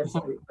guess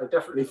I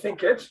definitely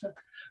think it.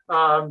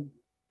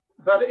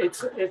 But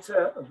it's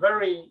a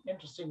very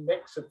interesting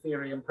mix of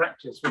theory and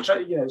practice, which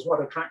is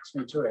what attracts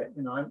me to it.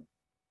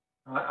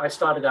 I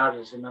started out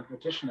as a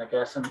mathematician, I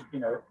guess, and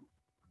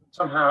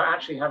somehow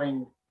actually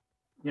having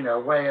a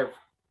way of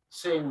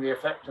seeing the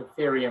effect of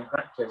theory and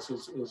practice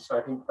is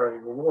I think very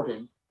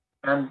rewarding,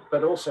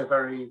 but also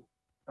very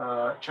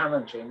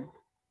challenging.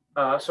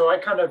 So I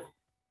kind of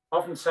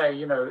often say,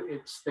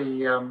 it's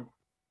the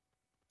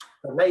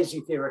lazy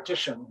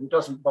theoretician who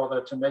doesn't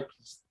bother to make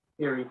his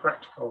theory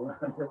practical.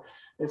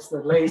 It's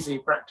the lazy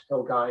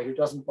practical guy who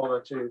doesn't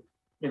bother to,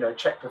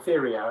 check the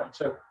theory out.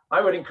 So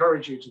I would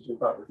encourage you to do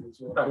both. Is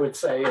what I would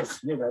say is,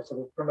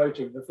 sort of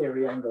promoting the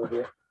theory angle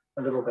here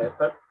a little bit.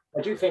 But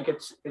I do think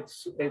it's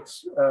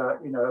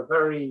a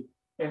very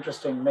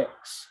interesting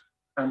mix,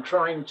 and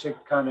trying to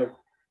kind of,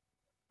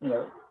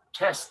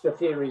 test the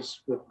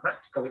theories with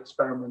practical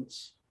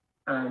experiments,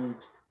 and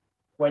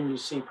when you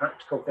see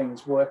practical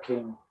things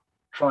working,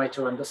 try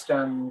to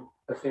understand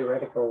the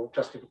theoretical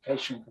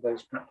justification for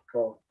those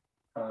practical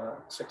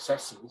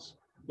successes.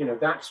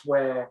 That's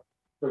where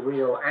the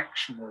real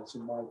action is,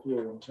 in my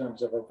view, in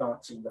terms of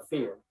advancing the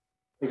field.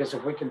 Because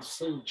if we can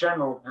see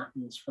general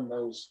patterns from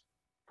those,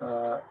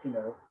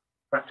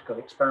 practical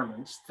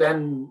experiments,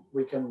 then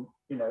we can,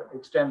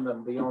 extend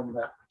them beyond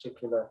that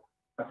particular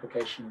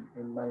application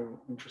in many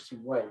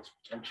interesting ways,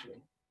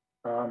 potentially.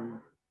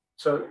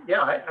 So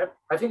yeah,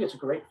 I think it's a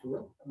great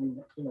field. I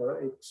mean,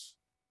 it's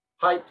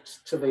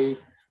hyped to the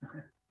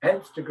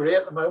nth degree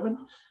at the moment,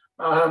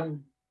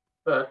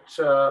 but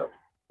the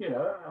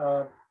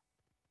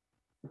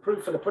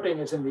proof of the pudding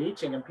is in the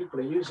eating, and people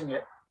are using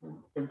it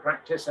in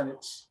practice, and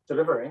it's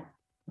delivering.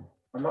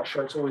 I'm not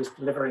sure it's always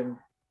delivering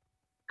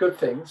good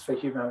things for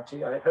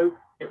humanity. I hope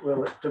it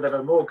will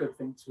deliver more good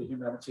things for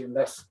humanity and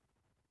less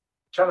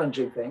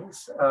challenging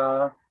things.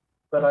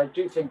 But I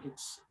do think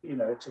it's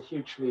a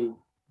hugely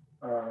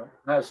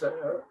it's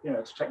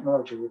a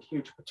technology with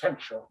huge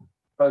potential,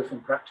 both in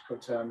practical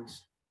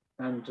terms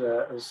and,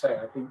 as I say,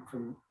 I think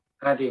from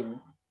adding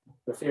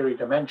the theory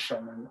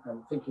dimension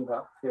and thinking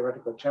about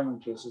theoretical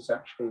challenges is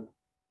actually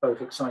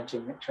both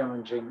exciting,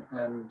 challenging,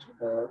 and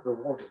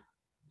rewarding.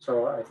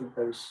 So I think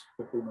those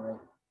would be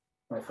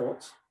my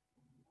thoughts.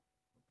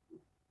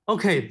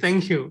 Okay,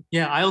 thank you.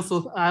 Yeah, I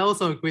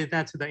also agree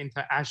that the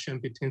interaction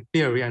between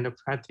theory and the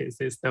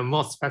practice is the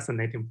most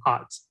fascinating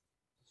part.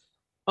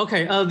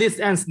 Okay, this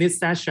ends this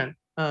session.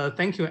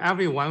 Thank you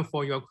everyone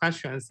for your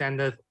questions,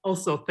 and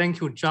also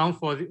thank you, John,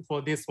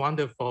 for this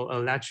wonderful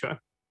lecture.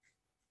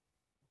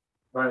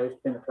 Right, it's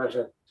been a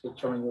pleasure to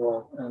join you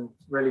all, and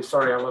really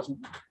sorry I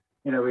wasn't,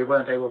 we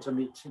weren't able to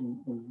meet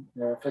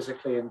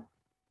physically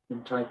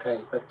in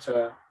Taipei,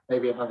 but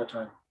maybe another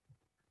time.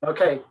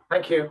 Okay,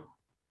 thank you.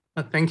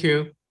 Thank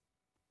you.